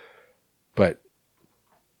 but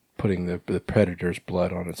putting the predator's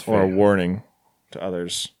blood on its face. Or a warning to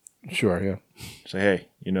others. Sure, yeah. Say, hey,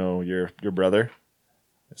 your brother?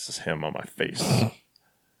 This is him on my face.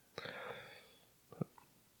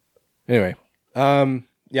 Anyway,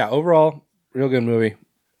 yeah, overall, real good movie.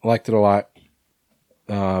 I liked it a lot.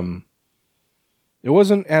 It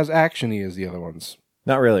wasn't as actiony as the other ones.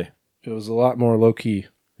 Not really. It was a lot more low key.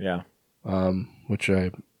 Yeah. Which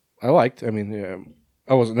I liked. I mean,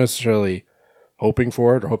 I wasn't necessarily hoping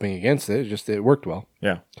for it or hoping against it. It worked well.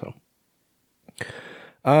 Yeah. So,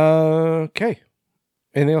 okay.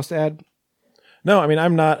 Anything else to add? No, I mean,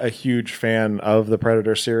 I'm not a huge fan of the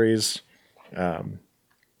Predator series.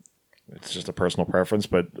 It's just a personal preference,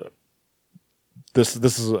 but this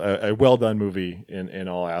is a well done movie in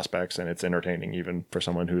all aspects, and it's entertaining even for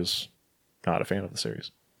someone who's not a fan of the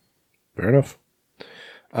series. Fair enough.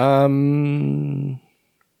 I'll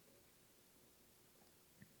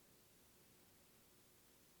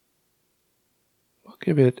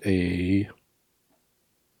give it a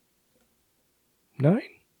 9.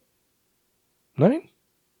 9?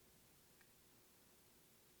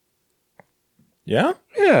 Yeah?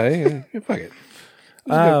 Yeah, fuck it.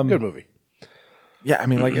 It's a good movie. Yeah, I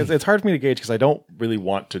mean, like it's hard for me to gauge because I don't really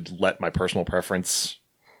want to let my personal preference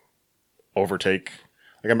overtake.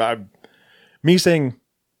 Like me saying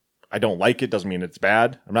I don't like it doesn't mean it's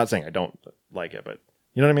bad. I'm not saying I don't like it, but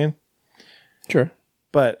you know what I mean? Sure.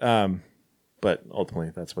 But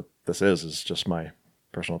ultimately that's what this is just my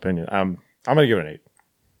personal opinion. I'm gonna give it an 8.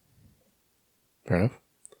 Fair enough.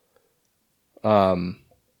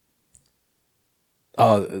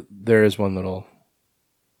 There is one little.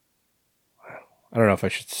 I don't know if I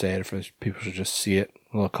should say it, if people should just see it.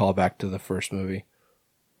 A little callback to the first movie.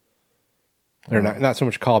 Or not so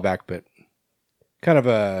much callback, but kind of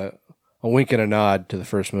a wink and a nod to the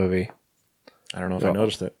first movie. I don't know if I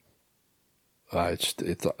noticed it.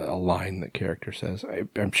 It's a line that character says.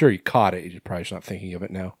 I'm sure you caught it. You're probably just not thinking of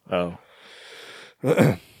it now. Oh.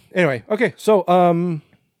 Anyway, okay, so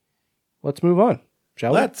let's move on,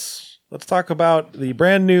 shall we? Let's talk about the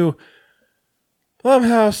brand new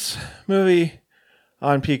Blumhouse movie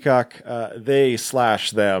on Peacock,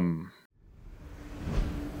 They/Them.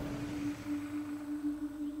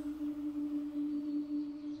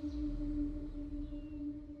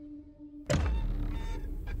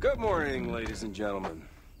 Good morning, ladies and gentlemen.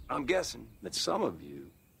 I'm guessing that some of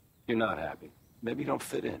you're not happy. Maybe you don't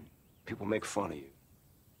fit in. People make fun of you.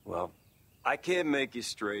 Well, I can't make you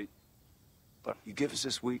straight, but you give us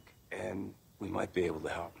this week, and we might be able to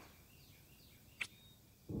help.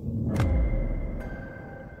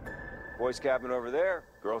 Boys' cabin over there,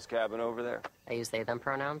 girls' cabin over there. I use they, them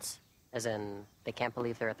pronouns, as in they can't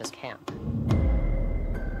believe they're at this camp.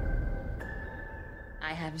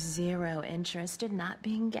 I have zero interest in not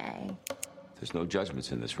being gay. There's no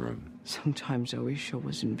judgments in this room. Sometimes I wish I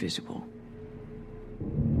was invisible.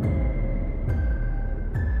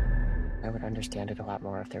 I would understand it a lot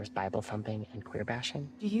more if there was Bible thumping and queer bashing.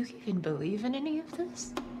 Do you even believe in any of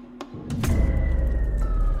this?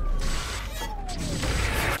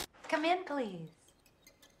 Come in, please.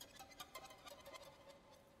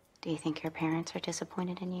 Do you think your parents are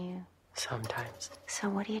disappointed in you? Sometimes. So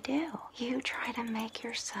what do? You try to make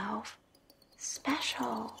yourself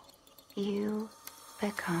special. You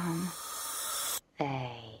become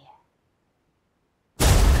they.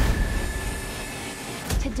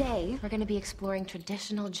 Today, we're going to be exploring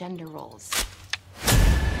traditional gender roles.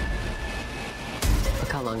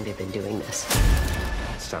 Look how long they've been doing this.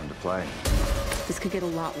 It's time to play. This could get a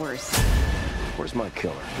lot worse. Where's my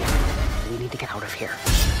killer? We need to get out of here.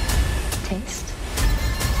 Taste?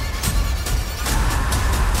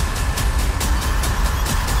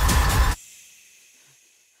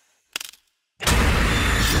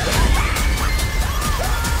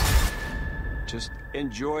 just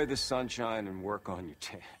enjoy the sunshine and work on your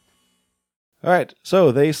tan. All right,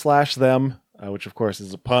 so they slash them, which of course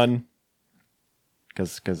is a pun,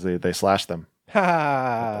 because they slash them.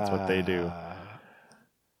 That's what they do.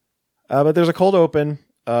 But there's a cold open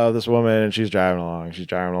of this woman, and she's driving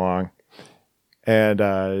along.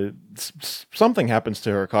 And something happens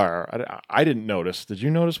to her car. I didn't notice. Did you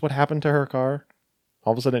notice what happened to her car?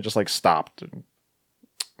 All of a sudden, it just like stopped.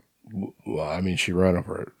 Well, I mean, she ran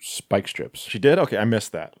over spike strips. She did? Okay, I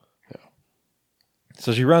missed that. Yeah.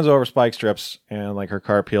 So she runs over spike strips, and like her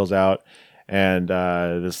car peels out, and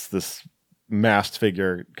this masked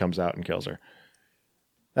figure comes out and kills her.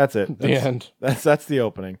 That's it. The end. That's the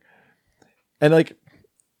opening. And like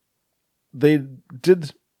they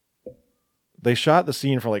shot the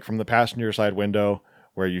scene from the passenger side window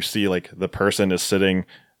where you see like the person is sitting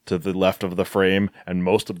to the left of the frame and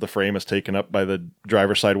most of the frame is taken up by the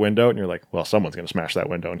driver's side window, and you're like, well, someone's going to smash that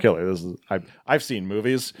window and kill her. I've seen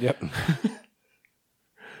movies. Yep.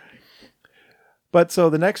 But so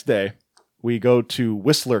the next day we go to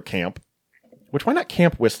Whistler Camp, which, why not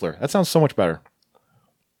Camp Whistler? That sounds so much better.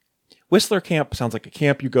 Whistler Camp sounds like a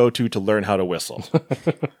camp you go to learn how to whistle.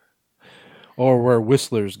 Or where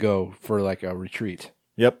whistlers go for like a retreat.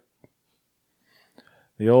 Yep.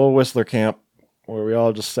 The old Whistler Camp where we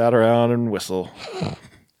all just sat around and whistle.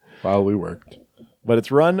 While we worked. But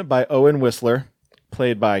it's run by Owen Whistler,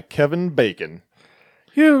 played by Kevin Bacon.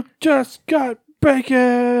 You just got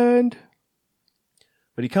baconed!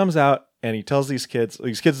 But he comes out and he tells these kids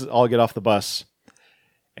all get off the bus,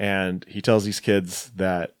 and he tells these kids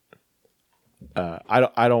that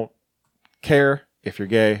I don't care if you're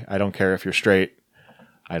gay. I don't care if you're straight.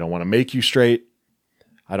 I don't want to make you straight.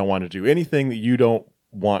 I don't want to do anything that you don't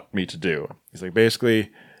want me to do. He's like,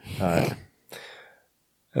 basically, and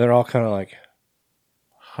they're all kind of like,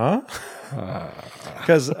 huh?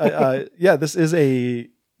 Because this is a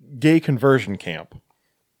gay conversion camp.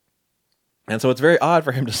 And so it's very odd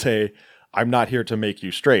for him to say, I'm not here to make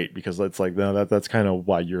you straight, because it's like, no, that's kind of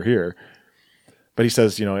why you're here. But he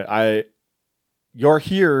says, you're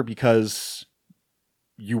here because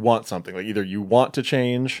you want something. Like either you want to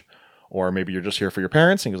change, or maybe you're just here for your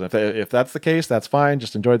parents. And he goes, if that's the case, that's fine.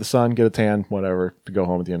 Just enjoy the sun, get a tan, whatever, to go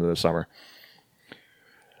home at the end of the summer.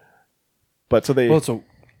 But so they... Well, so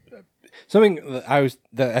something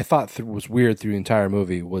that I thought was weird through the entire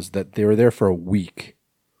movie was that they were there for a week.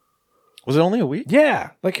 Was it only a week? Yeah.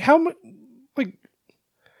 Like how much... Like,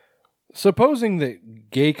 supposing that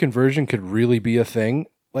gay conversion could really be a thing,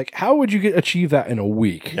 like how would you achieve that in a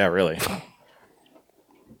week? Yeah, really.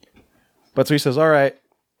 But so he says, all right,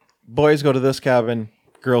 boys go to this cabin,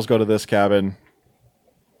 girls go to this cabin.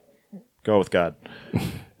 Go with God.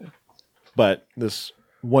 But this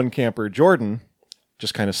one camper, Jordan,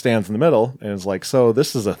 just kind of stands in the middle and is like, so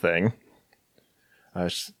this is a thing.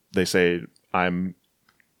 They say, I'm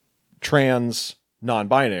trans,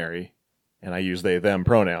 non-binary, and I use they, them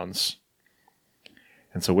pronouns.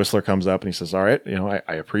 And so Whistler comes up and he says, all right,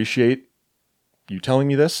 I appreciate you telling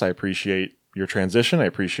me this. I appreciate your transition. I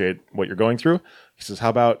appreciate what you're going through. He says, how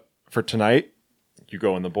about for tonight, you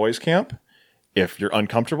go in the boys' camp. If you're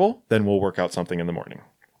uncomfortable, then we'll work out something in the morning.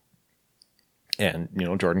 And,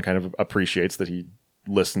 Jordan kind of appreciates that he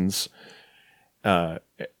listens and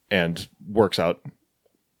tries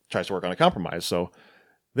to work on a compromise. So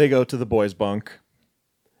they go to the boys' bunk,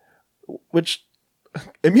 which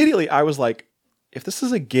immediately I was like, if this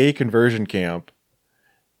is a gay conversion camp,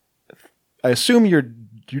 I assume you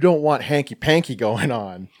don't want hanky-panky going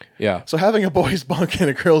on. Yeah. So having a boys' bunk and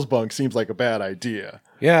a girls' bunk seems like a bad idea.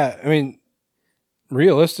 Yeah, I mean,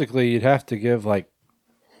 realistically, you'd have to give, like,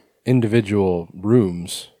 individual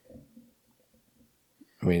rooms.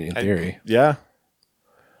 I mean, in theory. Yeah.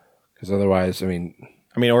 Because otherwise,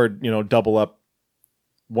 or, double up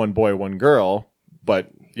one boy, one girl,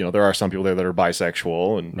 but, there are some people there that are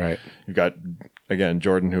bisexual, and right. You've got, again,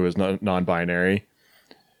 Jordan, who is non-binary.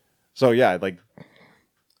 So, yeah, like,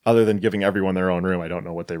 other than giving everyone their own room, I don't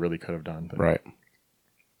know what they really could have done. But. Right.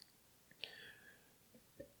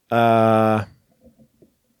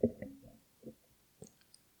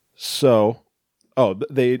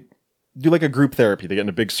 They do like a group therapy. They get in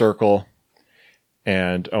a big circle,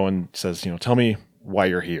 and Owen says, tell me why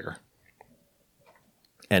you're here.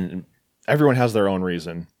 And everyone has their own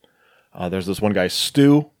reason. There's this one guy,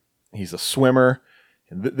 Stu. He's a swimmer.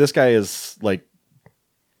 And this guy is like,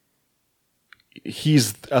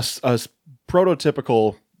 he's a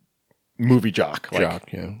prototypical movie jock.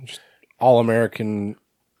 Just all-American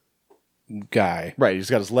guy. Right. He's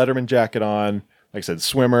got his Letterman jacket on. Like I said,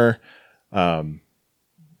 swimmer.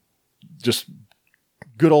 Just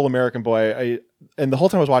good old American boy. and the whole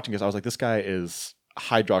time I was watching this, I was like, this guy is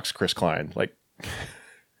Hydrox Chris Klein. Like,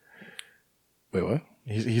 wait, what?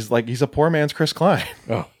 He's a poor man's Chris Klein.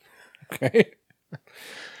 Oh, okay.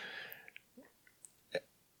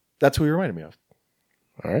 That's who he reminded me of.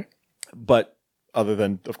 All right. But other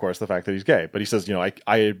than, of course, the fact that he's gay. But he says,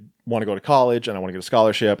 I want to go to college and I want to get a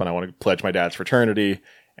scholarship and I want to pledge my dad's fraternity.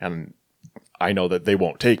 And I know that they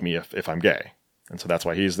won't take me if I'm gay. And so that's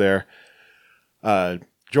why he's there.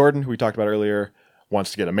 Jordan, who we talked about earlier,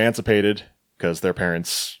 wants to get emancipated because their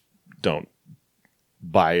parents don't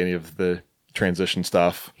buy any of the transition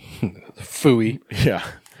stuff. Phooey. Yeah.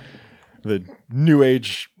 The new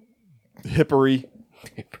age hippery.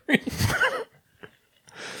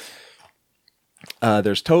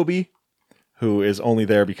 There's Toby, who is only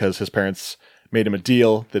there because his parents made him a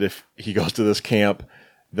deal that if he goes to this camp,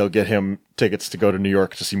 they'll get him tickets to go to New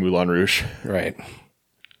York to see Moulin Rouge. Right.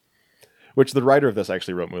 Which the writer of this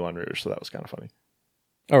actually wrote Moulin Rouge, so that was kind of funny.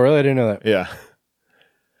 Oh, really? I didn't know that. Yeah.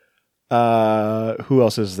 Who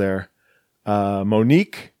else is there?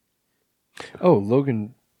 Monique. Oh,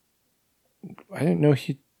 Logan. I didn't know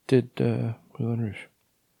he did Moulin Rouge.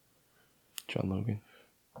 John Logan.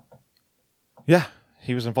 Yeah,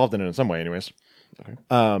 he was involved in it in some way anyways. Okay.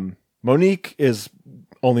 Monique is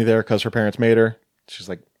only there because her parents made her. She's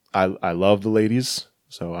like, I love the ladies,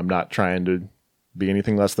 so I'm not trying to be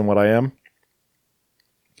anything less than what I am.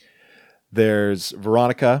 There's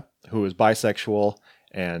Veronica, who is bisexual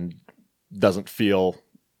and doesn't feel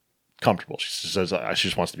comfortable. She says she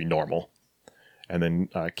just wants to be normal. And then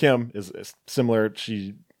Kim is similar.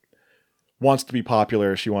 She wants to be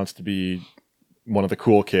popular. She wants to be one of the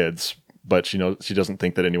cool kids, but she knows she doesn't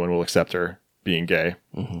think that anyone will accept her being gay.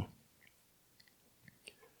 Mm-hmm.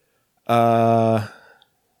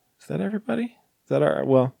 Is that everybody? Is that our?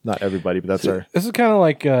 Well, not everybody, but that's our. This is kind of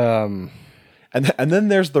like. And then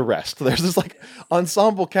there's the rest. There's this like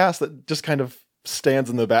ensemble cast that just kind of stands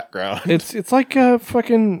in the background. It's like a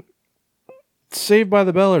fucking Saved by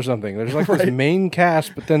the Bell or something. There's like this main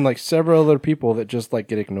cast, but then like several other people that just like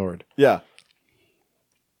get ignored. Yeah.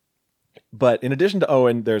 But in addition to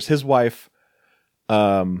Owen, there's his wife.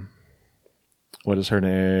 What is her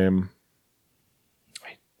name?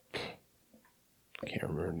 I can't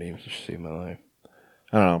remember her name. Just saved my life.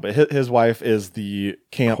 I don't know, but his wife is the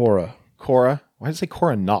camp. Cora. Why did it say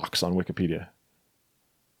Cora Knox on Wikipedia?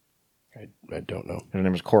 I don't know. Her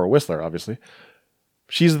name is Cora Whistler, obviously.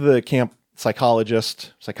 She's the camp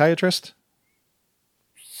psychiatrist.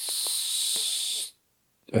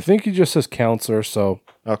 I think he just says counselor, so.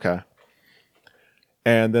 Okay.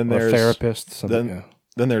 And then there's therapist. Then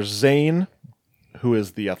there's Zane, who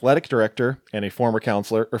is the athletic director and a former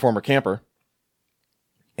counselor or former camper.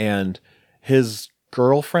 And his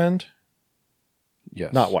girlfriend.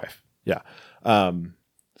 Yes. Not wife. Yeah.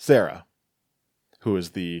 Sarah, who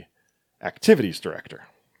is the activities director.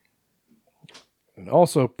 And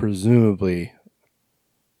also presumably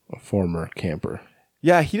a former camper.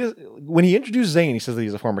 Yeah, he does. When he introduced Zane, he says that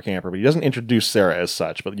he's a former camper, but he doesn't introduce Sarah as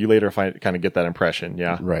such. But you later kind of get that impression.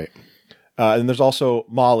 Yeah. Right. And there's also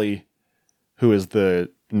Molly, who is the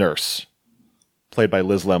nurse, played by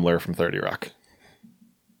Liz Lemler from 30 Rock.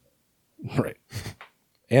 Right.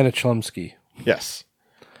 Anna Chlumsky. Yes.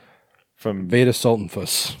 From Veda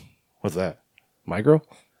Sultanfuss. What's that? My Girl?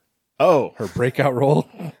 Oh. Her breakout role.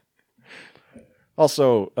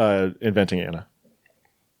 Also, Inventing Anna.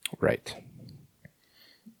 Right.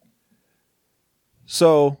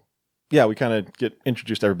 So, yeah, we kind of get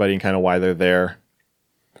introduced to everybody and kind of why they're there.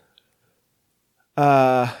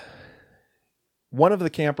 One of the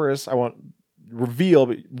campers, I won't reveal,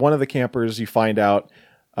 but one of the campers you find out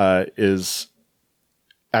is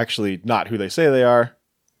actually not who they say they are.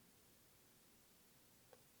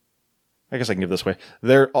 I guess I can give this away.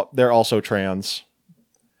 They're also trans,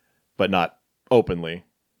 but not openly.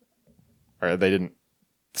 Or they didn't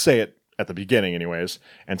say it at the beginning anyways.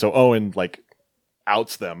 And so Owen like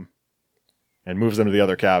outs them and moves them to the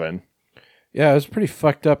other cabin. Yeah, it was pretty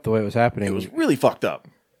fucked up the way it was happening. It was really fucked up.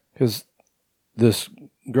 Because this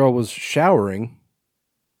girl was showering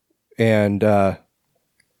and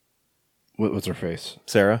what's her face?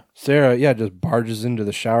 Sarah, yeah, just barges into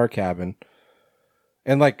the shower cabin.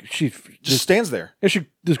 And like she just stands there. And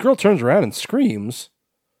this girl turns around and screams.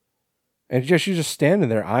 And she's just standing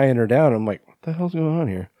there eyeing her down. I'm like, what the hell's going on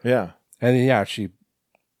here? Yeah. And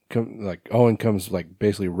then Owen comes like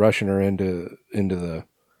basically rushing her into the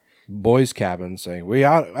boys' cabin saying, we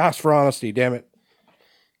asked for honesty, damn it.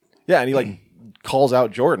 Yeah, and he like calls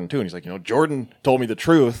out Jordan too, and he's like, Jordan told me the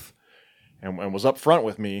truth and was up front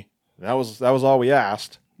with me. That was all we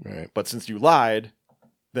asked. Right. But since you lied,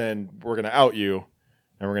 then we're gonna out you.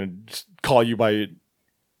 and we're going to call you by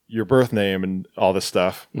your birth name and all this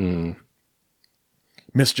stuff.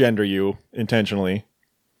 Misgender you intentionally.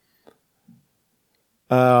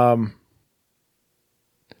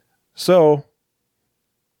 So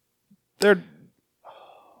they're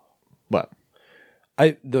what?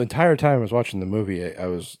 The entire time I was watching the movie, I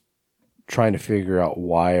was trying to figure out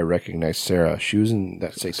why I recognized Sarah. She was in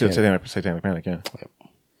that Satanic Panic, yeah. Yep.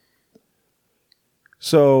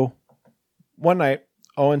 So one night,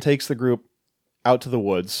 Owen takes the group out to the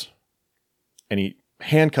woods and he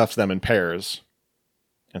handcuffs them in pairs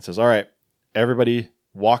and says, all right, everybody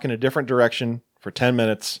walk in a different direction for 10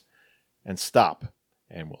 minutes and stop,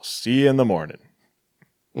 and we'll see you in the morning.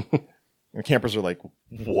 The campers are like,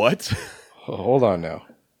 what? Hold on now.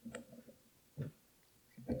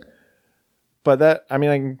 But that, I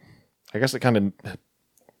mean, I guess it kind of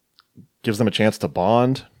gives them a chance to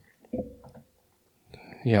bond.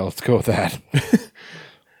 Yeah, let's go with that.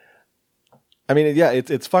 I mean, yeah,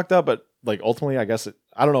 it's fucked up, but like ultimately, I guess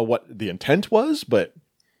I don't know what the intent was, but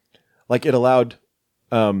like it allowed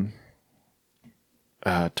Toby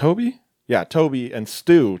and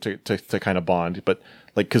Stu to kind of bond, but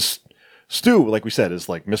like because Stu, like we said, is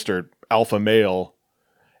like Mr. Alpha male,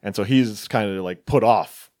 and so he's kind of like put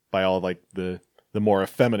off by all like the more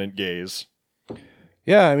effeminate gays.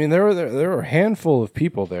 Yeah, I mean there were a handful of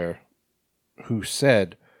people there who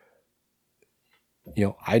said, you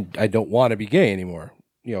know, I don't want to be gay anymore.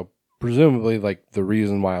 You know, presumably like the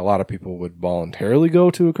reason why a lot of people would voluntarily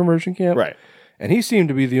go to a conversion camp. Right. And he seemed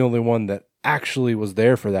to be the only one that actually was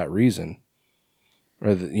there for that reason.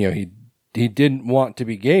 Or that, you know, he didn't want to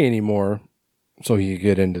be gay anymore so he could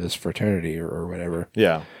get into this fraternity or whatever.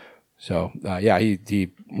 Yeah. So, yeah,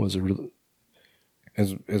 he was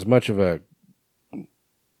as much of a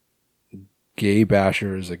gay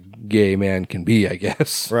basher as a gay man can be, I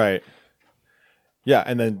guess. Right. Yeah,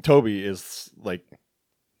 and then Toby is like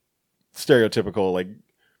stereotypical, like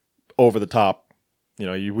over the top. You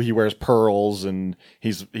know, he wears pearls and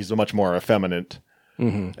he's a much more effeminate.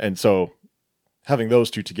 Mm-hmm. And so having those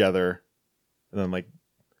two together, and then like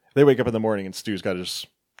they wake up in the morning and Stu's got his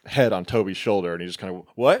head on Toby's shoulder and he just kind of,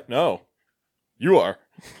 what? No, you are.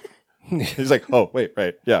 He's like, oh, wait,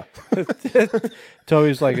 right. Yeah.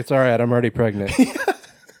 Toby's like, it's all right. I'm already pregnant.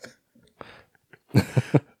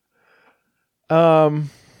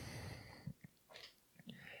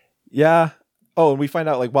 Yeah. Oh, and we find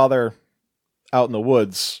out like while they're out in the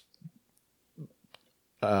woods,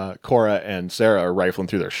 Cora and Sarah are rifling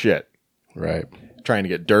through their shit. Right. Trying to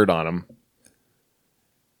get dirt on them.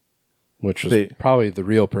 Which was probably the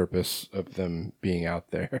real purpose of them being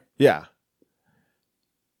out there. Yeah.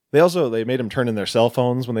 They made them turn in their cell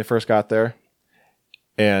phones when they first got there.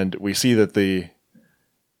 And we see that the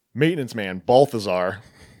maintenance man, Balthazar,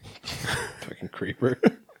 fucking creeper,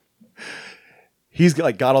 he's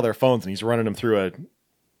like got all their phones and he's running them through a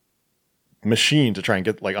machine to try and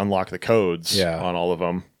get like unlock the codes on all of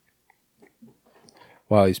them.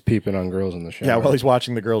 While he's peeping on girls in the shower. Yeah, while he's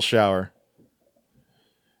watching the girls shower.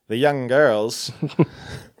 The young girls.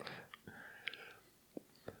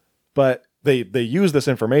 But they use this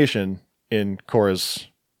information in Cora's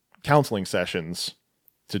counseling sessions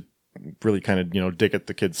to really kind of, you know, dig at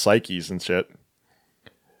the kids' psyches and shit.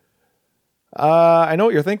 I know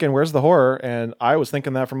what you're thinking. Where's the horror? And I was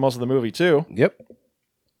thinking that for most of the movie too. Yep.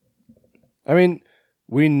 I mean,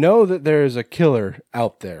 we know that there is a killer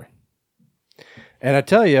out there. And I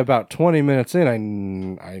tell you, about 20 minutes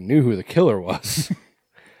in, I knew who the killer was.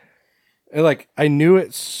 And, like, I knew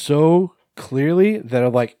it so clearly that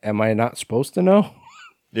I'm like, am I not supposed to know?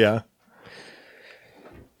 Yeah.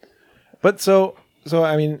 But so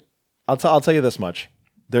I mean, I'll tell you this much.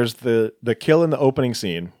 There's the kill in the opening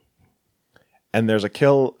scene. And there's a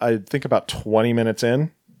kill, I think, about 20 minutes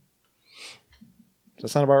in. Does that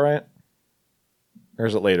sound about right? Or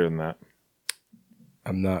is it later than that?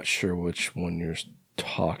 I'm not sure which one you're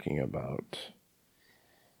talking about.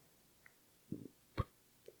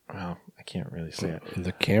 Well, I can't really say it.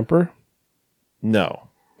 The camper? No.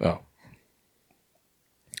 Oh.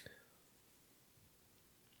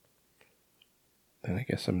 Then I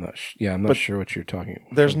guess I'm not. I'm not sure what you're talking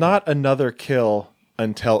about. There's not another kill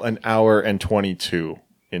until an hour and 22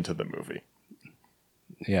 into the movie.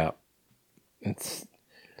 Yeah. It's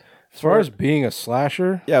as far as being a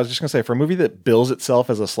slasher. Yeah, I was just gonna say, for a movie that bills itself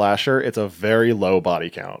as a slasher, it's a very low body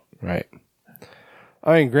count. Right.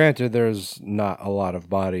 I mean, granted, there's not a lot of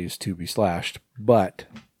bodies to be slashed, but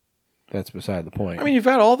that's beside the point. I mean, you've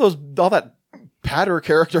got all that patter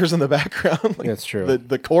characters in the background. Like that's true.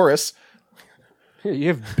 The chorus. You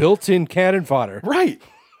have built-in cannon fodder. Right.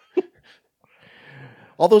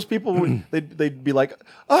 All those people would they'd be like,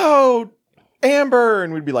 "Oh, Amber,"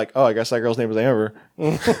 and we'd be like, "Oh, I guess that girl's name was Amber."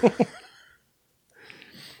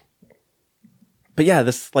 But yeah,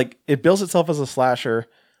 this like it bills itself as a slasher.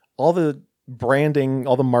 All the branding,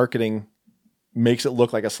 all the marketing makes it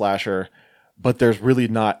look like a slasher, but there's really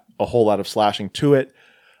not a whole lot of slashing to it.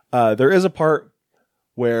 There is a part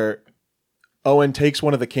where Owen takes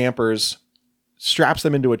one of the campers, straps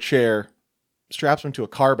them into a chair, straps them to a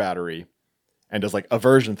car battery, and does like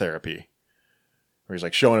aversion therapy, where he's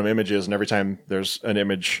like showing him images, and every time there's an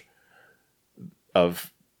image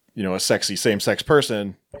of, you know, a sexy same-sex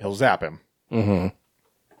person, he'll zap him. Mm-hmm.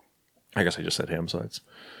 I guess I just said him, so it's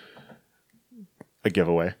a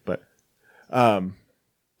giveaway. But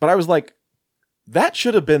I was like, that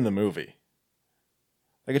should have been the movie.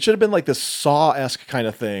 Like, it should have been like this Saw-esque kind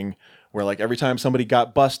of thing, where like every time somebody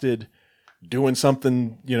got busted doing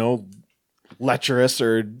something, you know, lecherous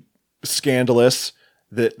or scandalous,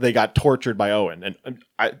 that they got tortured by Owen. And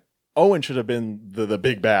Owen should have been the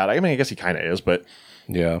big bad. I mean, I guess he kind of is, but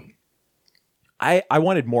yeah. I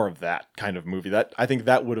wanted more of that kind of movie. That I think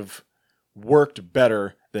that would have worked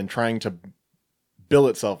better than trying to bill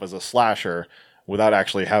itself as a slasher without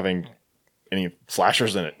actually having any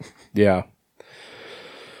slashers in it. Yeah.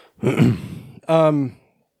 Like,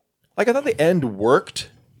 I thought the end worked,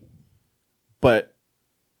 but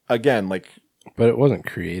again, like, but it wasn't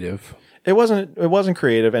creative. It wasn't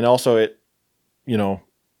creative, and also it, you know,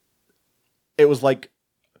 it was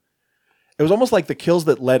almost like the kills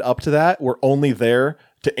that led up to that were only there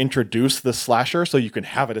to introduce the slasher so you can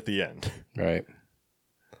have it at the end. Right.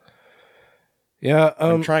 Yeah.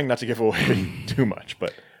 I'm trying not to give away too much,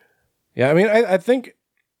 but yeah, I mean, I think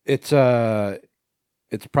it's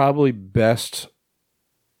probably best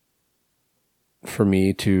for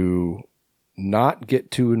me to not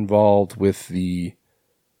get too involved with the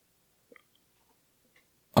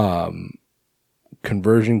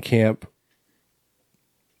conversion camp,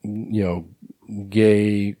 you know,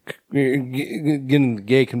 getting the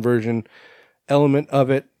gay conversion element of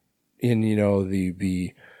it, in, you know,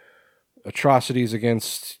 the atrocities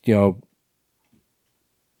against, you know,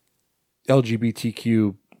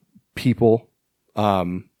 LGBTQ people,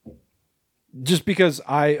 just because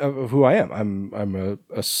of who I am. I'm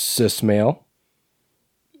a cis male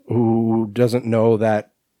who doesn't know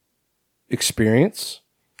that experience,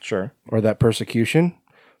 sure, or that persecution.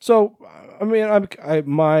 So, I mean,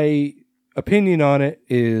 my opinion on it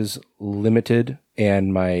is limited,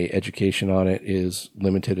 and my education on it is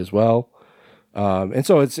limited as well. And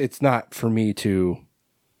so it's not for me to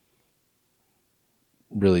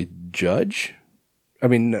really judge. I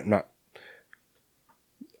mean, not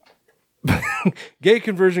gay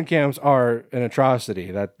conversion camps are an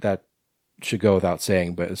atrocity. That should go without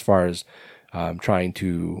saying. But as far as trying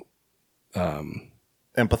to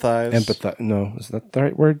empathize, no, is that the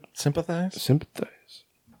right word? Sympathize.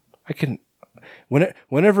 I can.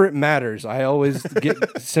 Whenever it matters, I always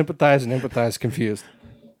get sympathize and empathize confused.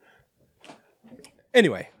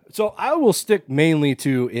 Anyway, so I will stick mainly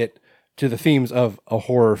to the themes of a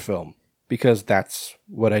horror film, because that's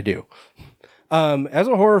what I do. As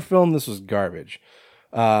a horror film, this was garbage.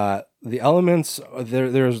 The elements,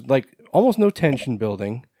 there's like almost no tension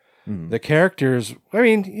building. The characters, I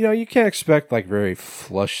mean, you know, you can't expect like very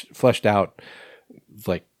fleshed out,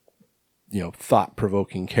 like, you know,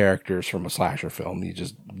 thought-provoking characters from a slasher film. You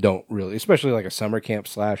just don't really, especially like a summer camp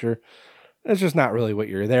slasher. It's just not really what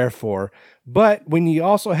you're there for. But when you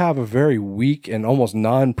also have a very weak and almost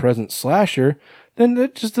non-present slasher, then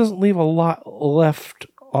it just doesn't leave a lot left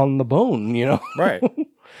on the bone, you know? Right.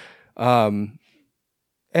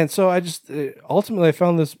 And so I just, ultimately I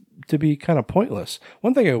found this to be kind of pointless.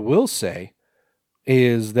 One thing I will say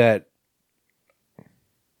is that,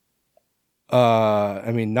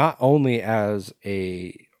 I mean, not only as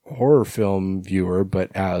a horror film viewer, but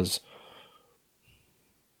as,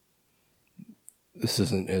 this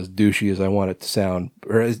isn't as douchey as I want it to sound,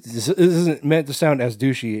 or this isn't meant to sound as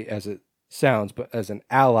douchey as it sounds, but as an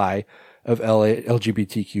ally of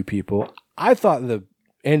LGBTQ people, I thought the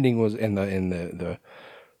ending was, and the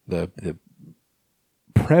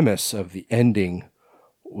premise of the ending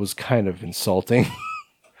was kind of insulting,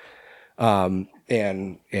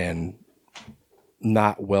 and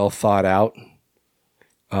not well thought out.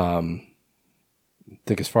 I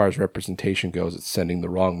think as far as representation goes, it's sending the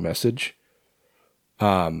wrong message.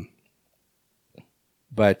 But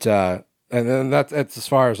and then that's as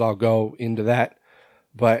far as I'll go into that.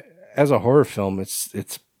 But as a horror film,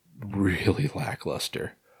 it's really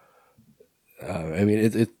lackluster. I mean,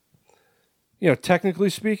 it you know,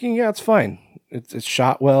 technically speaking, yeah, it's fine. It's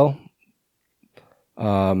shot well.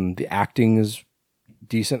 The acting is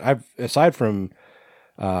decent. Aside from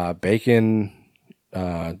Bacon,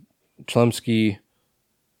 Chomsky,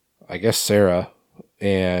 I guess Sarah,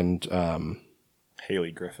 and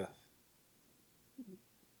Haley Griffith.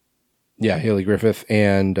 Yeah, Haley Griffith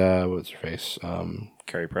and what's her face?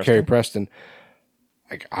 Carrie Preston. Carrie Preston.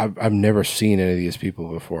 Like I've never seen any of these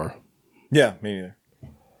people before. Yeah, me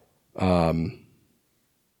neither.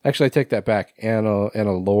 Actually, I take that back. Anna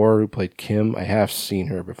Lore, who played Kim, I have seen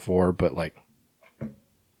her before, but like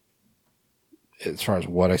as far as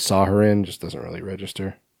what I saw her in, just doesn't really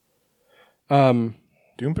register. Doom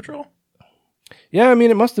Patrol? Yeah, I mean,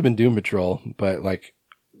 it must have been Doom Patrol, but like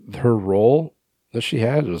her role that she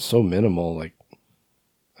had was so minimal. Like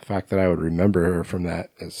the fact that I would remember her from that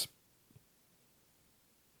is,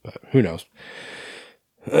 but who knows?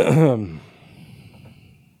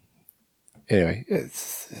 Anyway,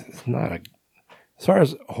 it's not a. As far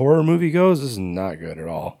as a horror movie goes, this is not good at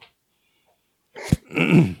all.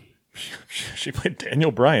 She played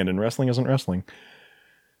Daniel Bryan in Wrestling Isn't Wrestling.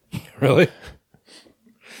 Really?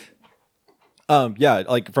 Yeah,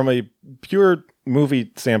 like from a pure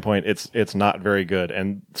movie standpoint, it's not very good.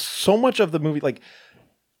 And so much of the movie, like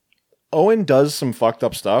Owen does some fucked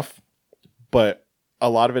up stuff, but a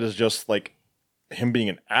lot of it is just like him being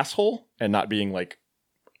an asshole and not being like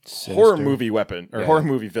sinister. Horror movie weapon or horror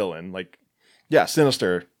movie villain. Like, yeah,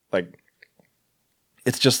 sinister. Like,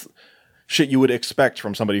 it's just shit you would expect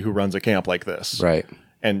from somebody who runs a camp like this. Right.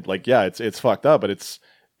 And like, yeah, it's fucked up, but it's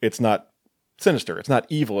not sinister. It's not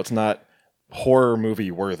evil. It's not horror movie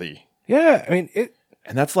worthy. Yeah, I mean it,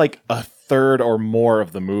 and that's like a third or more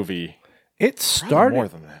of the movie. It started more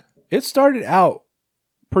than that. It started out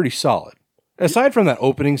pretty solid. Aside from that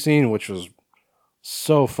opening scene, which was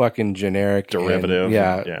so fucking generic, derivative.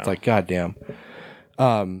 And, it's like goddamn.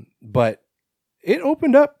 But it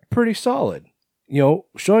opened up pretty solid. You know,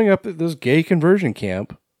 showing up at this gay conversion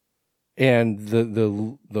camp, and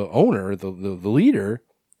the owner, the leader,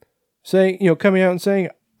 saying, you know, coming out and saying,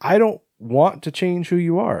 "I don't want to change who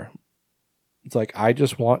you are. It's like, I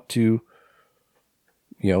just want to,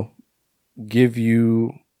 you know, give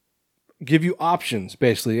you options,"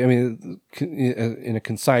 basically. I mean, in a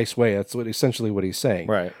concise way, that's essentially what he's saying.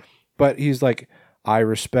 Right. But he's like, I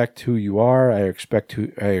respect who you are. I respect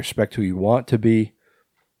who you want to be.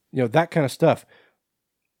 You know, that kind of stuff.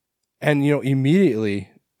 And, you know, immediately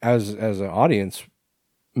as an audience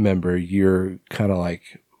member, you're kind of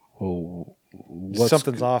like, well,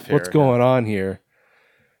 something's off here. What's going on here?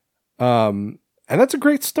 And that's a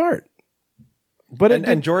great start. But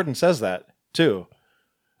and Jordan says that too.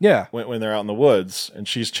 Yeah. When they're out in the woods and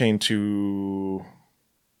she's chained to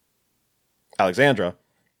Alexandra.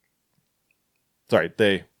 Sorry,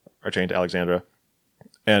 they are chained to Alexandra.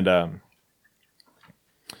 And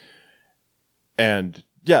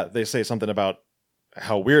yeah, they say something about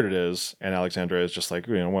how weird it is, and Alexandra is just like,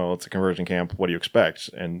 you know, well, it's a conversion camp. What do you expect?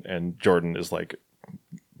 And Jordan is like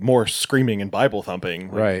more screaming and Bible thumping.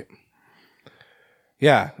 Like, right.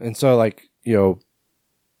 Yeah. And so like, you know,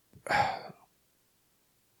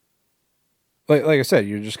 like I said,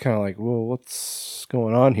 you're just kind of like, well, what's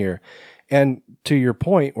going on here? And to your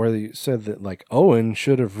point where you said that like Owen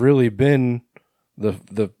should have really been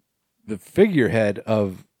the figurehead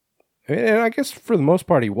of, and I guess for the most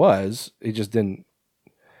part he was. He just didn't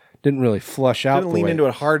really flush out. Didn't lean into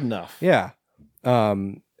it hard enough. Yeah.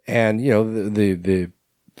 And you know the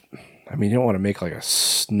I mean, you don't want to make like a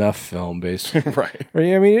snuff film, basically. Right. Or,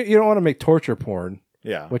 I mean, you don't want to make torture porn.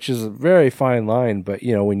 Yeah. Which is a very fine line, but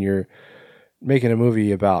you know, when you're making a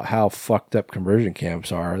movie about how fucked up conversion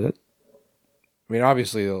camps are, that, I mean,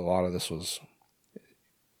 obviously a lot of this was,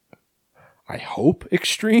 I hope,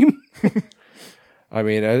 extreme. I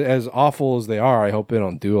mean, as awful as they are, I hope they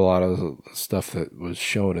don't do a lot of the stuff that was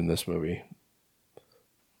shown in this movie.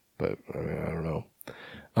 But I mean, I don't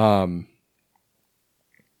know.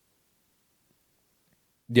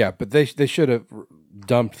 Yeah, but they should have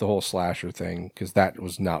dumped the whole slasher thing because that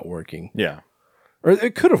was not working. Yeah, or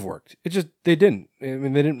it could have worked. It just they didn't. I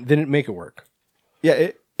mean, they didn't make it work.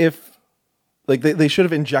 Yeah, if like they should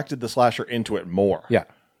have injected the slasher into it more. Yeah,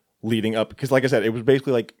 leading up, because like I said, it was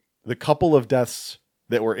basically like the couple of deaths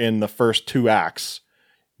that were in the first two acts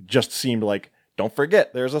just seemed like, don't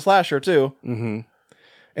forget, there's a slasher too. Mm-hmm.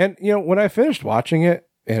 And you know, when I finished watching it,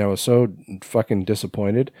 and I was so fucking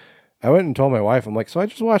disappointed, I went and told my wife, I'm like, so I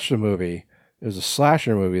just watched a movie. It was a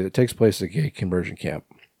slasher movie that takes place at a gay conversion camp.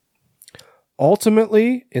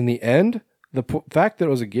 Ultimately, in the end, the fact that it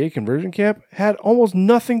was a gay conversion camp had almost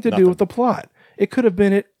nothing to do with the plot. It could have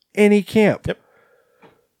been at any camp. Yep.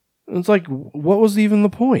 It's like, what was even the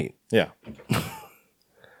point? Yeah.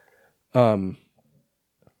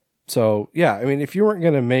 So yeah, I mean, if you weren't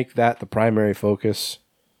going to make that the primary focus,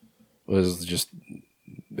 was just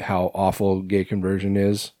how awful gay conversion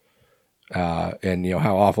is, and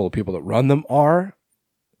how awful the people that run them are,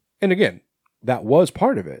 and again, that was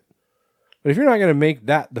part of it. But if you're not going to make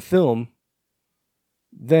that the film,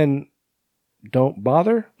 then don't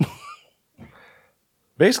bother.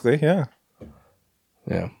 Basically, yeah.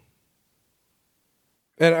 Yeah.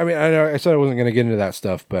 And I mean, I said I wasn't going to get into that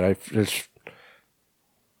stuff, but I just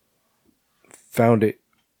found it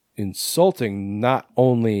insulting, not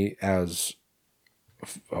only as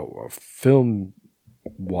a film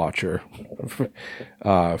watcher,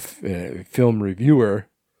 film reviewer,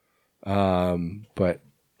 but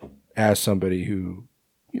as somebody who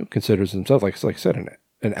considers himself, like I said,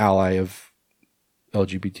 an ally of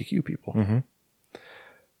LGBTQ people. Mm-hmm.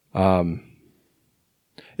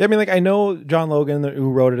 Yeah, I mean, like, I know John Logan, who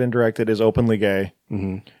wrote it and directed, is openly gay.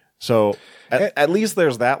 Mm-hmm. So at least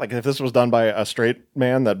there's that. Like, if this was done by a straight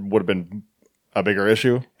man, that would have been a bigger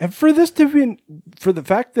issue. And for this to be, for the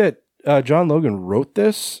fact that John Logan wrote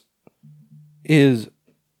this is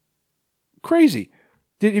crazy.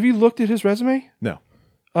 Have you looked at his resume? No.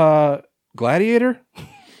 Gladiator,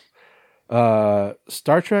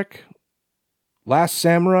 Star Trek, Last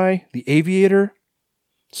Samurai, The Aviator,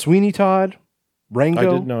 Sweeney Todd, Rango. I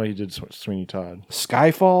didn't know he did Sweeney Todd.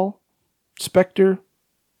 Skyfall, Spectre,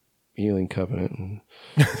 Alien Covenant.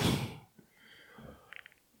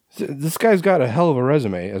 This guy's got a hell of a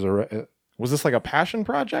resume as a. Was this like a passion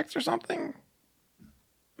project or something?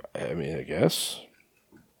 I mean, I guess.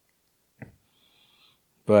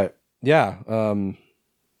 But yeah, I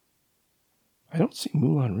don't see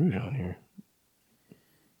Moulin Rouge on here.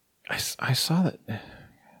 I saw that.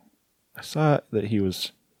 I saw that he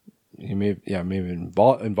was. He may have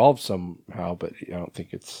involved somehow, but I don't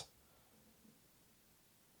think it's.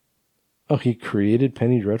 Oh, he created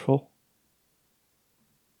Penny Dreadful?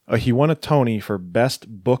 He won a Tony for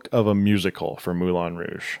Best Book of a Musical for Moulin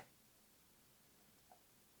Rouge.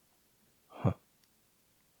 Huh.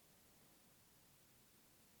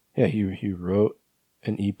 Yeah, he wrote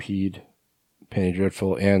and EP'd Penny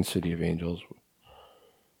Dreadful and City of Angels.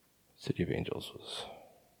 City of Angels was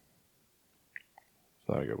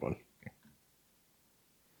not a good one.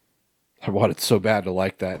 I wanted so bad to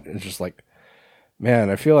like that. It's just like,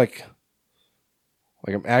 man, I feel like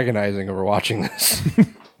I'm agonizing over watching this.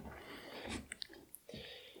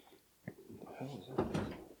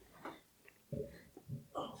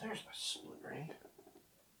 Oh, there's my split brain.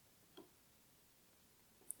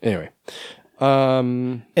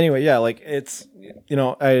 Anyway, yeah, like it's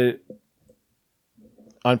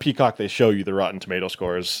on Peacock they show you the Rotten Tomato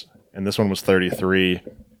scores, and this one was 33.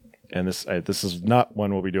 And this is not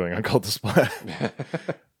one we'll be doing on Cult Display.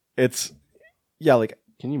 It's, yeah, like...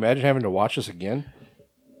 Can you imagine having to watch this again?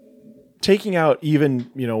 Taking out even,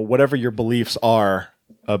 whatever your beliefs are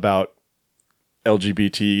about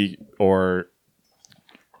LGBT or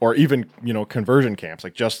even, conversion camps,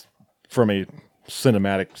 like just from a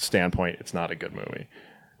cinematic standpoint, it's not a good movie.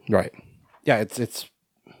 Right. Yeah, it's...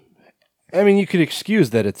 I mean, you could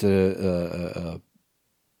excuse that it's a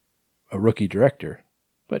rookie director.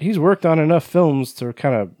 But he's worked on enough films to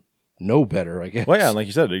kind of know better, I guess. Well, yeah, and like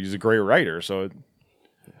you said, he's a great writer, so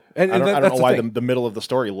I don't know why the middle of the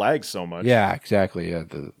story lags so much. Yeah, exactly. Yeah,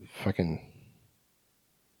 the fucking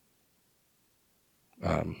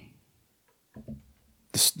the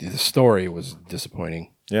story was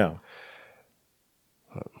disappointing. Yeah.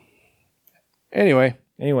 Anyway,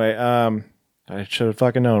 I should have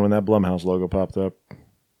fucking known when that Blumhouse logo popped up.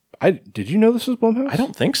 Did you know this was Blumhouse? I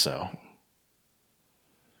don't think so.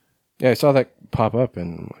 Yeah, I saw that pop up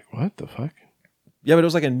and I'm like, what the fuck? Yeah, but it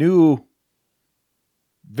was like a new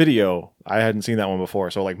video. I hadn't seen that one before.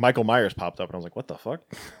 So like Michael Myers popped up and I was like, what the fuck?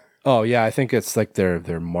 Oh yeah, I think it's like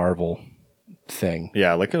their Marvel thing.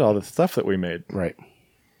 Yeah, look at all the stuff that we made. Right.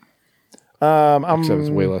 Except it's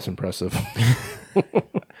way less impressive.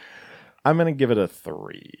 I'm gonna give it a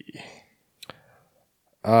 3.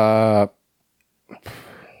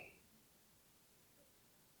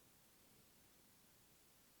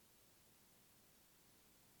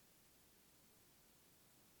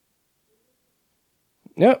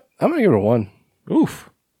 Yep, I'm going to give it a 1. Oof.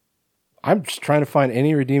 I'm just trying to find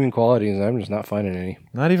any redeeming qualities, and I'm just not finding any.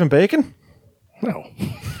 Not even bacon? No.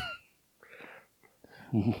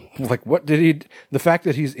 Like, what did he... The fact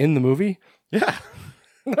that he's in the movie? Yeah.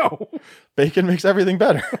 No. Bacon makes everything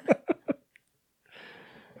better.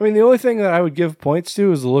 I mean, the only thing that I would give points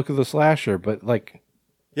to is the look of the slasher, but like...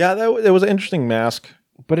 Yeah, it was an interesting mask.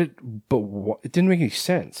 But it didn't make any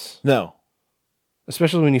sense. No.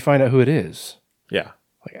 Especially when you find out who it is. Yeah.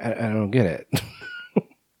 Like, I don't get it.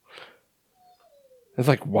 It's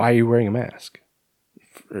like, why are you wearing a mask?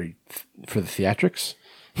 For the theatrics?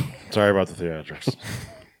 Sorry about the theatrics.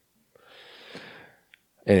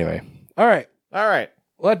 Anyway. All right.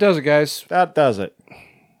 Well, that does it, guys. That does it.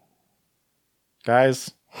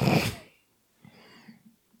 Guys.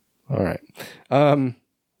 All right.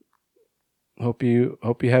 Hope you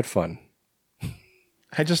had fun.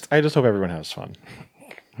 I just hope everyone has fun.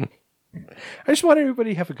 I just want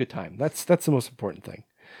everybody to have a good time. That's the most important thing.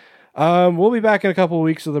 We'll be back in a couple of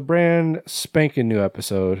weeks with a brand spanking new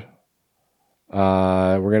episode.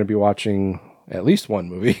 We're going to be watching at least one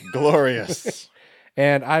movie. Glorious.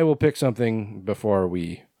 And I will pick something before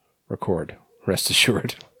we record, rest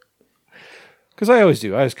assured. Because I always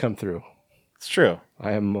do. I always come through. It's true.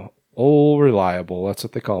 I am old reliable. That's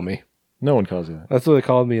what they call me. No one calls you that. That's what they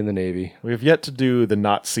called me in the Navy. We have yet to do the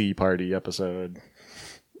Nazi party episode.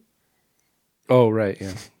 Oh, right.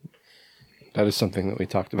 Yeah. That is something that we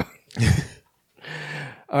talked about.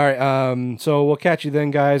 All right. So we'll catch you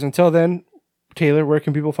then, guys. Until then, Taylor, where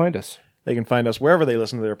can people find us? They can find us wherever they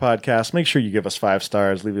listen to their podcasts. Make sure you give us 5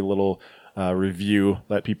 stars. Leave a little review.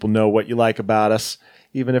 Let people know what you like about us,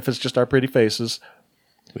 even if it's just our pretty faces.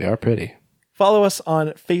 We are pretty. Follow us on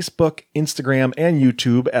Facebook, Instagram, and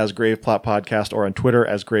YouTube as Grave Plot Podcast, or on Twitter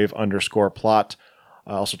as Grave_plot.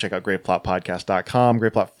 Also check out graveplotpodcast.com,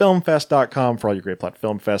 graveplotfilmfest.com for all your Grave Plot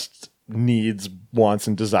Film Fest needs, wants,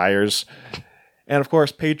 and desires. And of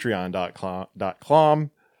course,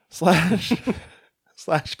 patreon.com//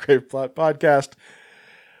 Graveplot Podcast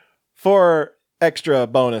for extra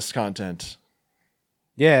bonus content.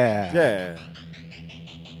 Yeah.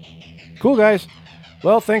 Cool, guys.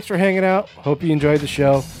 Well, thanks for hanging out. Hope you enjoyed the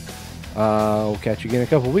show. We'll catch you again in a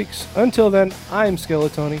couple weeks. Until then, I'm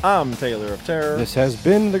Skeletoni. I'm Taylor of Terror. This has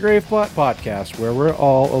been the Grave Plot Podcast, where we're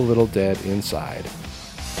all a little dead inside.